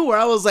movie, too, where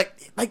I was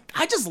like,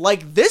 I just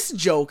like this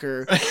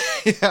Joker.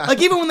 Yeah.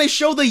 Like, even when they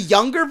show the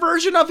younger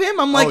version of him,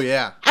 I'm like, Oh,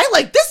 yeah. I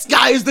like this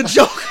guy as the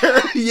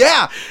Joker.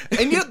 Yeah.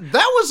 And yet,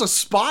 that was a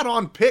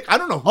spot-on pick. I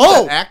don't know who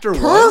that actor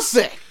was.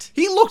 Perfect.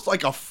 He looked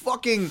like a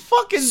fucking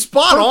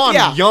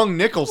spot-on young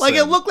Nicholson. Like,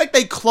 it looked like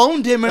they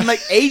cloned him and, like,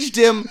 aged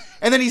him,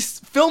 and then he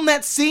filmed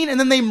that scene, and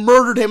then they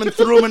murdered him and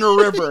threw him in a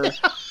river.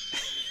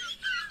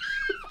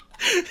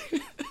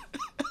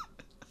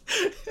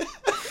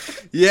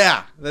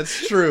 Yeah,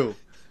 that's true.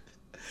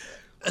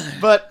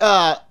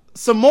 But,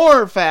 some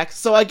more facts.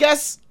 So I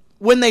guess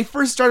when they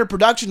first started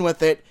production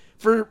with it,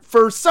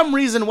 for some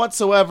reason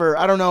whatsoever,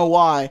 I don't know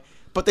why,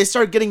 but they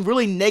started getting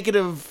really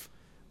negative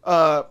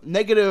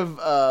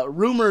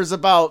rumors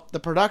about the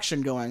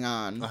production going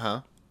on.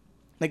 Uh-huh.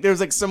 Like,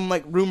 there's, like, some,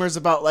 like, rumors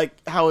about, like,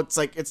 how it's,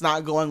 like, it's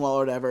not going well or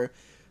whatever.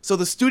 So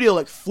the studio,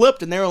 like,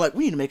 flipped, and they were like,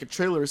 we need to make a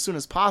trailer as soon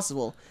as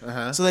possible.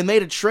 Uh-huh. So they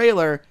made a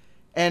trailer,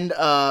 and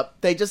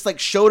they just, like,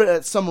 showed it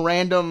at some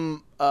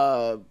random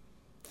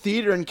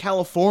theater in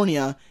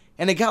California,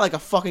 and it got, like, a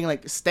fucking,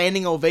 like,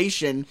 standing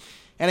ovation.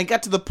 And it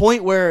got to the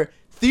point where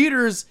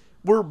theaters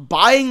were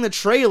buying the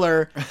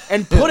trailer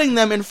and putting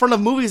them in front of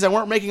movies that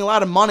weren't making a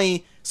lot of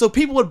money, so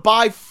people would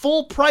buy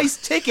full-price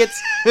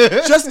tickets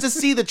just to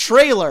see the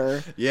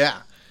trailer.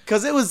 Yeah.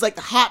 Because it was, like,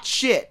 hot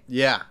shit.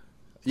 Yeah.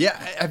 Yeah.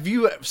 Have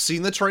you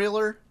seen the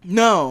trailer?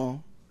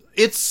 No.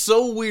 It's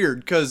so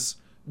weird, because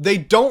they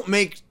don't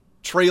make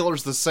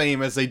trailers the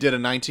same as they did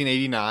in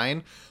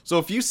 1989. So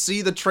if you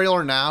see the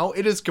trailer now,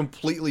 it is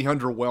completely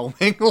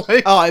underwhelming.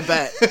 Like, Oh, I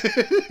bet.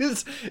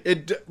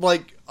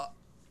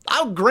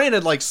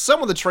 Granted, like,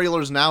 some of the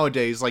trailers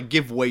nowadays, like,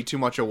 give way too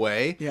much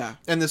away. Yeah.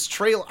 And this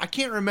trailer, I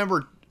can't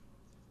remember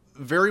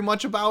very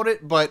much about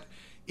it, but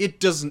it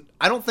doesn't,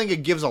 I don't think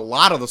it gives a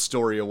lot of the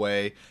story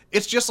away.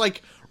 It's just,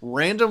 like,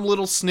 random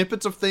little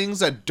snippets of things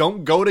that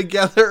don't go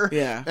together.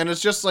 Yeah. And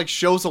it's just, like,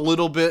 shows a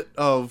little bit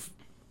of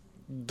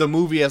the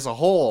movie as a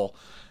whole.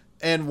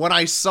 And when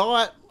I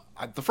saw it,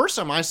 the first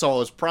time I saw it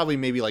was probably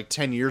maybe, like,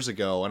 10 years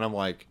ago, and I'm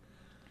like,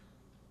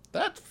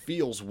 that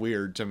feels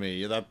weird to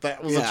me,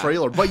 that was a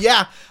trailer. But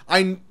yeah,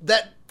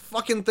 that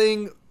fucking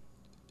thing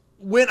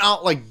went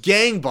out like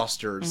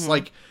gangbusters. Mm-hmm.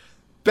 Like,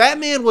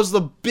 Batman was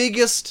the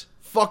biggest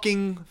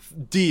fucking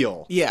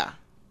deal. Yeah.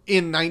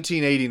 In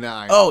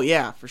 1989. Oh,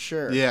 yeah, for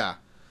sure. Yeah.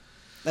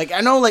 Like,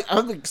 I know, like,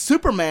 I think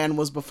Superman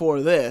was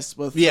before this.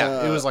 With,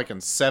 it was, like, in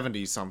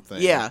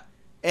 70-something. Yeah.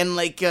 And,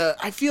 like,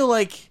 I feel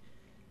like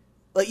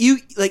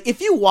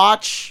if you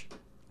watch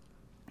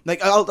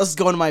like, let's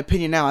go into my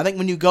opinion now. I think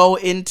when you go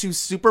into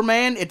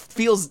Superman, it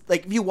feels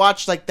like, if you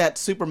watch like that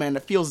Superman,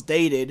 it feels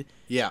dated.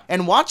 Yeah.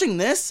 And watching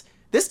this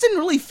didn't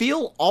really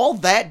feel all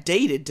that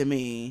dated to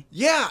me.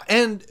 Yeah,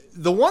 and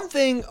the one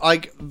thing,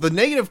 like, the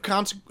negative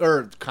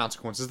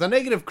consequences, the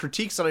negative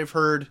critiques that I've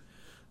heard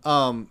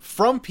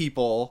from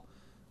people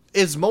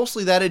is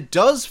mostly that it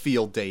does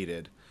feel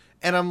dated.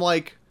 And I'm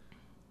like,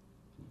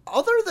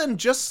 other than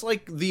just,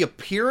 like, the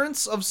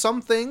appearance of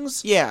some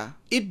things, Yeah.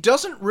 it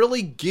doesn't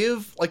really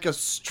give, like, a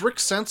strict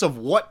sense of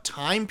what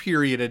time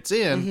period it's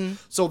in.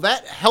 So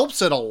that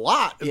helps it a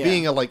lot, Yeah.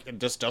 being like, it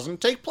just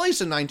doesn't take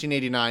place in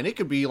 1989. It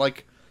could be,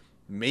 like,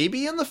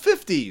 maybe in the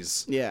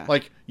 50s. Yeah.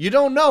 Like, you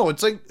don't know.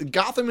 It's like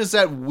Gotham is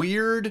that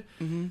weird,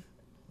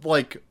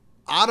 like,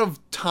 out of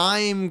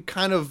time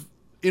kind of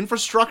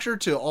infrastructure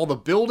to all the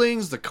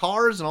buildings, the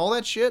cars, and all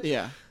that shit.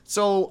 Yeah.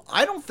 So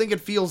I don't think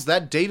it feels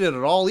that dated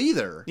at all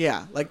either.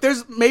 Yeah, like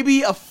there's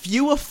maybe a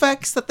few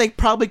effects that they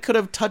probably could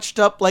have touched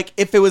up, like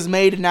if it was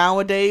made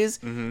nowadays.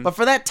 But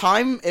for that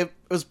time, it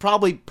was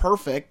probably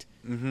perfect.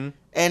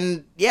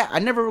 And yeah, I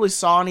never really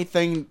saw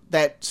anything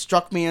that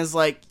struck me as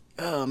like,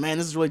 oh man,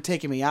 this is really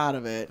taking me out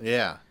of it.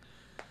 Yeah.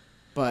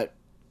 But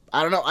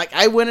I don't know. Like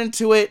I went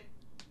into it,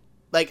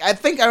 like I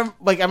think I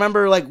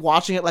remember like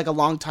watching it like a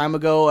long time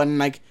ago, and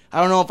like I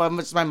don't know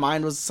if my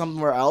mind was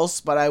somewhere else,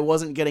 but I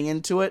wasn't getting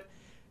into it.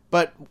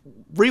 But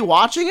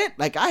rewatching it,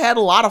 like I had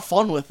a lot of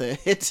fun with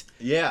it.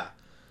 Yeah.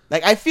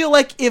 Like I feel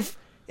like if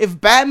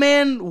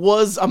Batman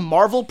was a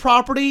Marvel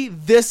property,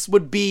 this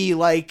would be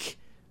like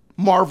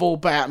Marvel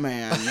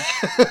Batman.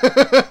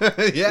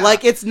 Yeah.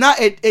 Like it's not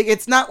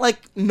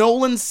like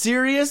Nolan's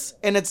serious,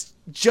 and it's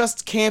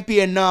just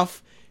campy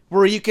enough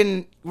where you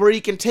can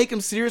take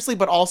him seriously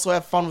but also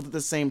have fun with it at the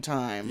same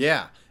time.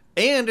 Yeah.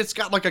 And it's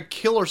got like a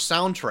killer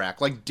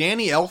soundtrack. Like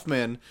Danny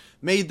Elfman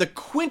made the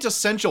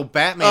quintessential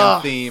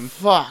Batman theme.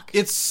 Fuck.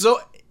 It's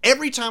so,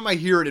 every time I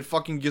hear it, it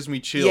fucking gives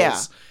me chills.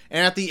 Yeah.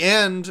 And at the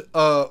end,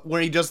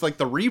 when he does like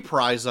the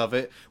reprise of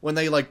it, when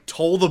they like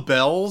toll the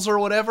bells or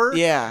whatever,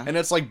 Yeah. and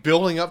it's like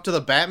building up to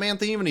the Batman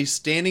theme, and he's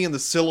standing in the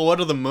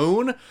silhouette of the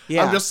moon.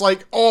 Yeah. I'm just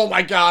like, oh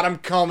my god, I'm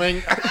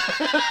coming.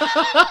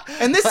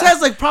 And this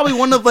has like probably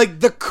one of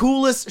like the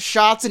coolest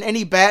shots in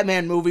any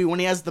Batman movie, when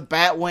he has the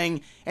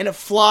Batwing and it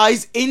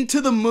flies into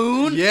the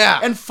moon,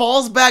 Yeah. and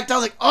falls back down.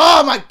 Like,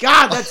 oh my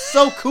god, that's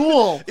so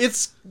cool.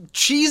 It's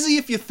cheesy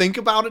if you think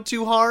about it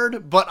too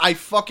hard, but I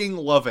fucking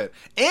love it.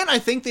 And I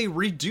think they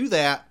redo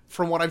that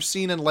from what I've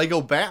seen in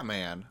Lego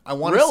Batman. I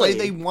want to say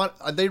Really?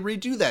 they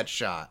redo that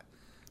shot.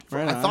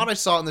 Right I on. thought I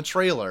saw it in the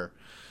trailer.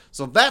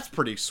 So that's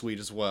pretty sweet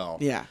as well.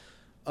 Yeah.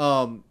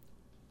 I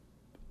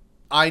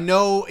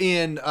know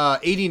in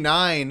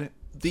 89,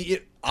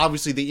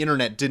 obviously the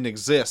internet didn't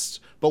exist,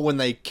 but when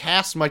they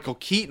cast Michael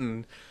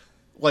Keaton,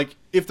 like,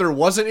 if there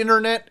wasn't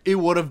internet, it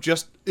would have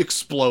just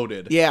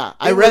exploded. Yeah,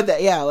 I read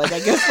that. Yeah, like I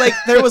guess like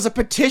there was a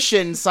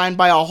petition signed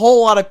by a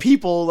whole lot of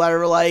people that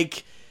are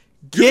like,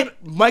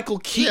 get Michael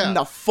Keaton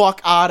the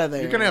fuck out of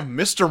there. You're gonna have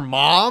Mr.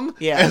 Mom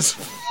Yeah. as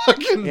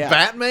fucking Yeah.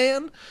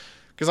 Batman?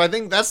 Because I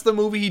think that's the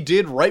movie he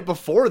did right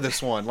before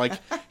this one. Like,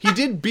 he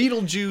did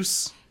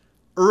Beetlejuice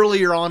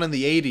earlier on in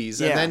the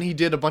 80s, Yeah. and then he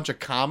did a bunch of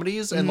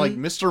comedies, and like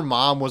Mr.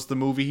 Mom was the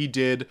movie he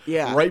did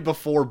Yeah. right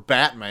before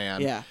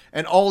Batman. Yeah.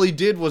 And all he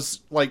did was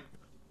like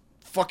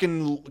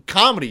fucking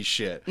comedy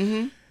shit.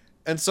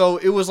 And so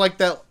it was like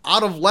that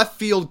out of left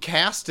field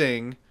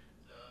casting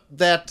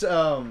that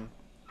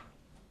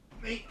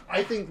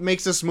I think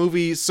makes this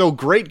movie so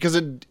great, because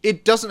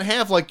it doesn't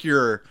have like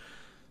your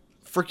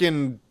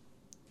freaking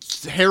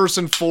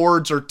Harrison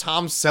Ford's or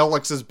Tom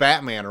Selleck's as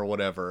Batman or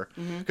whatever,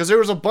 because there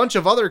was a bunch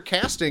of other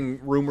casting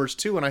rumors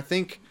too, and I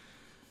think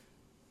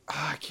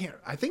I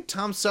think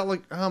Tom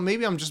Selleck,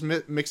 maybe I'm just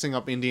mixing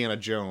up Indiana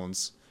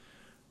Jones,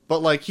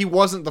 but like he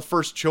wasn't the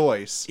first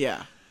choice.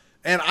 Yeah.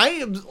 And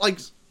I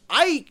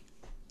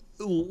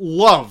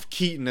love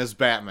Keaton as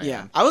Batman.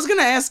 Yeah. I was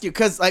gonna ask you,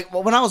 because like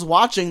when I was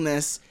watching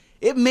this,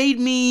 it made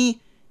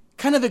me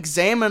kind of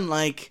examine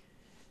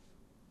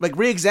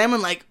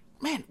re-examine like,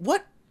 man,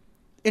 what,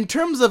 in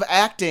terms of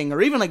acting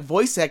or even like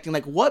voice acting,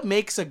 like what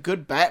makes a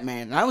good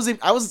Batman? And I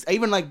was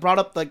even like brought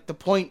up like the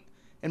point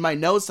in my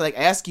notes to like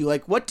ask you,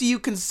 like, what do you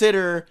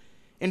consider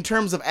in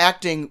terms of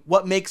acting,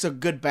 what makes a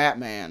good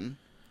Batman?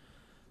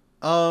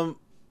 I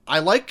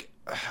like,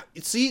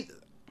 see,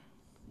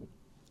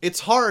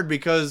 it's hard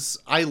because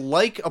I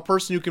like a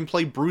person who can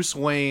play Bruce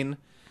Wayne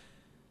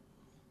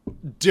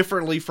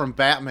differently from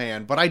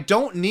Batman, but I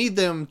don't need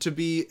them to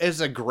be as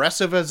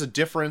aggressive as a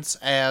difference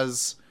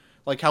as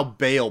like how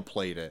Bale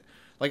played it.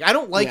 Like, I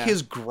don't like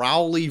his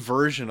growly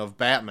version of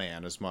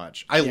Batman as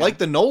much. I like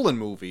the Nolan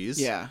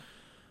movies. Yeah.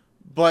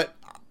 But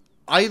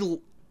I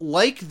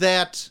like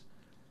that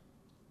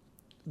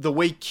the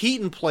way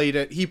Keaton played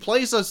it, he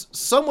plays a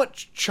somewhat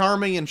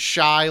charming and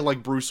shy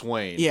like Bruce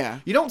Wayne. Yeah.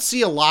 You don't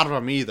see a lot of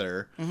him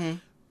either.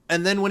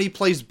 And then when he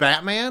plays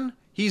Batman,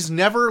 he's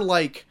never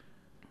like,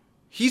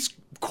 he's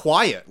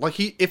quiet. Like,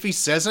 if he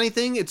says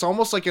anything, it's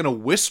almost like in a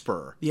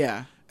whisper.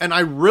 Yeah. And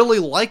I really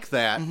like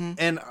that.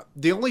 And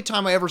the only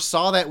time I ever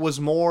saw that was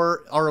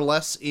more or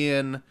less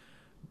in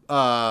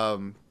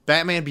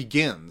Batman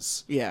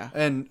Begins. Yeah.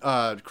 And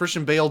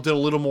Christian Bale did a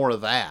little more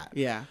of that.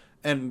 Yeah.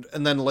 And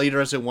then later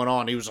as it went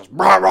on, he was just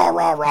rah rah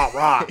rah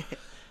rah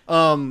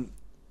rah.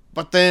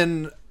 But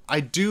then I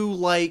do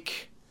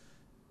like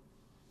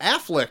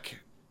Affleck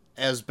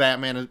as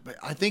Batman.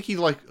 I think he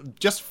like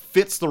just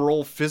fits the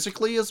role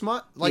physically as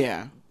much. Like,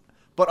 yeah.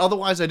 But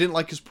otherwise, I didn't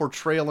like his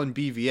portrayal in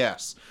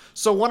BVS.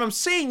 So what I'm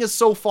saying is,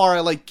 so far, I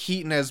like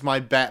Keaton as my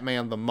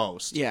Batman the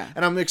most. Yeah.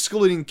 And I'm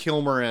excluding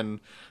Kilmer and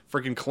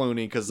freaking Clooney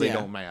because they Yeah.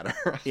 don't matter.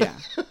 Yeah.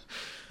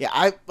 Yeah.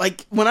 I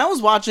like when I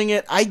was watching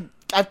it, I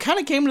kind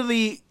of came to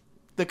the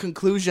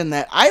conclusion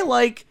that I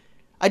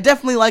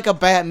definitely like a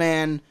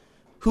Batman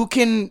who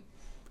can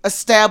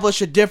establish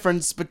a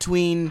difference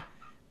between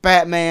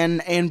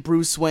Batman and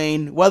Bruce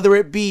Wayne, whether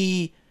it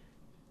be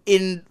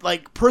in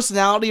like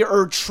personality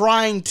or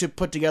trying to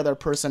put together a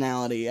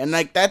personality. And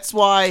like that's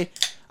why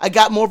I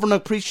got more of an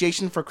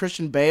appreciation for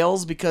Christian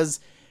Bale's, because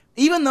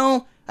even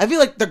though I feel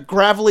like the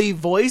gravelly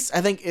voice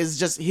I think is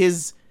just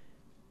his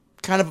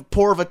kind of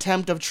poor of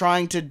attempt of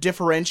trying to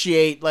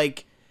differentiate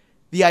like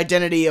the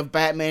identity of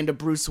Batman to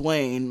Bruce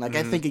Wayne. Like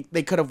I think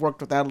they could have worked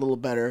with that a little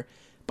better.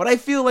 But I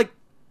feel like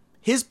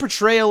his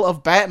portrayal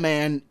of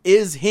Batman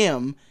is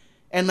him,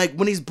 and like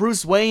when he's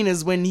Bruce Wayne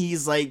is when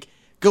he's like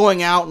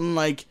going out and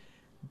like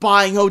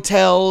buying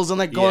hotels and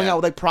like going out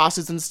with like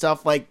prostitutes and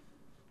stuff. Like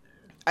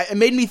it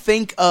made me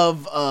think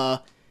of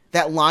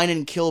that line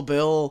in Kill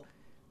Bill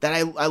that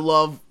I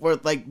love, where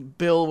like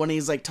Bill, when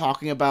he's like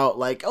talking about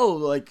like, oh,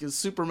 like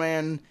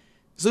Superman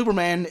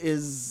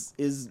is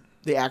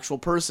the actual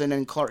person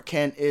and Clark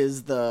Kent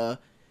is the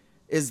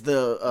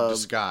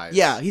disguise.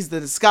 Yeah, he's the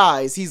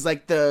disguise. He's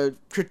like the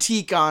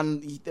critique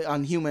on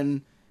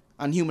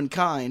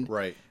humankind.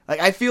 Right. Like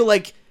I feel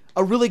like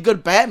a really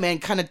good Batman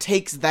kind of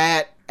takes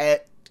that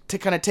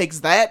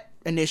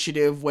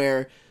initiative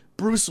where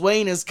Bruce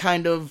Wayne is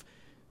kind of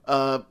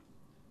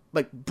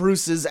like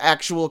Bruce's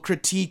actual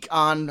critique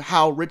on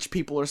how rich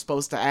people are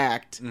supposed to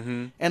act.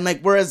 Mm-hmm. And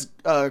like whereas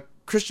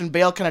Christian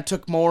Bale kind of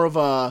took more of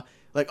a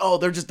like, oh,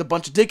 they're just a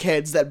bunch of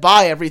dickheads that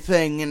buy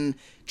everything and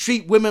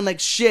treat women like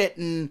shit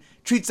and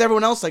treats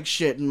everyone else like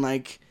shit. And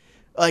like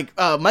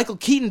Michael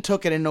Keaton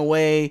took it in a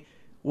way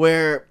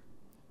where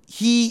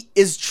he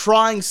is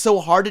trying so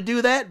hard to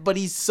do that, but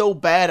he's so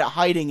bad at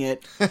hiding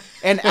it.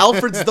 And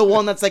Alfred's the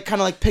one that's like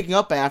kind of like picking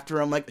up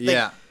after him. Like,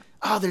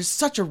 there's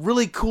such a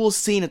really cool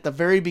scene at the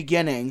very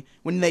beginning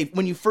when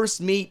you first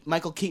meet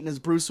Michael Keaton as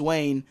Bruce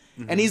Wayne,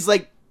 and he's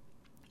like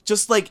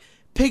just like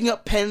picking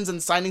up pens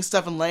and signing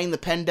stuff and laying the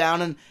pen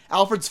down, and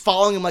Alfred's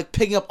following him, like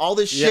picking up all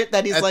this shit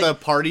that he's at like the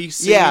party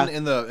scene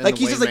in the like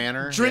he's Wayne just like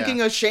Manor.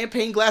 drinking a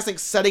champagne glass, like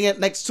setting it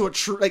next to a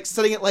tree, like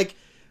setting it like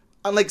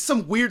on like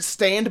some weird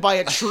stand by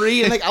a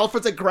tree, and like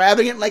Alfred's like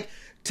grabbing it and like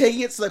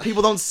taking it so that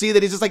people don't see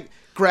that he's just like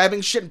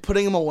grabbing shit and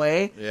putting him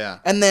away. Yeah.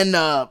 And then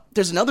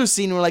there's another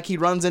scene where like he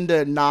runs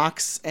into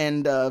Knox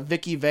and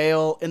Vicky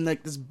Vale in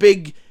like this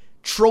big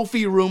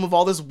trophy room of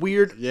all this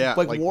weird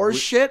like war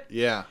shit.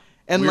 Yeah.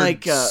 And weird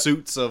like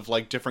suits of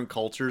like different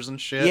cultures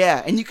and shit.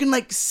 Yeah, and you can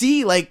like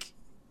see like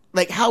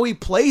how he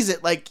plays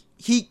it. Like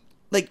he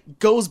like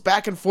goes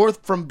back and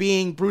forth from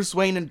being Bruce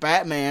Wayne and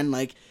Batman.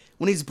 Like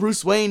when he's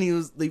Bruce Wayne,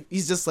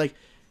 he's just like,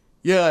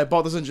 yeah, I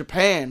bought this in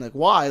Japan. Like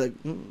why? Like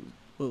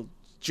well,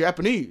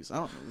 Japanese.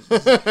 I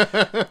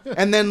don't know.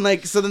 And then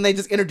like so then they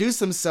just introduce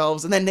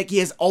themselves, and then Nick, he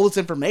has all this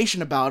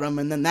information about him,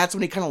 and then that's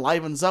when he kind of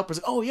livens up. It's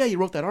like, oh yeah, you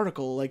wrote that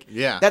article. Like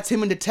that's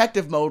him in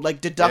detective mode, like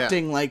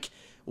deducting like,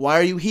 why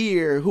are you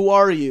here? Who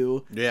are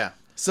you? Yeah.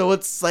 So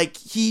it's like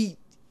he's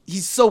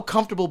so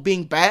comfortable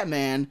being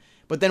Batman,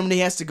 but then when he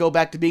has to go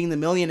back to being the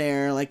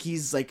millionaire, like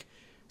he's like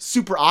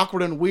super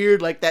awkward and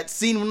weird. Like that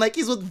scene when like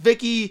he's with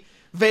Vicky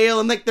Vale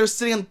and like they're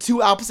sitting on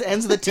two opposite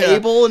ends of the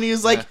table, and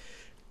he's like,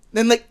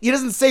 then like he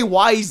doesn't say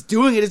why he's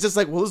doing it. It's just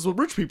like, well, this is what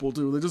rich people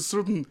do. They just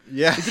sit and they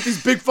get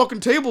these big fucking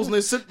tables and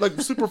they sit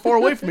like super far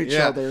away from each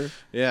other.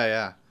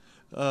 Yeah.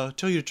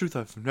 Tell you the truth,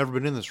 I've never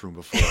been in this room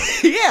before.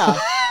 Yeah.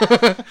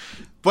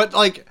 But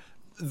like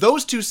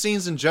those two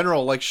scenes in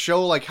general like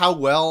show like how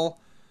well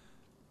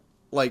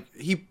like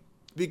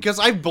because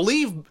I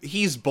believe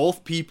he's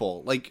both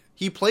people. Like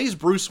he plays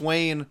Bruce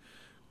Wayne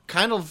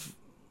kind of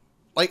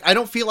like, I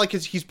don't feel like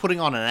he's putting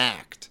on an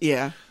act.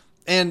 Yeah.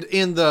 And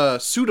in the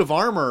suit of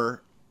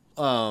armor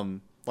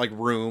like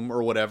room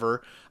or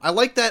whatever, I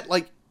like that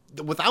like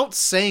without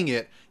saying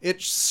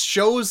it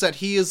shows that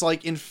he is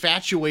like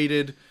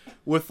infatuated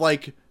with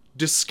like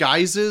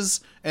disguises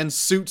and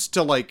suits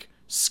to like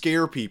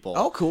scare people.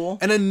 Oh, cool.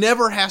 And it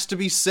never has to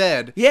be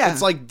said. Yeah.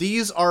 It's like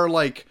these are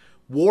like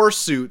war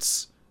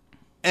suits,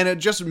 and it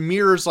just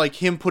mirrors like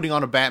him putting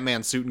on a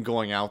Batman suit and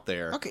going out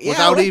there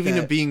without even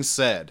it being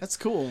said. That's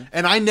cool.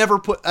 And I never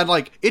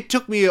like it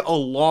took me a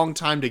long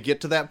time to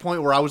get to that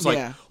point where I was like,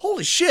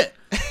 holy shit,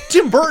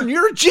 Tim Burton,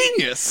 you're a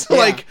genius.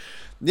 Like,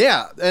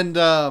 yeah. And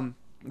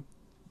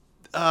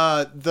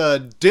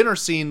the dinner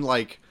scene,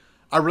 like,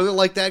 I really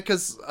like that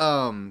because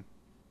I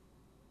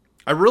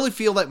really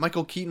feel that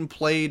Michael Keaton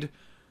played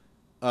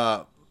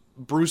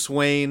Bruce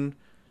Wayne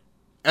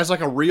as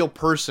like a real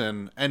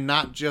person and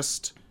not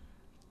just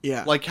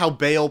Yeah. Like how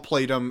Bale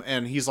played him,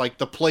 and he's like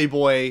the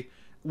playboy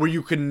where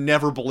you could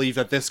never believe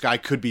that this guy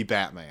could be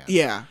Batman.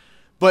 Yeah.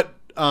 But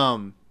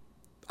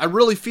I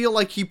really feel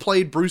like he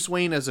played Bruce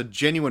Wayne as a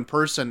genuine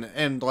person,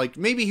 and like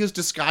maybe his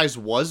disguise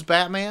was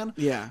Batman.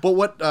 Yeah. But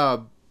what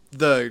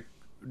the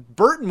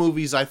Burton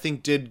movies I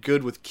think did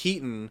good with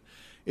Keaton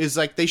is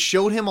like they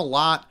showed him a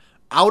lot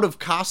out of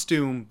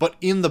costume, but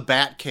in the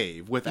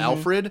Batcave with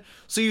Alfred.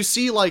 So you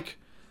see like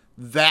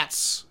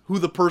that's who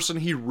the person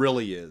he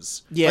really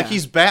is. Yeah. Like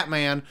he's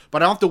Batman,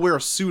 but I don't have to wear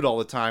a suit all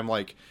the time.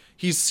 Like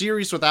he's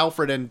serious with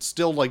Alfred and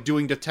still like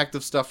doing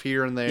detective stuff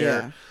here and there.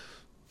 Yeah.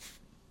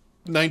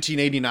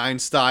 1989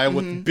 style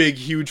with big,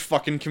 huge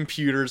fucking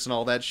computers and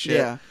all that shit.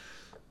 Yeah.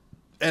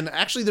 And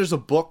actually, there's a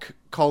book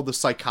called The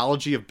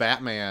Psychology of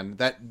Batman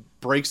that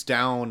breaks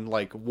down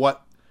like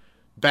what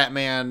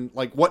Batman,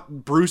 like what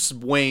Bruce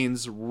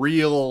Wayne's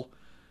real.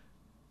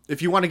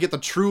 If you want to get the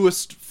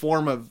truest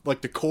form of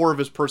like the core of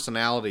his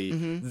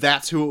personality,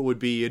 that's who it would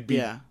be. It'd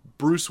be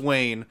Bruce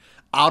Wayne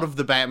out of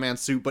the Batman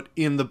suit, but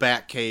in the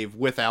Batcave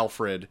with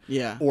Alfred,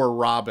 or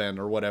Robin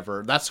or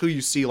whatever. That's who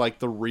you see like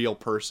the real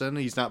person.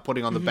 He's not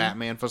putting on the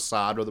Batman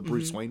facade or the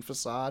Bruce Wayne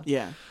facade.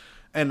 Yeah.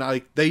 And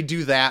like they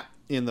do that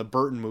in the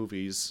Burton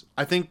movies,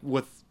 I think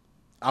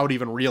without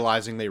even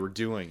realizing they were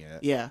doing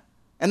it. Yeah.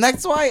 And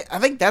that's why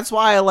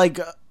I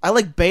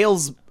like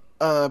Bale's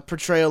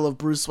portrayal of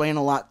Bruce Wayne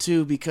a lot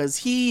too, because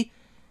he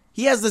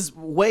has this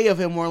way of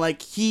him where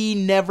like he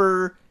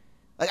never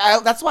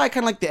that's why I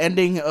kind of like the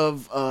ending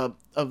of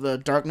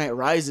the Dark Knight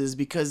Rises,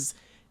 because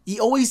he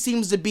always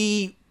seems to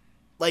be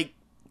like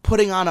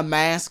putting on a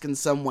mask in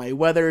some way,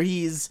 whether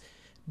he's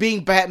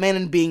being Batman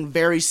and being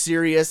very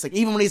serious, like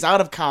even when he's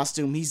out of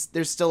costume,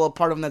 there's still a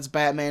part of him that's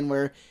Batman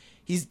where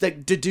he's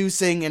like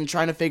deducing and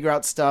trying to figure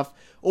out stuff,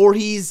 or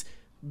he's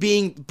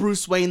being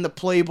Bruce Wayne the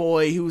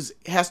playboy who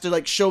has to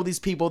like show these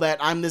people that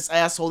I'm this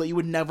asshole that you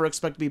would never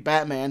expect to be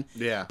Batman.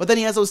 Yeah. But then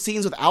he has those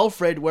scenes with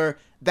Alfred where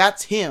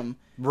that's him.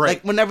 Right.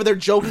 Like whenever they're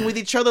joking with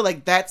each other,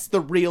 like that's the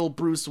real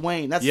Bruce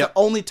Wayne. That's the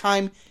only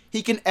time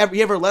he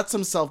ever lets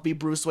himself be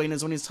Bruce Wayne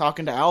is when he's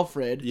talking to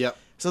Alfred. Yep.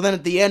 So then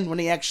at the end when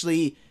he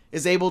actually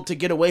is able to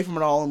get away from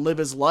it all and live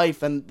his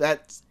life, and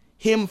that's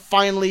him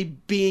finally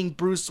being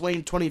Bruce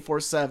Wayne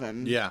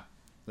 24/7. Yeah.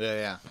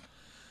 Yeah.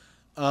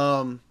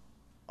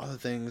 Other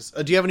things.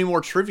 Do you have any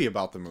more trivia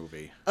about the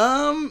movie?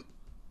 A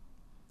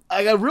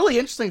really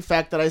interesting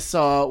fact that I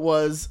saw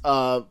was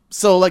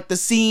so like the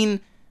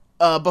scene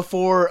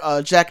before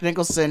Jack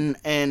Nicholson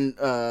and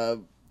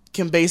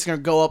Kim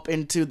Basinger go up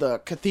into the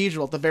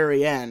cathedral at the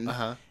very end,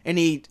 and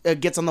he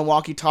gets on the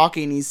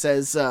walkie-talkie and he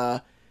says,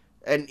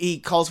 and he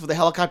calls for the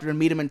helicopter to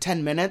meet him in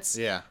 10 minutes.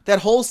 Yeah. That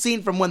whole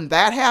scene from when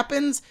that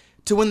happens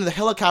to when the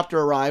helicopter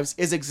arrives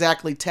is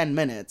exactly 10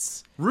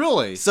 minutes.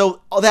 Really?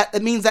 So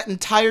that means that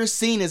entire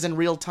scene is in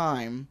real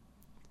time.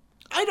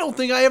 I don't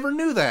think I ever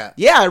knew that.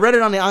 Yeah, I read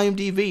it on the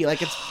IMDb.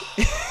 Like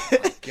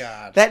it's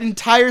God. That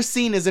entire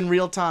scene is in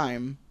real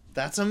time.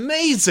 That's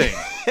amazing.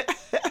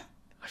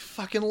 I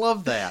fucking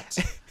love that.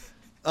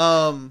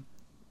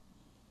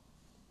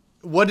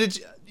 What did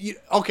you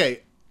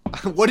okay?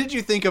 What did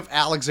you think of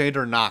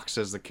Alexander Knox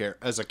as a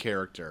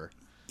character?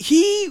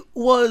 He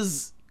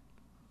was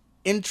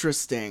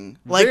interesting.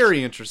 Like,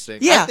 very interesting.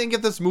 Yeah. I think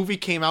if this movie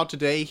came out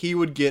today, he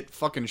would get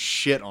fucking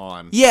shit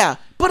on. Yeah,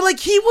 but like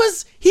he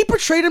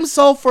portrayed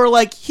himself for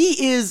like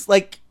he is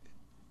like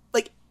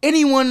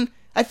anyone.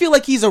 I feel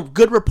like he's a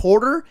good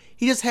reporter.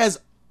 He just has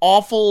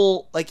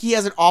he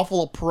has an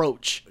awful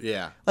approach.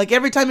 Yeah. Like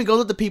every time he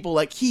goes up to people,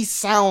 like he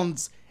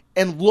sounds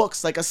and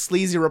looks like a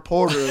sleazy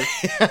reporter.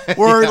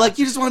 Where like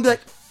you just want to be like,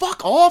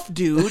 fuck off,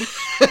 dude.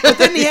 But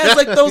then he has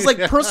like those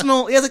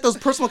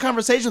personal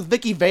conversations with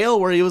Vicky Vale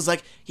where he was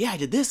like, yeah, I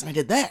did this and I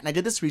did that and I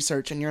did this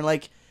research, and you're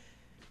like,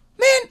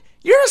 man,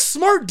 you're a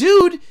smart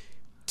dude.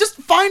 Just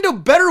find a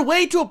better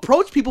way to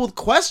approach people with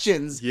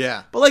questions.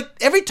 Yeah. But like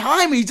every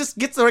time he just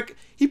gets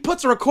he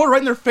puts a recorder right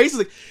in their face. He's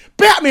like,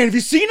 Batman, have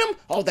you seen him?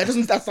 Oh, that's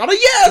not a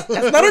yes.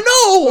 That's not a no.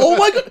 Oh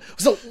my god.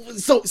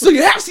 So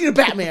you have seen a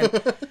Batman.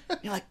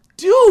 You're like,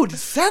 dude,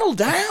 settle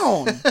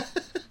down.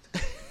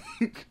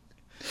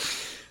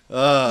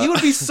 You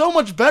would be so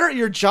much better at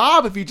your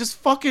job if you just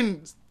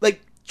fucking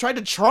like tried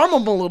to charm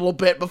him a little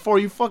bit before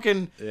you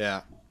fucking.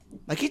 Yeah.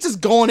 Like he's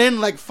just going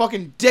in like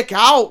fucking dick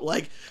out.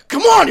 Like,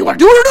 come on, you want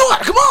to do it or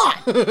not? Come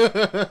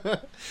on.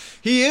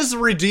 He is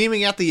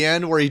redeeming at the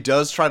end where he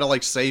does try to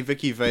like save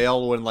Vicky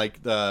Vale when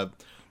like the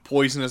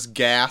poisonous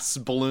gas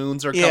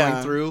balloons are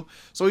coming through.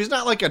 So he's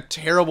not like a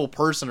terrible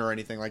person or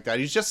anything like that.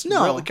 He's just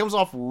really comes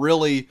off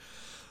really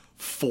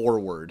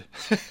forward.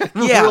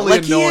 Yeah, really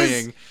like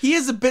annoying. He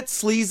is a bit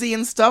sleazy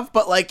and stuff,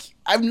 but like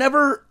I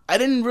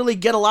didn't really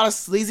get a lot of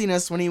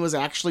sleaziness when he was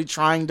actually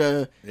trying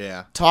to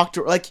talk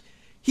to her. Like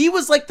he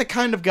was like the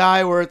kind of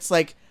guy where it's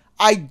like,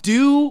 I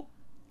do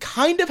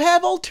kind of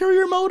have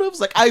ulterior motives.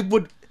 Like I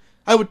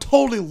would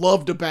totally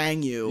love to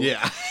bang you.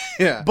 Yeah.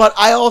 Yeah. But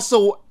I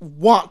also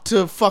want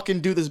to fucking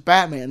do this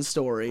Batman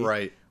story.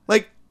 Right.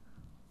 Like,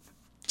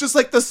 just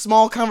like the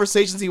small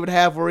conversations he would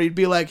have where he'd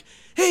be like,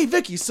 hey,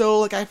 Vicky, so,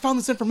 like, I found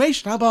this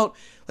information. How about,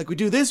 like, we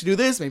do this,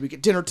 maybe we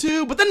get dinner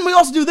too, but then we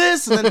also do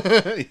this, and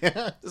then...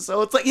 Yeah.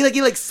 So it's like,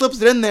 he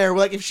slips it in there,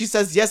 where, like, if she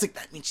says yes, like,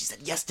 that means she said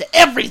yes to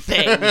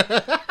everything!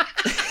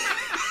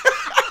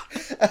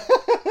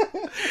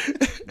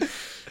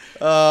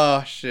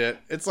 Oh, shit.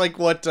 It's like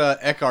what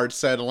Eckhart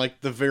said in,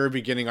 like, the very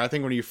beginning, I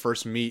think when you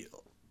first meet.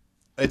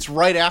 It's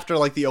right after,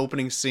 like, the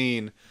opening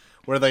scene,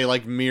 where they,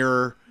 like,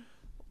 mirror,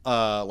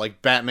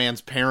 like,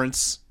 Batman's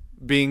parents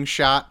being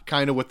shot,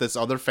 kind of with this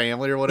other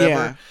family or whatever.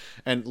 Yeah.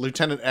 And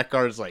Lieutenant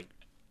Eckhart is like,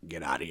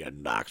 get out of here,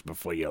 Knox,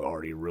 before you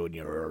already ruin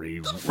your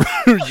already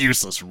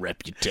useless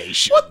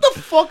reputation. What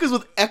the fuck is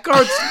with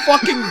Eckhart's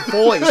fucking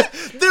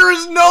voice? There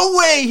is no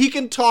way he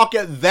can talk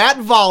at that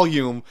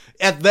volume,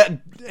 at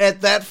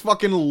that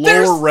fucking lower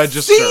There's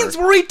register. scenes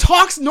where he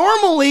talks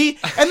normally,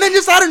 and then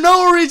just out of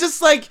nowhere,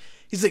 he's like,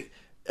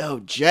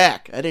 oh,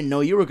 Jack, I didn't know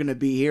you were gonna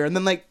be here. And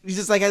then, like, he's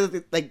just like,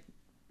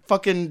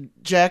 fucking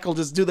Jack will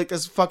just do, like,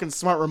 this fucking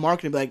smart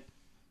remark and be like,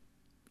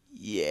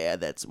 yeah,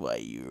 that's why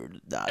you're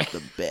not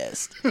the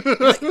best.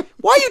 Like,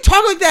 why are you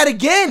talking like that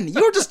again?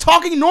 You were just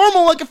talking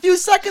normal like a few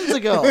seconds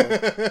ago.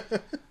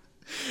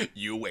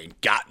 You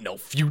ain't got no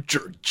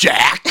future,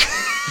 Jack.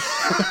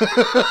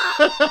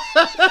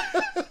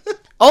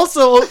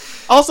 Also,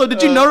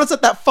 did you notice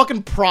that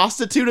fucking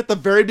prostitute at the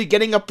very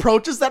beginning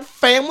approaches that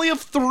family of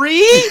 3?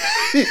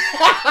 Hey,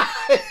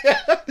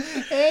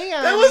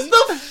 That was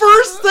the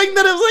first thing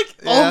that I was like,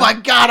 oh my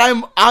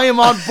god, I am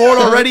on board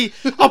already.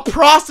 A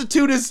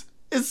prostitute is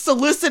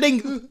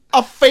soliciting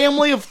a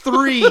family of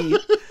 3.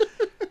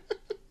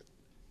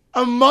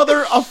 A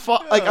mother, a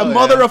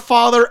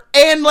father,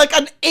 and like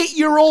an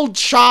 8-year-old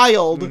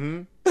child.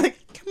 Mm-hmm. Like,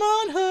 come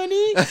on,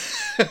 honey.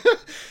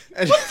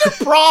 What's your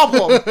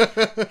problem?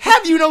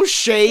 Have you no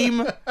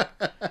shame?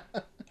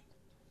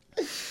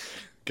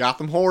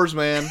 Gotham whores,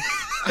 man.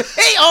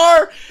 They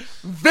are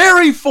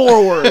very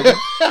forward.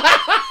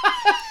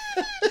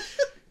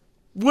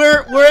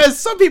 Whereas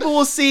some people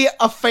will see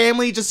a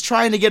family just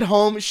trying to get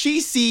home,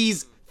 she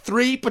sees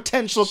 3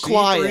 potential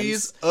clients. She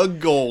sees a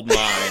gold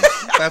mine.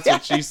 That's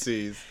what she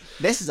sees.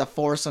 This is a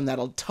foursome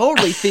that'll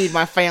totally feed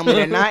my family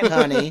tonight,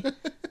 honey.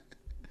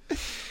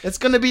 It's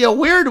gonna be a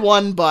weird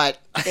one, but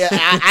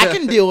I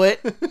can do it.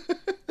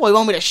 Well, you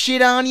want me to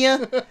shit on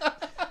you?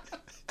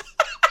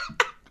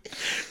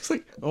 It's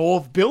like, oh,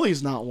 if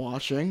Billy's not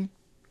watching.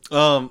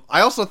 I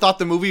also thought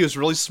the movie was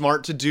really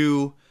smart to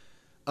do,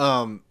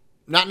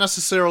 not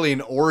necessarily an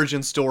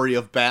origin story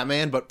of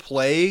Batman, but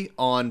play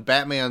on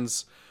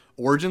Batman's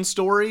origin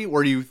story,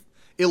 where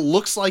it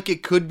looks like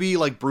it could be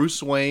like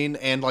Bruce Wayne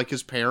and like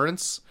his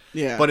parents.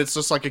 Yeah. But it's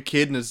just like a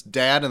kid and his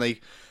dad, and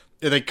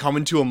they come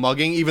into a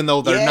mugging, even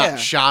though they're not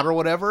shot or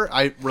whatever.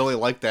 I really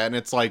like that. And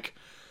it's like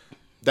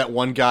that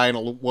one guy in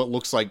what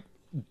looks like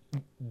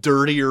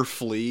dirtier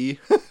Flea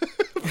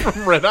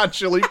from Red Hot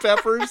Chili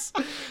Peppers.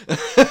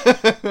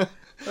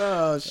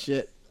 Oh,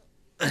 shit.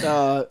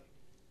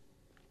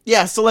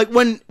 Yeah, so like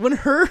when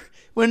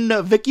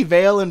Vicky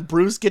Vale and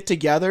Bruce get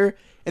together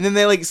and then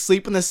they like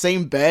sleep in the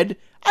same bed,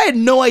 I had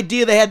no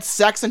idea they had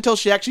sex until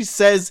she actually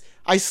says,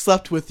 I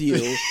slept with you.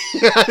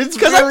 It's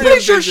because I'm pretty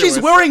sure she's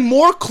wearing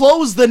more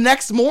clothes the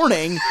next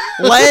morning,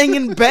 laying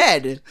in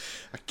bed.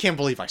 I can't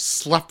believe I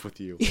slept with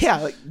you. Yeah,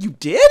 like, you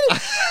did?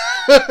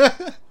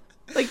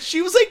 Like,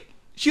 she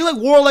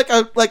wore like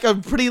a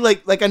pretty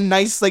like a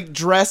nice like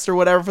dress or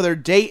whatever for their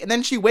date, and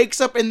then she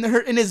wakes up in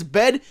his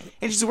bed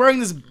and she's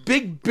wearing this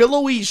big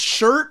billowy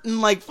shirt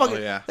and like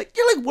fucking like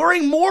you're like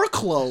wearing more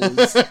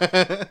clothes.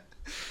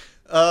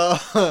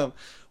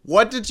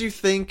 What did you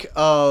think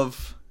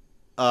of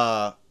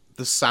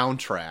the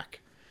soundtrack?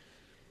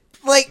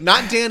 Like,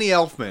 not Danny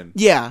Elfman.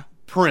 Yeah.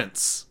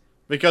 Prince.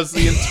 Because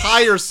the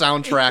entire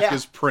soundtrack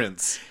is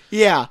Prince.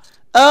 Yeah.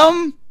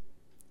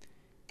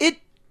 It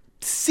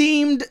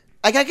seemed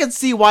like I could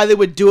see why they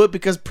would do it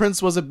because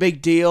Prince was a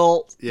big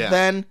deal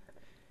then.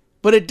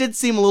 But it did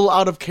seem a little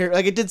out of character.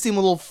 Like, it did seem a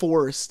little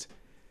forced.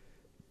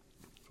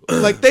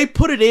 Like, they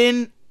put it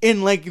in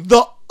like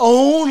the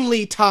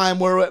only time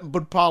where it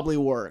would probably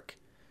work.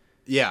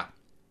 Yeah.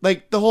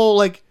 Like the whole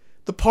like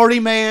the party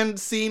man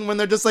scene when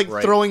they're just like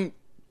throwing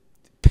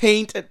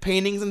paint at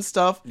paintings and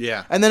stuff.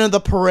 Yeah. And then in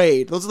the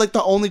parade. Those are like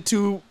the only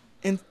 2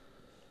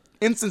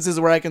 instances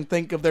where I can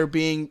think of there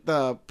being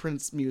the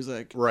Prince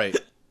music. Right.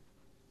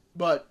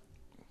 But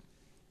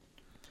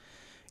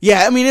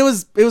yeah, I mean it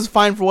was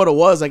fine for what it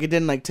was. Like, it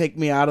didn't like take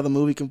me out of the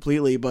movie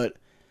completely, but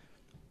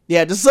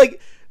yeah, just like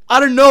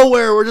out of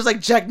nowhere where just like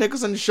Jack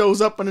Nicholson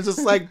shows up and it's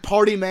just like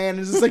party man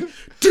and it's just like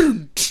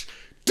dun,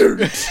 dun,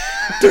 dun,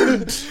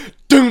 dun,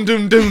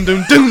 dun,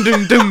 dun,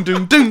 dun, dun, dun,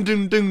 dun,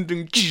 dun, dun, dun,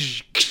 dun.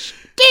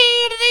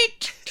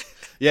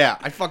 Yeah,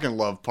 I fucking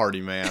love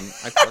Party Man.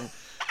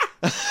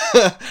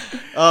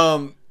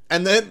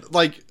 And then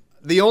like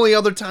the only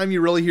other time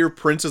you really hear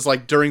Prince is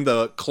like during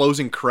the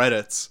closing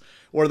credits,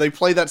 where they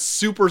play that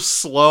super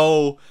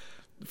slow,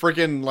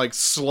 freaking like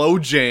slow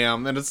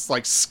jam, and it's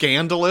like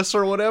Scandalous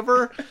or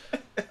whatever.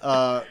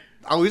 I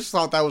always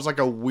thought that was like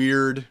a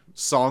weird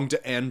song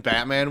to end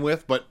Batman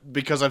with, but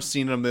because I've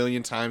seen it a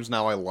million times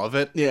now, I love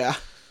it. Yeah.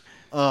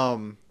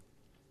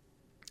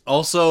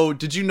 Also,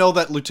 did you know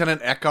that Lieutenant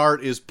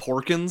Eckhart is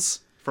Porkins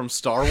from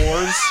Star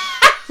Wars?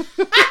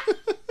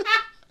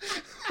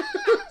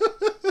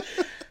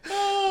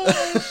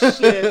 Oh,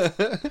 shit.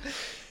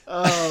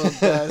 Oh,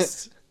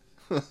 best.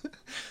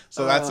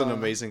 So that's an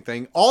amazing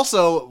thing.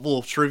 Also,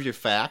 little trivia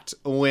fact,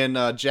 when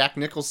Jack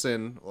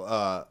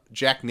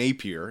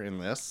Napier in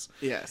this,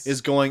 Yes.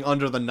 is going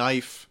under the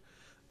knife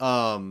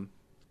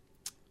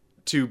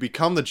to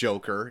become the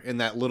Joker in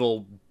that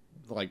little,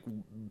 like,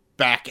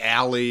 back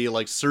alley,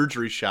 like,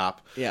 surgery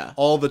shop. Yeah.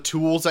 All the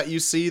tools that you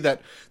see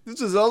that,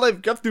 this is all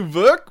I've got to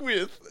work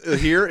with.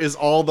 Here is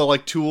all the,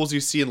 like, tools you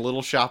see in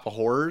Little Shop of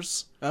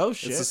Horrors. Oh,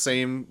 shit. It's the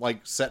same,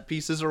 like, set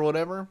pieces or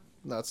whatever.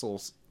 That's a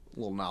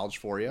little knowledge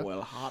for you.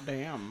 Well, hot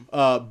damn.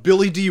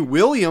 Billy D.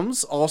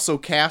 Williams, also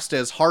cast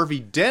as Harvey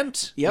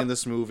Dent Yep. in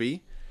this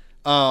movie.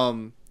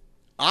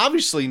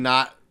 Obviously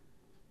not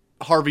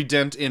Harvey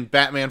Dent in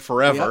Batman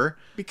Forever.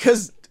 Yep.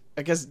 Because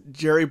I guess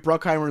Jerry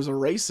Bruckheimer's a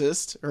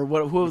racist, or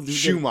what? Who?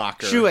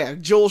 Schumacher.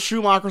 Joel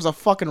Schumacher's a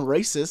fucking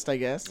racist, I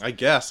guess. I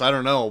guess. I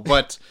don't know.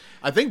 But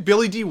I think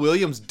Billy D.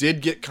 Williams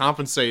did get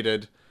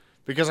compensated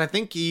because I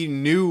think he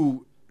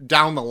knew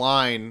down the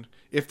line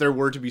if there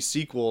were to be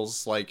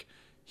sequels, like,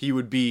 he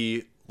would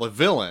be the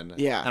villain.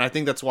 Yeah. And I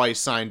think that's why he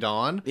signed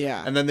on.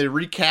 Yeah. And then they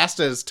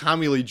recast as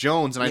Tommy Lee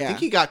Jones, and I Yeah. think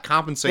he got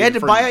compensated They had to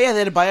for...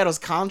 buy out his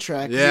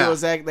contract. Yeah.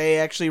 They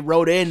actually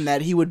wrote in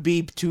that he would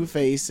be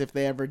Two-Face if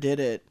they ever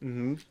did it.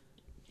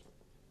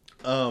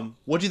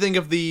 What do you think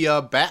of the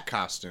Bat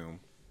costume?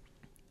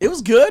 It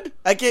was good.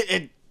 Like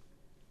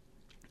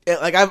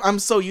I'm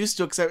so used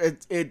to it,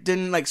 except it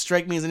didn't like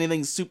strike me as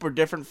anything super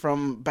different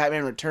from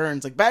Batman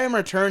Returns. Like Batman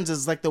Returns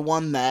is like the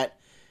one that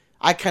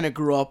I kind of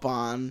grew up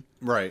on.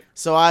 Right.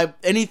 So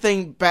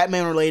anything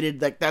Batman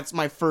related, like that's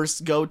my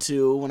first go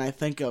to when I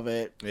think of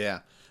it. Yeah.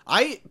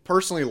 I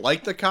personally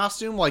like the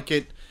costume. Like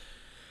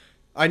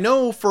I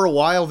know for a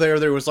while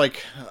there was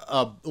like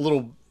a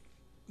little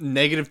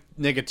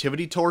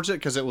negativity towards it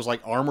because it was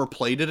like armor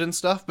plated and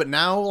stuff. But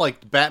now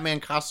like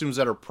Batman costumes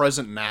that are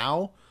present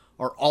now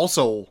are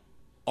also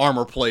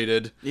armor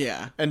plated.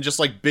 Yeah. And just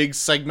like big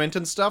segment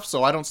and stuff.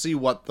 So I don't see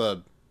what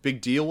the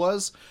big deal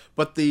was.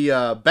 But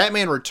the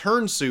Batman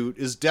Return suit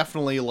is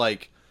definitely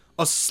like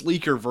a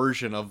sleeker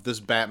version of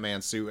this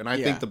Batman suit. And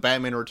I think the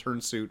Batman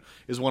Return suit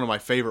is one of my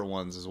favorite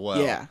ones as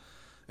well. Yeah.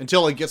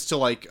 Until it gets to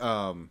like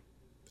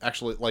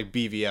actually like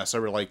BVS. I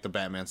really like the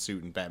Batman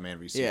suit and Batman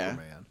v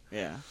Superman.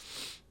 Yeah.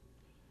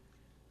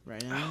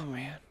 Right. Oh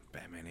man,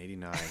 Batman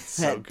 89.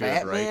 So good,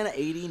 Batman right?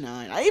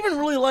 89. I even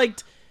really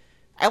liked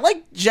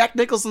Jack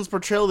Nicholson's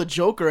portrayal of the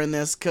Joker in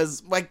this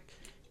because, like,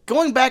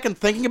 going back and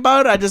thinking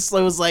about it, I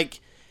was like,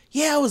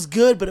 yeah, it was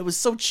good, but it was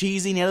so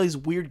cheesy and he had all these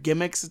weird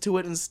gimmicks to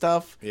it and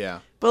stuff. Yeah.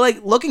 But,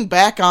 like, looking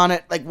back on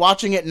it, like,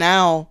 watching it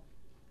now,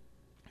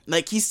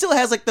 like, he still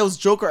has, like, those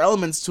Joker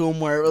elements to him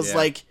where it was,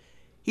 like,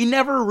 he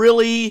never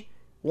really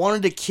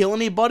wanted to kill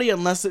anybody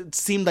unless it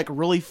seemed, like,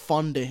 really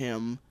fun to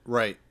him.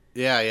 Right.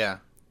 Yeah.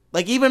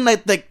 Like, even,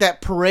 like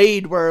that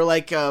parade where,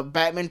 like,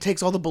 Batman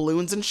takes all the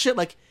balloons and shit,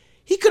 like,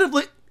 he could have,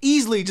 like,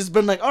 easily just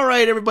been like, all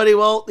right, everybody,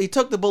 well, he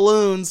took the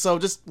balloons, so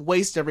just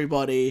waste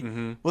everybody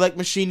with, like,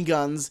 machine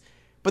guns.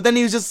 But then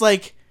he was just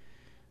like,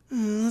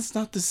 that's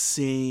not the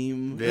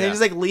same. Yeah. And he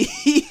just, like,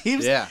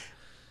 leaves. Yeah.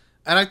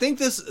 And I think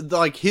this,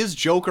 like, his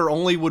Joker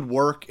only would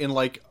work in,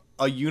 like,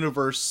 a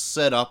universe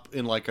set up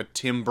in, like, a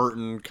Tim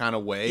Burton kind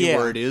of way,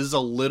 where it is a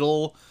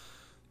little,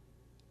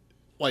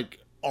 like,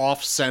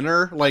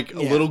 off-center, like, a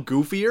little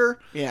goofier.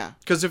 Yeah.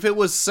 Because if it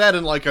was set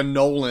in, like, a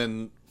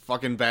Nolan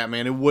fucking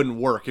Batman, it wouldn't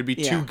work. It'd be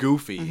too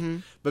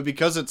goofy. But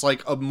because it's,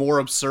 like, a more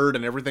absurd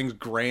and everything's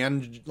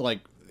grand, like,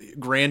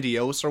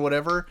 grandiose or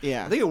whatever,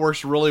 I think it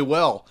works really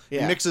well.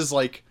 It mixes,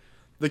 like,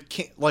 the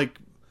campiness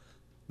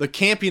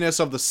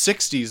of the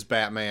 60s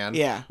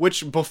Batman,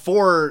 which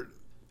before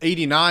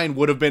 89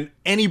 would have been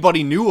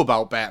anybody knew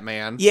about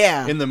Batman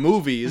in the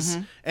movies,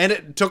 and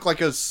it took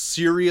like a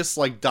serious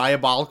like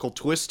diabolical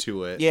twist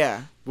to it,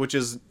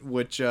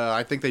 which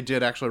I think they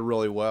did actually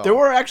really well. There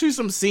were actually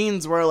some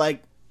scenes where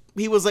like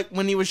he was like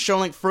when he was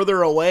shown like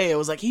further away, it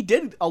was like he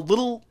did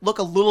look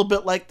a little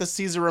bit like the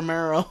Cesar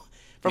Romero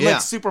from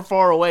like super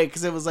far away,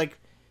 because it was like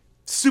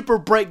super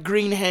bright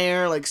green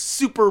hair, like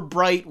super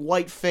bright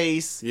white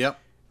face,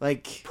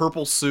 like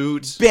purple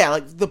suit,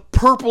 like the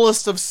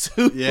purplest of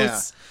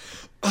suits.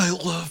 I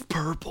love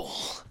purple.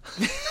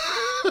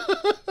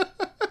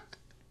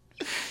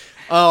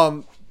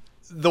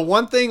 The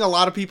one thing a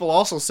lot of people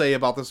also say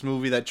about this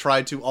movie that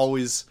tried to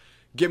always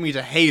get me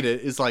to hate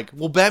it is like,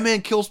 well,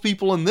 Batman kills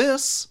people in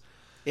this.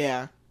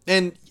 Yeah.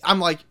 And I'm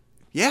like,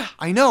 yeah,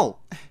 I know.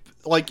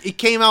 Like, it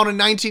came out in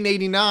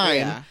 1989.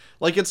 Yeah.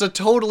 Like, it's a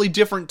totally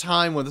different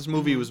time when this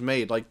movie was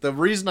made. Like, the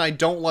reason I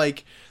don't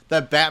like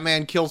that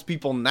Batman kills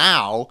people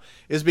now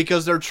is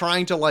because they're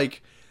trying to,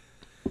 like,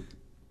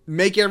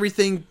 make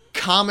everything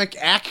comic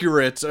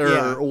accurate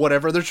or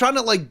whatever. They're trying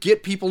to like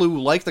get people who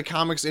like the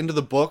comics into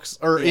the books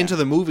or into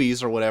the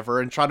movies or whatever,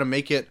 and try to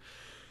make it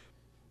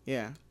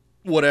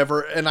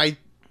whatever. And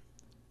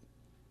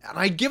and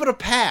I give it a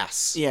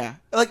pass. Yeah.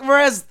 Like,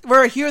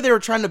 where here they were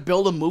trying to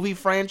build a movie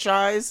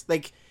franchise,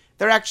 like,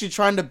 they're actually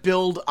trying to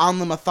build on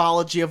the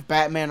mythology of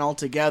Batman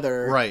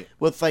altogether. Right.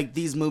 With, like,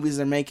 these movies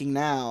they're making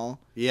now.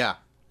 Yeah.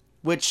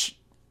 Which,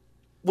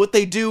 what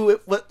they did in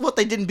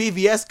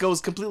BVS goes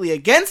completely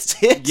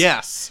against it.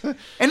 Yes.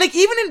 And, like,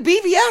 even in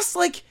BVS,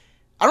 like,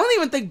 I don't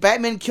even think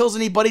Batman kills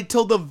anybody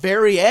till the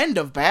very end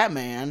of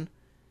Batman.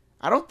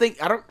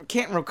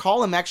 Can't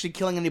recall him actually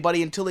killing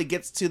anybody until he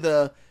gets to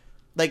the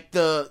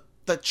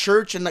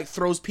church and, like,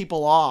 throws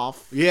people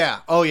off. Yeah.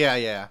 Oh,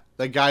 yeah.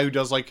 The guy who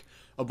does, like,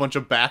 a bunch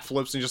of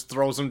backflips and just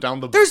throws them down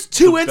the There's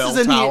two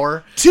instances in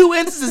here. Two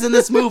instances in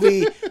this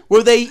movie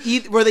where they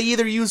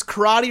either use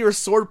karate or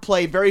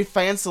swordplay very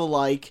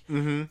fancily-like,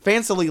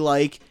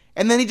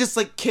 and then he just,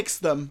 like, kicks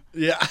them.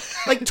 Yeah.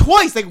 Like,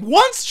 twice. Like,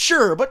 once,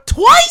 sure, but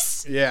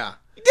twice? Yeah.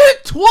 He did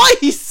it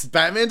twice!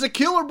 Batman's a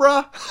killer,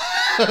 bruh.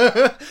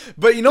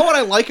 But you know what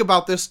I like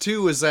about this,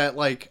 too, is that,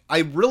 like, I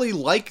really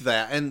like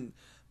that, and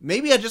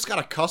maybe I just got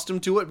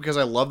accustomed to it because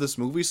I love this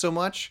movie so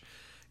much,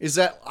 is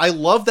that I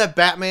love that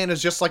Batman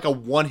is just like a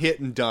one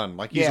hit and done.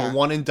 Like, he's a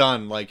one and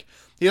done. Like,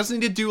 he doesn't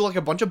need to do, like,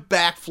 a bunch of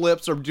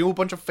backflips or do a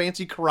bunch of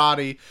fancy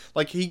karate.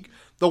 Like,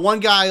 the one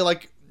guy,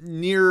 like,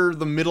 near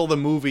the middle of the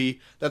movie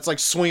that's, like,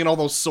 swinging all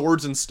those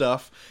swords and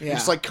stuff,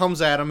 just, like,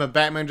 comes at him, and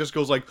Batman just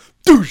goes, like,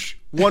 douche!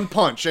 One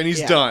punch, and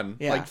he's done.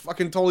 Yeah. Like,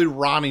 fucking totally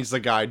Ronnie's the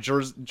guy,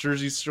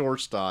 Jersey Shore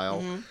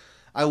style. Mm-hmm.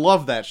 I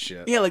love that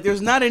shit. Yeah, like,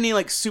 there's not any,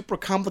 like, super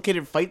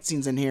complicated fight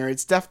scenes in here.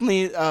 It's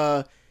definitely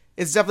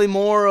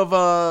more of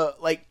a,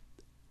 like,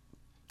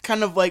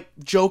 kind of like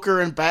Joker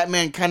and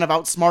Batman kind of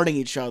outsmarting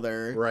each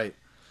other. Right.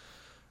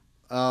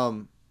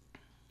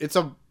 It's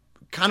a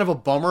kind of a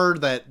bummer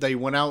that they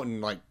went out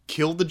and, like,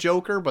 killed the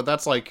Joker, but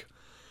that's, like,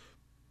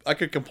 I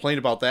could complain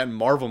about that in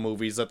Marvel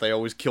movies, that they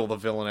always kill the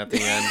villain at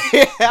the end.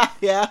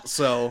 Yeah.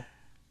 So,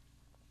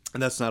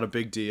 and that's not a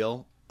big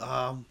deal.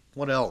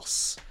 What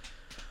else?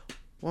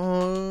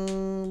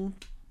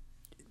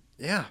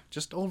 Yeah,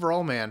 just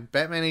overall, man.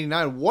 Batman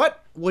 89.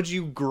 What would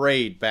you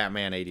grade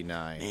Batman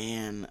 89?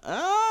 Man,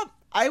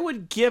 I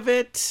would give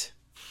it...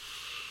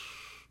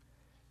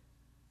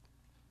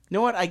 You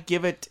know what? I'd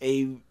give it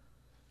an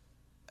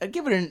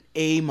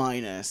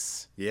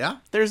A-. Yeah?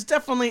 There's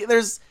definitely...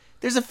 There's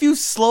a few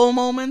slow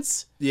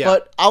moments,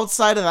 but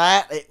outside of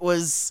that, it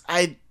was...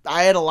 I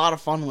had a lot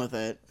of fun with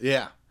it.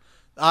 Yeah.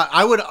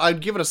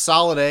 I'd give it a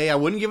solid A. I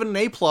wouldn't give it an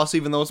A+,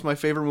 even though it's my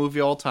favorite movie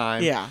of all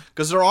time. Yeah.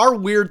 Because there are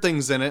weird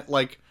things in it.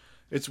 Like,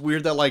 it's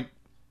weird that, like,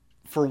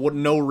 for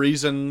no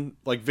reason,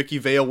 like, Vicky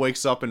Vale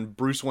wakes up and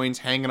Bruce Wayne's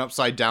hanging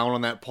upside down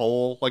on that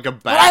pole, like a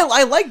bat. But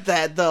I like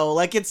that, though.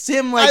 Like, it's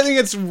him, like... I think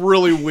it's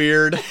really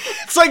weird.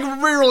 It's, like,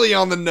 really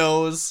on the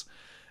nose.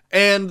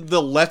 And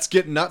the let's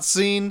get nuts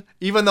scene,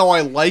 even though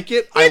I like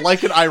it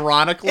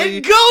ironically.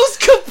 It goes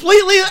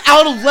completely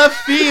out of left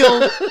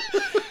field.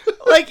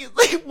 like,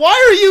 why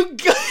are you...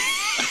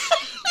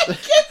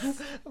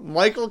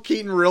 Michael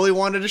Keaton really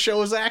wanted to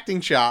show his acting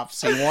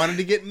chops. He wanted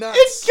to get nuts.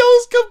 It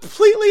goes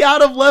completely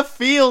out of left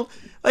field.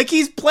 Like,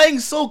 he's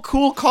playing so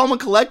cool, calm, and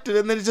collected,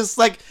 and then it's just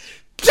like,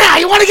 yeah,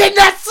 you want to get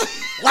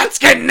nuts? Let's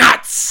get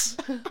nuts!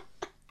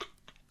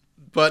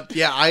 But,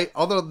 yeah,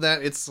 other than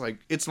that,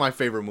 it's my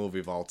favorite movie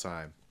of all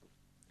time.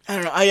 I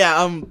don't know.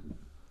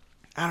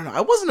 I don't know.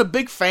 I wasn't a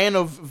big fan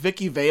of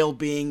Vicky Vale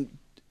being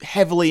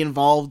heavily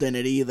involved in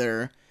it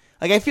either.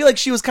 Like, I feel like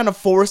she was kind of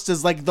forced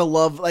as, like, the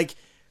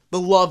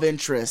love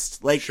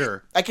interest. Like,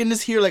 sure. I can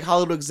just hear, like,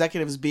 Hollywood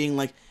executives being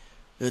like,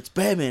 it's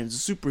Batman,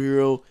 it's a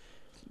superhero,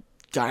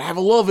 gotta have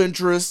a love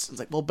interest. It's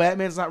like, well,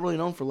 Batman's not really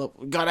known for love.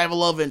 Gotta have a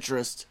love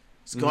interest.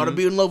 It's gotta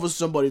be in love with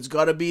somebody. It's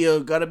gotta be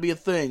a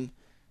thing.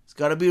 It's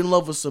gotta be in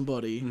love with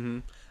somebody. Mm-hmm.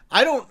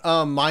 I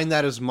don't mind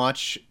that as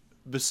much,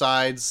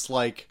 besides,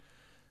 like,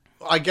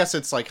 I guess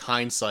it's, like,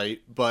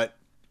 hindsight, but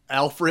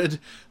Alfred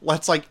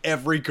lets, like,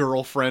 every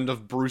girlfriend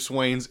of Bruce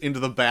Wayne's into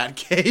the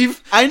Batcave.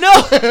 I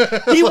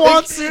know! He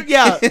wants her,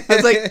 yeah.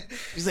 It's like,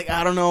 he's like,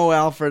 I don't know,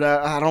 Alfred,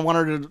 I don't want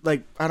her to,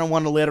 like, I don't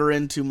want to let her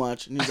in too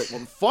much. And he's like,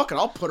 well, fuck it,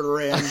 I'll put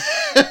her in.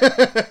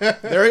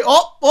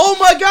 Oh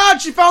my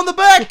god, she found the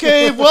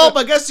Batcave! Well,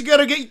 I guess you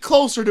gotta get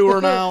closer to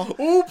her now.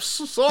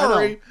 Oops,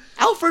 sorry.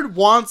 Alfred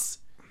wants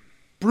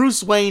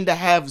Bruce Wayne to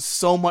have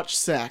so much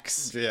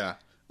sex. Yeah.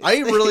 I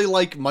really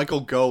like Michael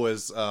Gough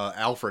as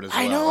Alfred as well.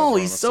 I know,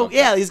 he's so...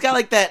 Yeah, he's got,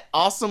 like, that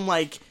awesome,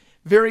 like,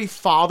 very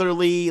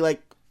fatherly,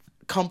 like,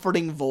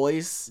 comforting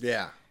voice.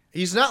 Yeah.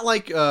 He's not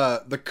like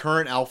the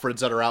current Alfreds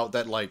that are out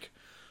that, like,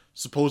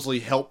 supposedly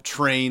help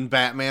train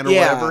Batman or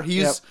whatever.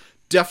 He's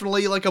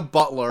definitely, like, a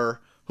butler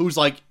who's,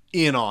 like,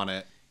 in on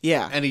it.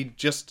 Yeah. And he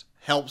just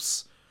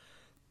helps...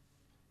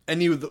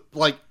 And you,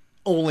 like,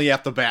 only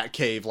at the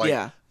Batcave,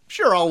 like...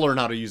 Sure, I'll learn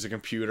how to use a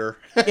computer.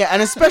 Yeah,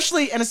 and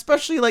especially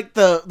like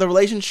the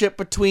relationship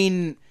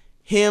between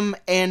him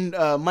and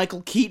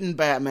Michael Keaton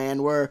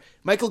Batman, where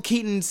Michael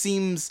Keaton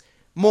seems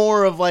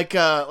more of like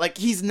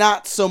he's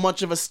not so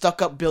much of a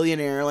stuck-up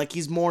billionaire, like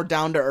he's more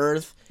down to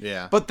earth.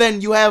 Yeah. But then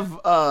you have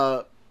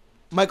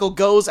Michael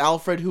Gough's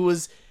Alfred, who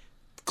is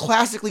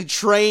classically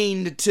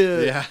trained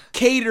to Yeah.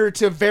 cater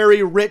to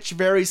very rich,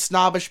 very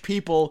snobbish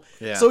people.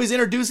 Yeah. So he's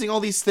introducing all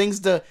these things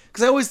to,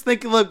 because I always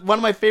think, like, one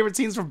of my favorite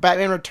scenes from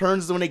Batman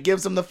Returns is when he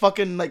gives him the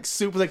fucking, like,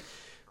 soup. Like,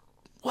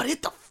 what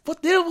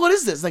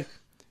is this? Like,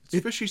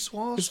 It's fishy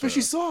sauce. it's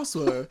fishy sauce.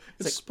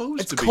 It's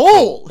supposed it's to be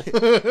cold.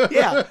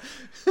 Yeah.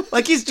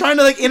 Like, he's trying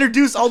to, like,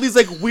 introduce all these,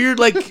 like, weird,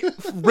 like,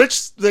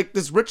 rich, like,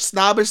 this rich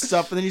snobbish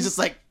stuff, and then he's just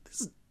like,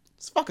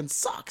 this fucking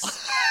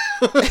sucks.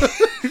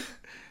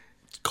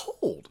 It's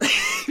cold.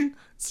 It's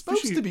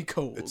supposed fishy- to be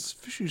cold. It's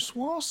fishy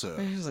sauce.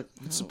 He's like,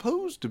 It's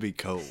supposed to be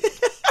cold.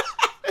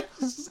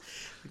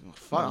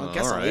 fuck, I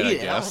guess alright, I'll I eat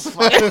it. guess.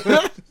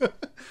 Fuck.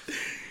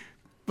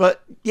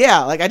 But yeah,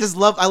 like, I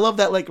love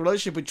that, like,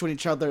 relationship between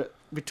each other,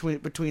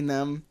 between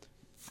them.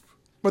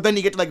 But then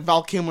you get to, like,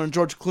 Val Kilmer and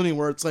George Clooney,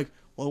 where it's like,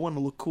 well, I want to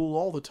look cool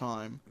all the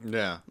time.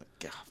 Yeah.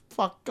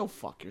 Go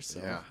fuck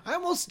yourself. Yeah. I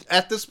almost,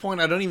 at this point,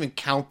 I don't even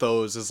count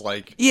those as,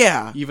 like,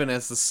 Yeah. even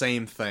as the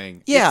same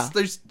thing. Yeah.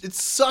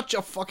 It's such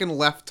a fucking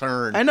left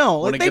turn. I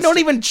know. when Like, it they gets don't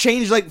to- even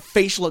change, like,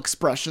 facial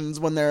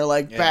expressions when they're,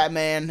 like, Yeah.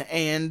 Batman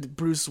and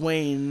Bruce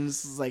Wayne.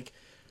 It's like,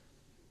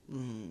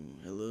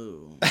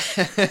 hello.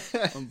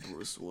 I'm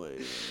Bruce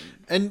Wayne.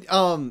 And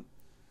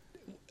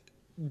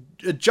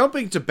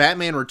jumping to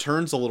Batman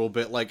Returns a little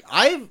bit, like,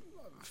 I've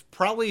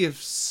probably have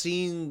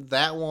seen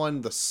that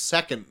one the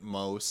second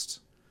most.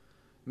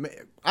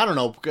 I don't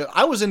know, because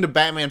I was into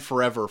Batman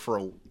Forever for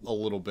a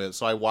little bit,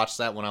 so I watched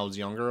that when I was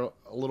younger a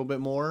little bit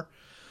more.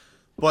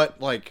 But,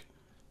 like,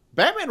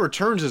 Batman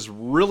Returns is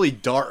really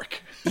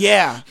dark.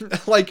 Yeah.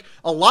 Like,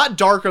 a lot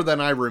darker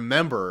than I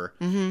remember.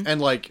 Mm-hmm.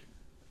 And, like,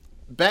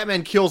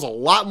 Batman kills a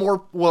lot more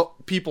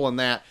people in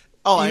that.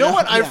 Oh, you I know know,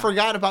 what I yeah.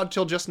 forgot about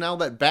till just now?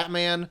 That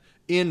Batman,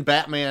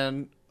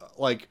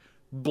 like,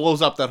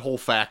 blows up that whole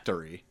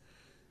factory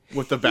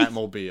with the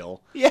Batmobile.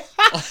 Yeah.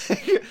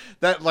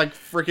 That, like,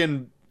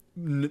 freaking,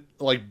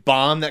 like,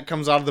 bomb that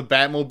comes out of the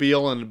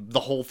Batmobile and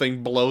the whole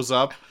thing blows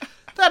up.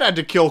 That had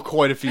to kill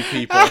quite a few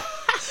people.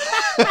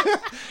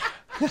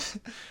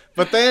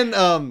 But then,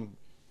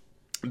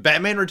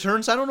 Batman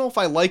Returns, I don't know if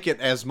I like it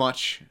as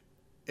much.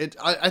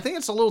 I think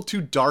it's a little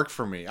too dark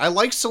for me. I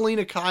like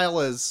Selena Kyle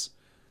as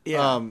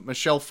Yeah.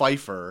 Michelle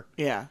Pfeiffer.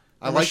 Yeah.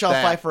 I like Michelle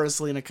that. Pfeiffer as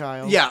Selena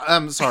Kyle. Yeah,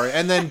 I'm sorry.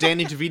 And then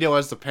Danny DeVito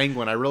as the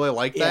Penguin. I really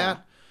like Yeah.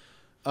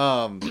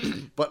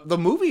 that. But the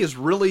movie is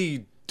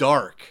really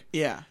dark.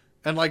 Yeah.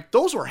 And, like,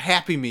 those were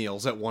Happy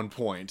Meals at one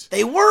point.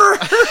 They were.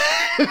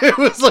 It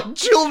was like,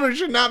 children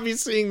should not be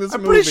seeing this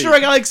I'm movie. pretty sure I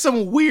got, like,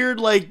 some weird,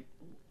 like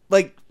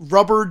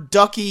rubber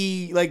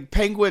ducky, like,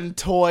 penguin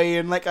toy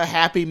and, like, a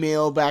Happy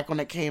Meal back when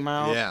it came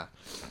out. Yeah.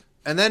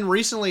 And then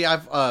recently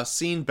I've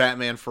seen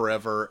Batman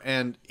Forever,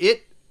 and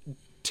it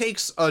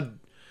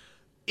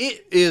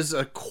is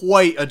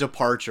quite a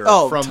departure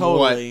from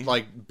totally. what,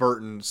 like,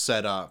 Burton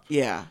set up.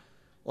 Yeah.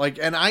 Like,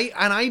 and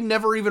I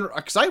never even,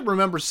 because I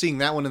remember seeing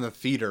that one in the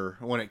theater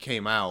when it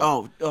came out.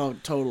 Oh,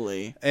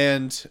 totally.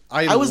 And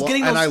I was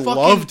getting those I fucking,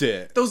 loved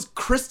it. Those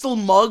crystal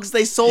mugs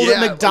they sold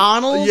at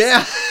McDonald's.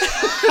 Yeah.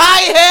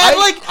 I had,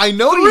 like, I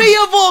know three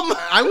of them.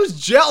 I was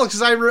jealous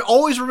because I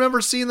always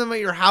remember seeing them at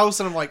your house,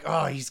 and I'm like,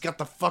 oh, he's got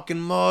the fucking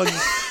mug.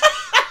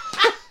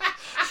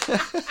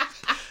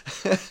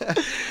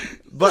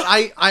 But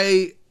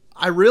I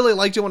really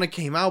liked it when it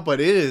came out, but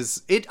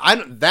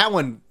that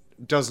one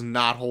does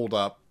not hold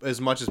up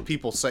as much as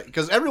people say,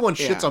 because everyone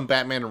shits Yeah. on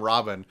Batman and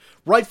Robin,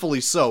 rightfully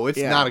so. It's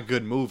Yeah. not a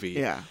good movie.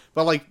 Yeah.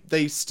 But, like,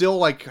 they still,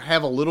 like,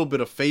 have a little bit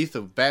of faith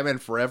of Batman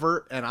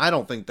Forever, and I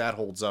don't think that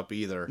holds up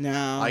either.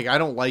 No. Like, I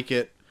don't like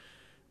it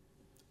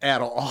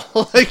at all.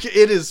 Like,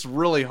 it is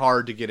really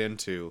hard to get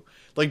into.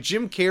 Like,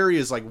 Jim Carrey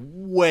is, like,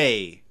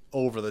 way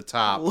over the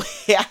top.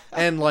 Yeah.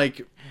 And,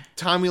 like,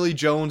 Tommy Lee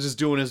Jones is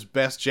doing his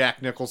best Jack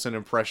Nicholson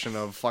impression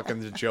of fucking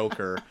the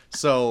Joker.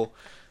 So,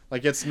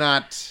 like, it's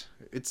not...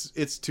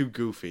 It's too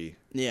goofy.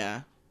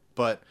 Yeah.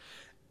 But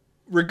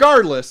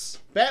regardless,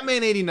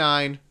 Batman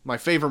 89, my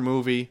favorite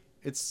movie.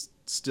 It's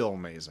still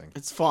amazing.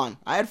 It's fun.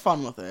 I had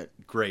fun with it.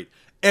 Great.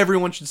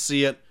 Everyone should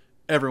see it.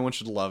 Everyone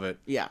should love it.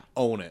 Yeah.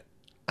 Own it.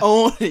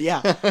 Oh,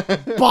 yeah.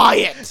 Buy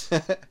it.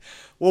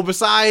 Well,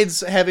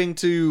 besides having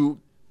to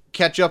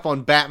catch up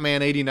on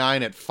Batman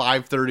 89 at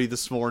 5:30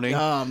 this morning,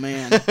 Oh,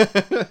 man.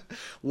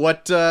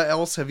 what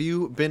else have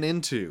you been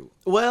into?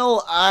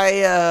 Well,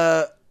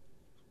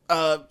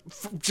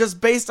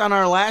 just based on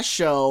our last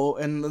show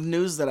and the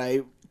news that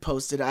I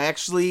posted, I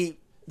actually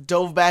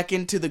dove back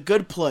into The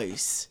Good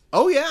Place.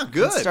 Oh yeah,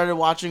 good. And started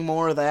watching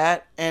more of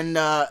that, and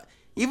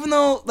even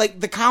though, like,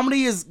 the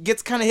comedy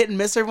gets kind of hit and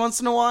miss every once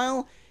in a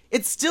while,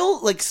 it's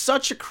still, like,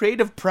 such a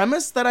creative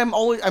premise that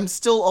I'm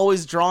still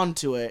always drawn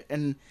to it.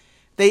 And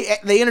they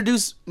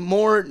introduce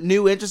more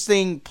new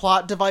interesting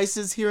plot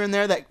devices here and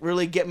there that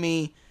really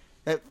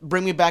that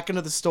bring me back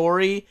into the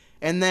story.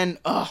 And then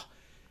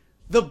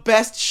the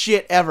best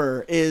shit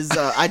ever is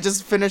I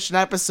just finished an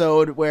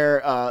episode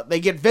where they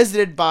get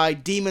visited by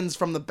demons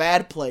from the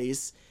bad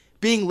place,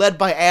 being led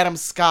by Adam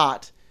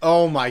Scott.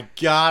 Oh my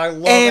god, I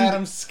love And-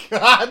 Adam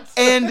Scott.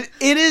 And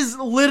it is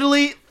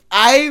literally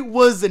I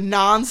was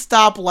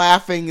nonstop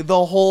laughing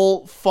the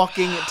whole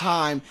fucking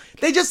time.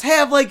 They just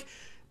have, like,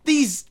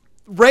 these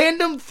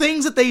random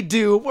things that they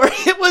do where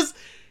it was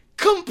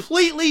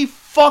completely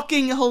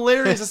fucking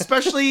hilarious,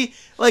 especially,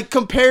 like,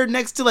 compared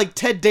next to, like,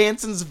 Ted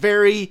Danson's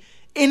very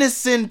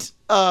innocent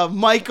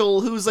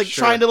Michael, who's, like,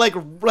 Sure. trying to, like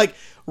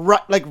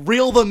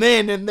reel them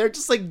in, and they're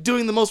just, like,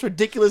 doing the most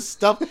ridiculous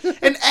stuff.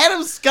 And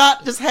Adam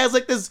Scott just has,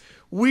 like, this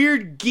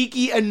weird,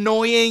 geeky,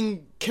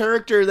 annoying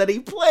character that he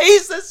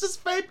plays that's just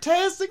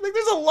fantastic. Like,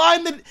 there's a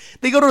line that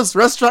they go to this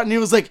restaurant and he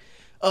was like,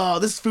 "Oh,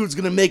 this food's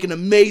gonna make an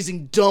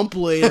amazing dump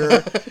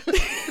later."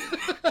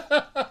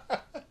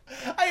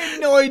 I had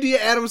no idea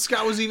Adam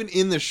Scott was even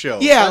in the show.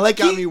 Yeah, That like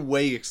got he- me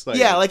way excited.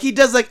 Yeah, like he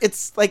does, like,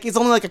 it's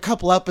only like a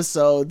couple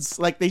episodes.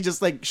 Like, they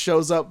just, like,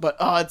 shows up, but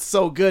oh, it's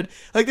so good.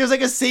 Like, there's,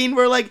 like, a scene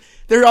where, like,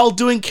 they're all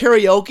doing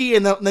karaoke,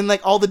 and then,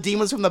 like, all the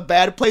demons from the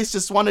bad place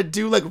just want to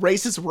do, like,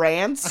 racist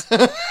rants.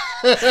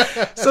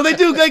 So they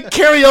do, like,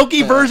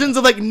 karaoke versions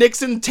of, like,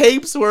 Nixon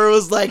tapes where it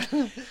was like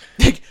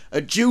a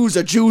Jew's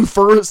a Jew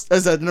first,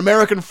 as an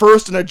American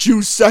first, and a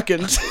Jew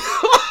second.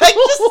 Like,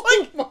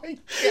 Oh my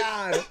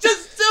god.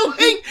 just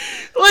doing,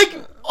 like,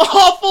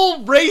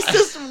 awful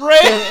racist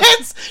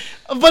rants,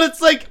 but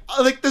it's like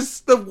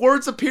this, the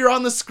words appear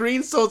on the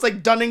screen, so it's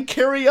like done in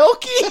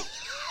karaoke.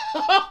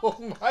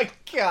 Oh my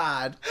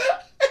god.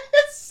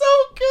 It's so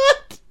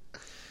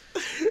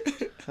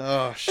good.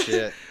 Oh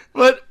shit.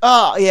 But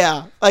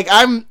yeah, like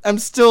I'm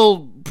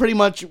still pretty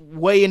much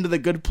way into The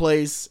Good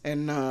Place,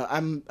 and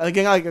I'm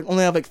again, I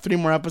only have like 3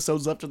 more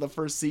episodes left of the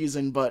first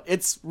season, but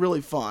it's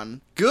really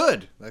fun.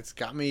 Good. That's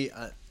got me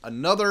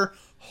another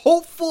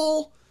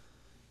hopeful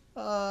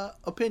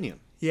opinion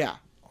Yeah.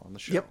 on the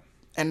show. Yep.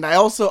 And I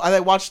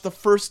watched the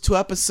first 2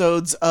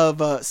 episodes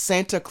of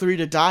Santa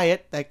Clarita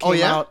Diet that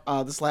came out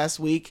this last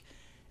week,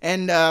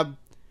 and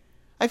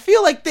I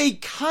feel like they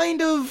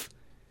kind of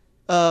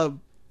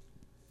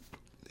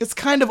it's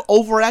kind of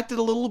overacted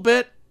a little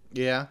bit.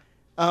 Yeah.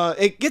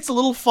 It gets a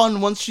little fun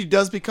once she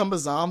does become a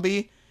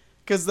zombie,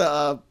 because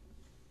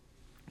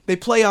they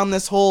play on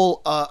this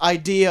whole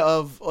idea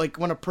of, like,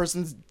 when a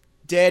person's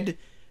dead,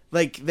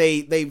 like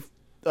they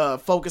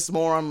focus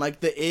more on, like,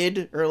 the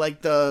id, or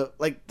like the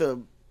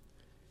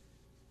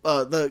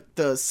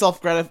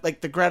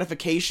the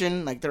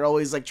gratification, like they're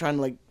always, like, trying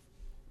to, like,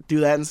 do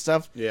that and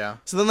stuff. Yeah.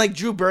 So then, like,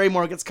 Drew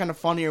Barrymore gets kind of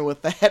funnier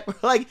with that. Where,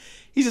 like,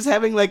 he's just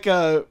having, like,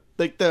 the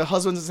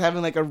husband's just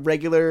having, like, a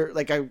regular,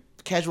 like, a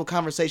casual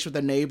conversation with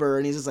a neighbor,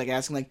 and he's just, like,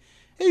 asking, like,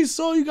 "Hey,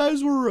 saw you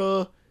guys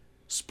were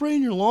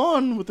spraying your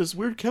lawn with this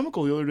weird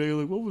chemical the other day.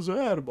 Like, what was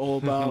that all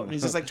about?" And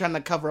he's just, like, trying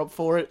to cover up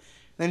for it.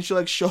 And then she'll,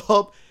 like, show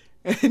up,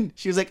 and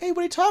she was like, "Hey,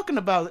 what are you talking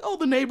about?" Like, "Oh,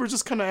 the neighbor's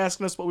just kind of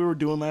asking us what we were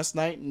doing last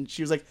night." And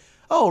she was like,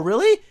 "Oh,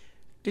 really?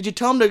 Did you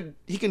tell him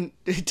did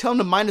you tell him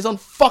to mind his own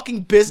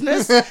fucking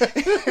business?"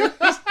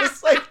 It's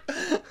just like,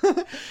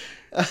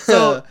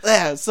 so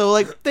yeah, so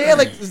like they have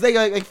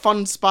like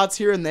fun spots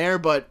here and there,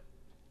 but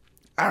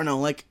I don't know,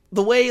 like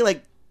the way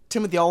like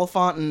Timothy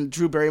Olyphant and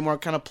Drew Barrymore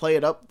kind of play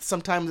it up,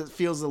 sometimes it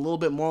feels a little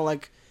bit more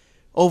like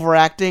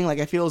overacting. Like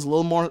I feel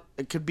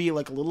it could be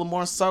like a little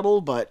more subtle,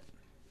 but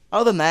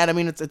other than that, I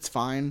mean it's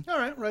fine. All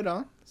right, right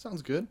on.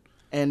 Sounds good.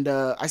 And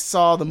I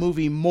saw the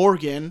movie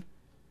Morgan,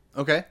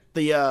 Okay.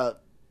 the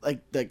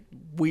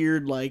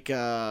weird like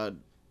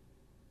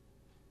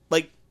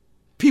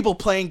people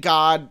playing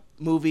God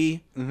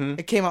movie. Mm-hmm.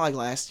 It came out like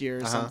last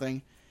year or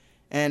something,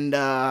 and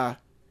I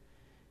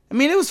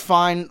mean it was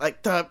fine.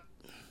 Like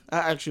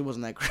actually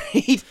wasn't that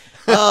great.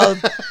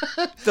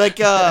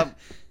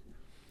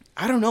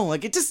 I don't know.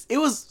 Like it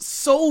was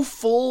so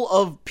full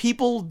of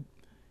people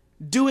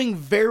doing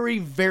very,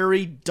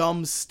 very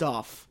dumb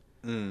stuff,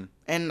 and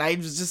I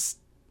just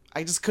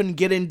couldn't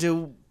get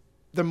into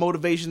their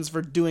motivations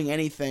for doing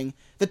anything.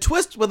 The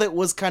twist with it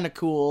was kind of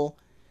cool,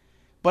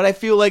 but I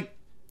feel like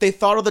they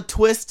thought of the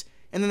twist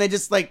and then they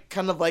just like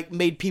kind of like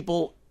made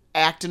people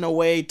act in a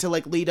way to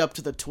like lead up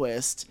to the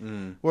twist,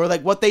 where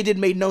like what they did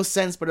made no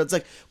sense, but it's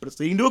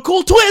leading to a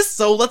cool twist,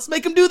 so let's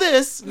make them do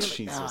this.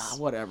 Jesus.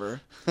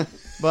 Whatever.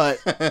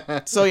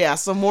 But so yeah,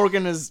 so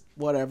Morgan is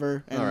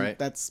whatever, and All right.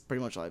 that's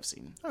pretty much all I've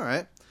seen. All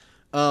right.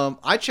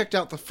 I checked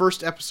out the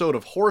first episode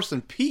of Horace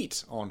and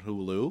Pete on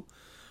Hulu.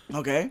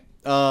 Okay.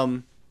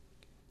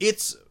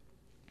 It's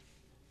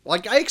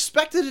like I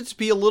expected it to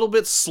be a little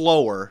bit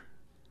slower,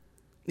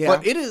 Yeah.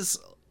 but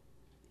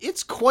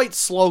it's quite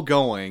slow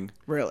going.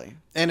 Really.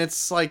 And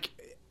it's like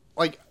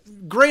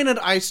granted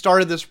I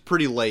started this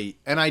pretty late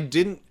and I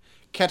didn't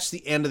catch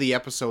the end of the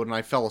episode and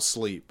I fell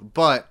asleep.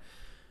 But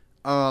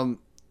I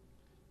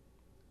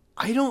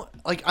don't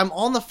like I'm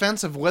on the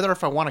fence of whether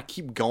if I want to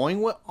keep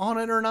going on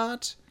it or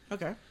not.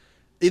 Okay.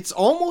 It's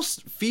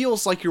almost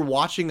feels like you're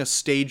watching a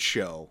stage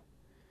show.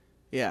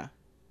 Yeah.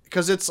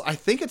 Because I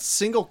think it's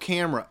single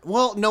camera.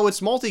 Well, no, it's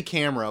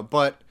multi-camera,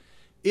 but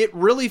it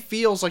really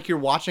feels like you're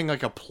watching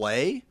like a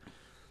play.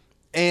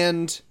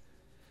 And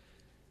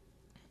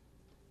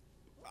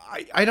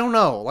I don't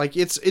know. Like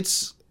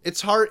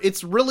it's hard.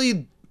 It's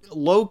really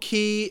low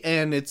key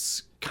and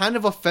it's kind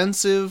of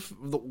offensive.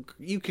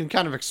 You can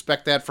kind of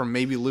expect that from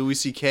maybe Louis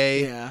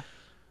C.K. Yeah.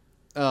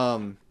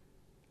 But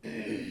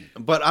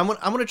I'm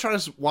gonna try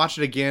to watch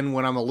it again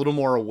when I'm a little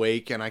more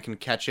awake and I can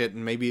catch it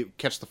and maybe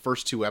catch the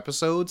first 2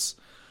 episodes.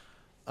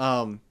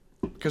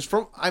 Because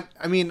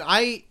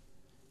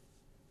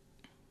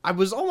I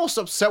was almost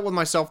upset with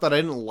myself that I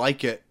didn't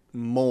like it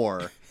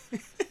more.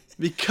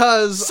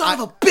 Because Son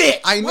of a bitch!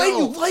 I know. Why do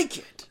you like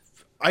it?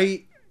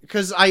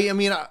 Because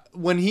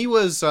when he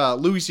was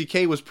Louis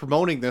C.K. was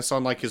promoting this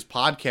on like his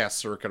podcast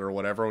circuit or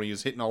whatever, when he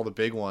was hitting all the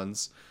big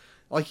ones,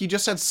 like he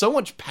just had so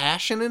much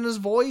passion in his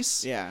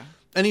voice. Yeah.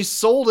 And he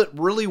sold it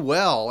really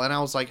well, and I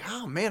was like,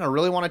 oh man, I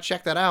really want to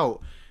check that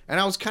out. And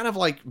I was kind of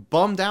like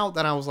bummed out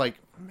that I was like,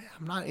 man,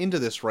 I'm not into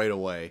this right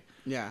away.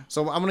 Yeah.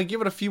 So I'm gonna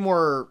give it a few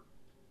more.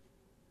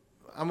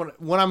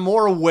 When I'm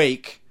more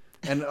awake,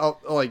 and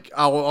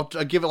I'll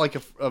give it like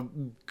a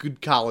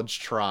good college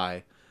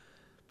try.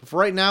 But for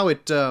right now,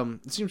 it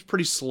seems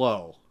pretty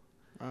slow.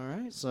 All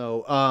right.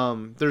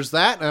 So there's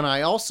that, and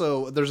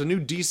there's a new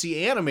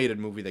DC animated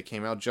movie that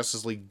came out,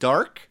 Justice League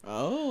Dark.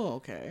 Oh,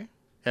 okay.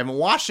 Haven't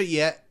watched it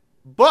yet,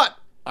 but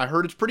I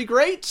heard it's pretty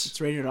great.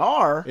 It's rated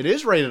R. It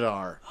is rated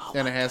R,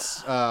 and it my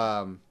has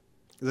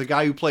the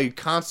guy who played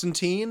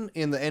Constantine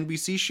in the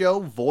NBC show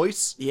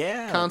voice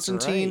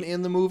Constantine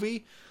in the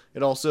movie.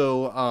 It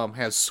also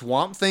has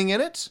Swamp Thing in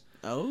it.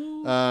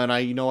 Oh. And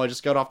I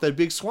just got off that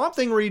big Swamp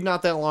Thing read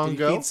not that long Did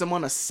he ago. feed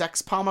someone a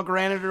sex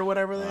pomegranate or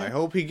whatever there? I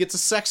hope he gets a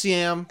sex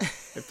yam.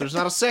 If there's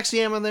not a sex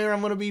yam in there, I'm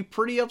going to be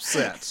pretty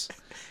upset.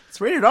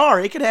 It's rated R.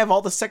 He could have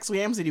all the sex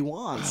yams that he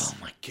wants. Oh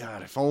my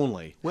god, if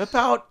only. Whip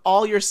out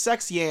all your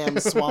sex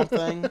yams, Swamp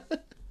Thing.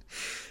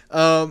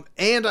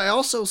 And I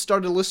also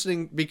started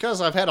listening,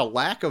 because I've had a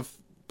lack of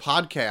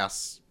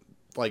podcasts,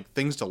 like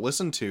things to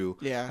listen to.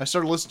 Yeah. I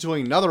started listening to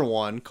another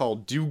one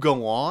called Do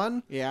Go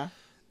On. Yeah.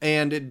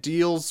 And it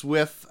deals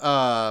with,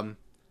 there's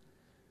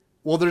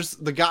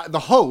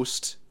the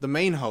host, the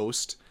main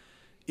host,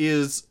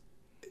 his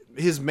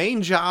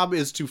main job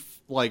is to,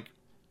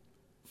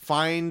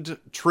 find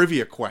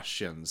trivia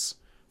questions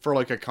for,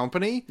 a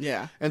company.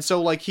 Yeah. And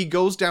so, he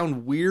goes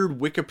down weird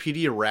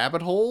Wikipedia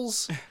rabbit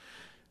holes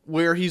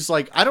where he's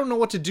like, I don't know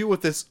what to do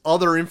with this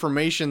other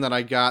information that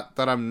I got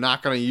that I'm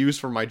not going to use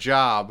for my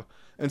job.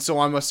 And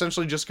so I'm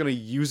essentially just going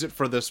to use it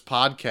for this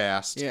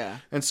podcast. Yeah.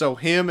 And so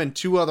him and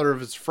 2 other of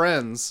his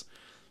friends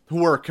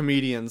who are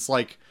comedians,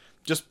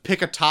 just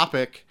pick a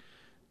topic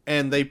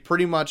and they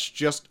pretty much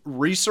just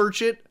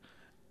research it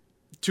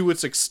to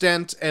its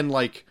extent and,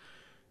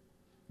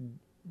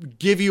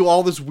 give you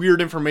all this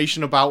weird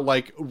information about,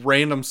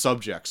 random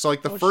subjects. So,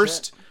 the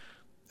first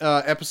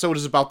episode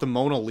is about the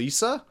Mona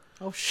Lisa.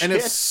 Oh, shit. And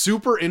it's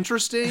super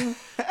interesting,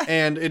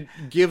 and it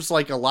gives,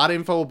 a lot of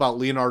info about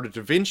Leonardo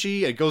da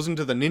Vinci. It goes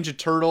into the Ninja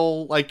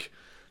Turtle,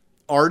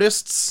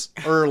 artists,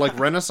 or,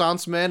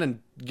 Renaissance men, and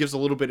gives a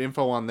little bit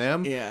info on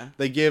them. Yeah.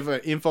 They give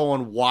info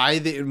on why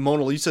the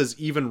Mona Lisa is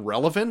even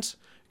relevant,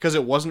 because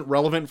it wasn't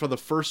relevant for the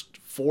first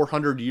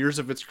 400 years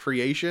of its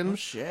creation. Oh,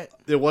 shit.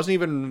 It wasn't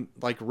even,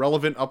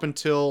 relevant up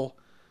until,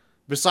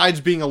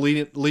 besides being a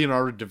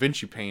Leonardo da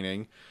Vinci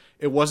painting,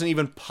 it wasn't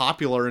even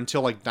popular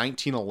until,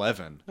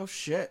 1911. Oh,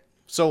 shit.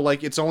 So,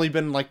 it's only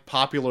been,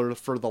 popular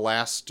for the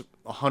last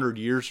 100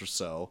 years or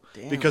so.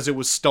 Damn. Because it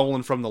was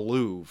stolen from the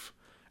Louvre.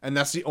 And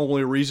that's the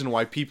only reason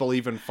why people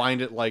even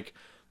find it,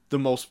 the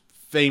most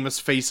famous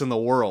face in the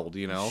world,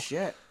 you know? Oh,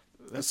 shit.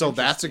 So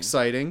that's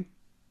exciting.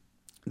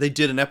 They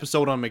did an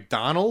episode on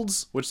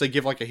McDonald's, which they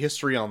give, a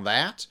history on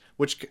that,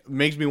 which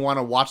makes me want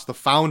to watch The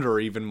Founder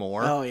even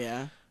more. Oh,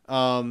 yeah.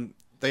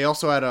 They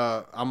also had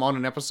I'm on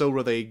an episode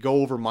where they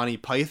go over Monty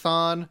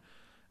Python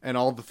and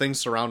all the things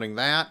surrounding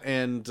that,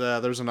 and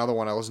there's another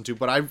one I listen to,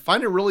 but I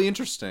find it really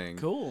interesting.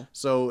 Cool.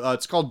 So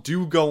it's called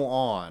Do Go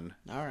On.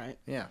 All right.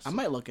 Yeah. I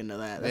might look into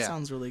that. That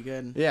sounds really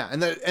good. Yeah,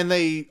 and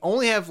they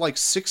only have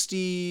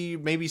 60,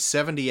 maybe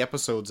 70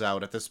 episodes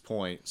out at this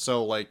point,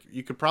 so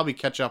you could probably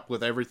catch up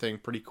with everything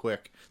pretty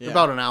quick. They're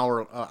about an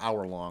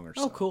hour long or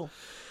so. Oh, cool.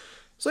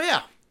 So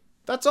yeah,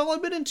 that's all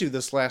I've been into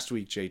this last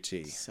week,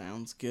 JT.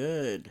 Sounds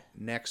good.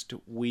 Next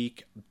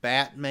week,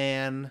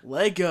 Batman.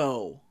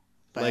 Lego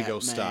Lego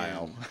Batman.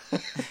 style.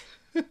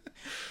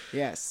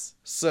 Yes.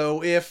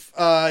 So if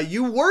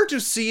you were to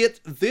see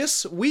it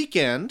this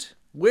weekend,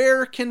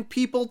 where can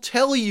people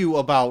tell you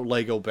about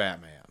Lego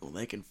Batman? Well,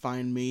 they can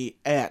find me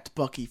at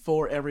Bucky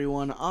for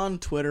Everyone on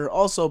Twitter.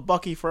 Also,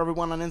 Bucky for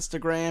Everyone on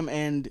Instagram.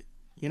 And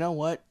you know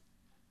what?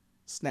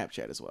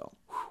 Snapchat as well.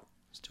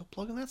 Still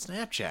plugging that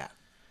Snapchat.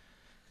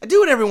 I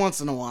do it every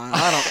once in a while.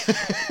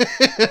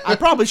 I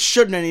probably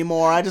shouldn't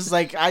anymore. I just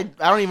I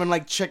don't even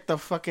check the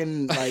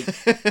fucking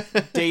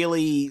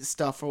daily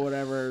stuff or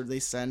whatever they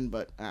send,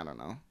 but I don't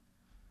know.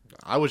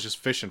 I was just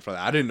fishing for that.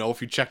 I didn't know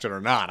if you checked it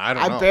or not. I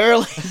don't know. I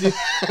barely do.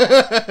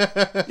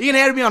 You can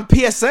add me on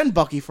PSN,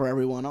 Bucky for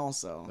Everyone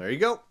also. There you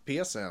go.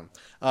 PSN.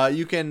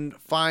 You can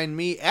find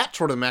me at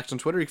TortoMax on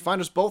Twitter. You can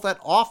find us both at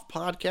Off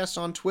Podcast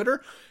on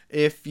Twitter.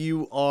 If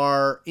you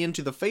are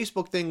into the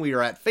Facebook thing, we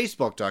are at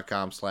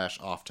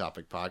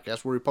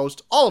facebook.com/offtopic-podcast, where we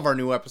post all of our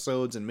new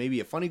episodes and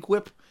maybe a funny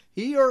quip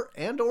here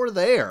and or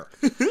there.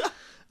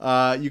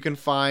 You can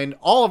find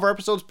all of our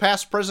episodes,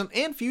 past, present,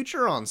 and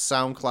future, on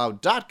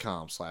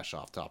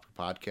soundcloud.com/offtopic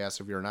podcast.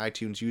 If you're an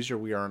iTunes user,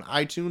 we are on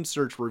iTunes.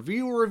 Search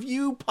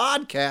Review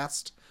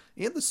Podcast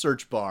in the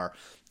search bar.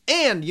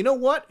 And you know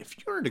what? If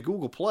you're into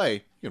Google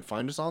Play, you can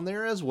find us on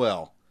there as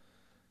well.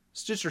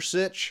 Stitcher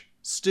Sitch,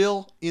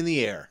 still in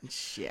the air.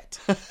 Shit.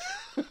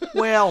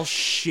 Well,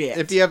 shit.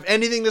 If you have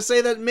anything to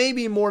say that may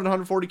be more than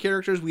 140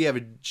 characters, we have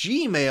a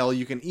Gmail.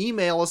 You can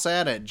email us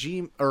at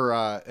gmail.com.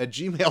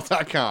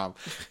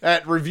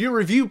 At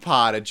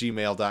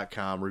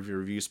reviewpod@gmail.com.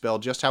 Review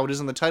spelled just how it is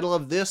in the title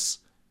of this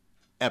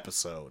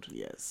episode.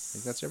 Yes. I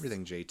think that's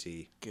everything,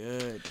 JT.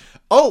 Good.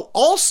 Oh,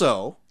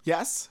 also,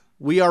 Yes,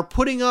 we are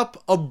putting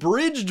up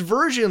abridged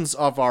versions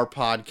of our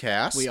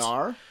podcast. we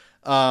are.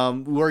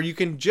 Where you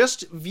can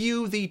just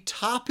view the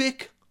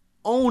topic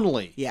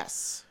only.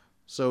 Yes.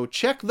 So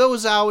check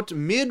those out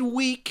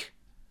midweek,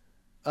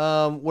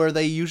 where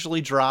they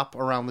usually drop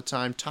around the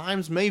time.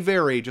 Times may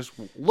vary. Just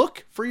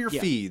look for your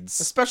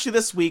feeds. Especially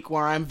this week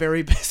where I'm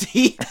very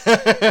busy.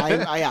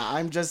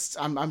 I'm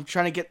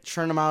trying to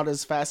churn them out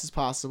as fast as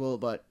possible,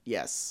 but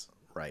yes.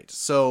 Right.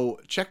 So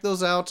check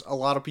those out. A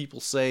lot of people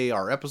say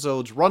our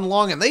episodes run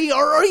long, and they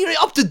are already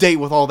up to date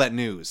with all that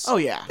news. Oh,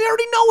 yeah. They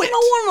already know it. I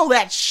don't want to know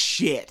that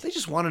shit. They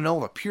just want to know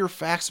the pure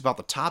facts about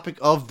the topic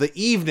of the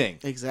evening.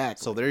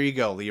 Exactly. So there you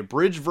go. The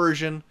abridged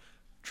version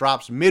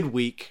drops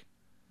midweek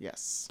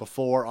Yes.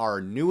 before our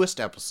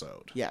newest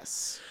episode.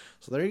 Yes.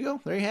 So there you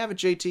go. There you have it,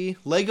 JT.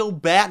 Lego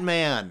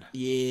Batman.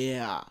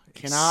 Yeah.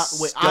 Cannot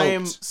wait. Stoked. I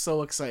am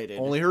so excited.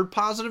 Only heard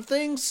positive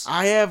things.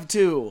 I have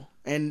too.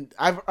 And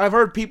I've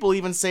heard people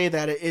even say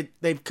that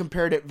they've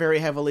compared it very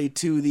heavily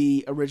to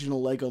the original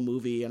Lego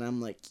movie, and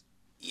I'm like,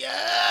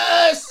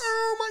 yes!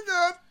 Oh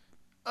my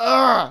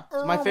god.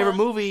 It's my favorite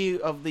movie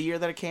of the year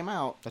that it came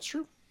out. That's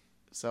true.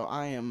 So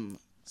I am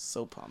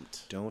so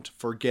pumped. Don't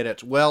forget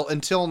it. Well,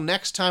 until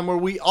next time where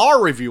we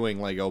are reviewing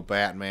Lego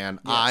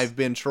Batman, Yes. I've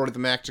been Shorty the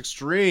Max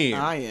Extreme.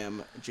 I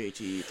am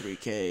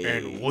JT3K.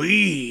 And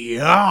we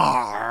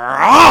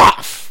are...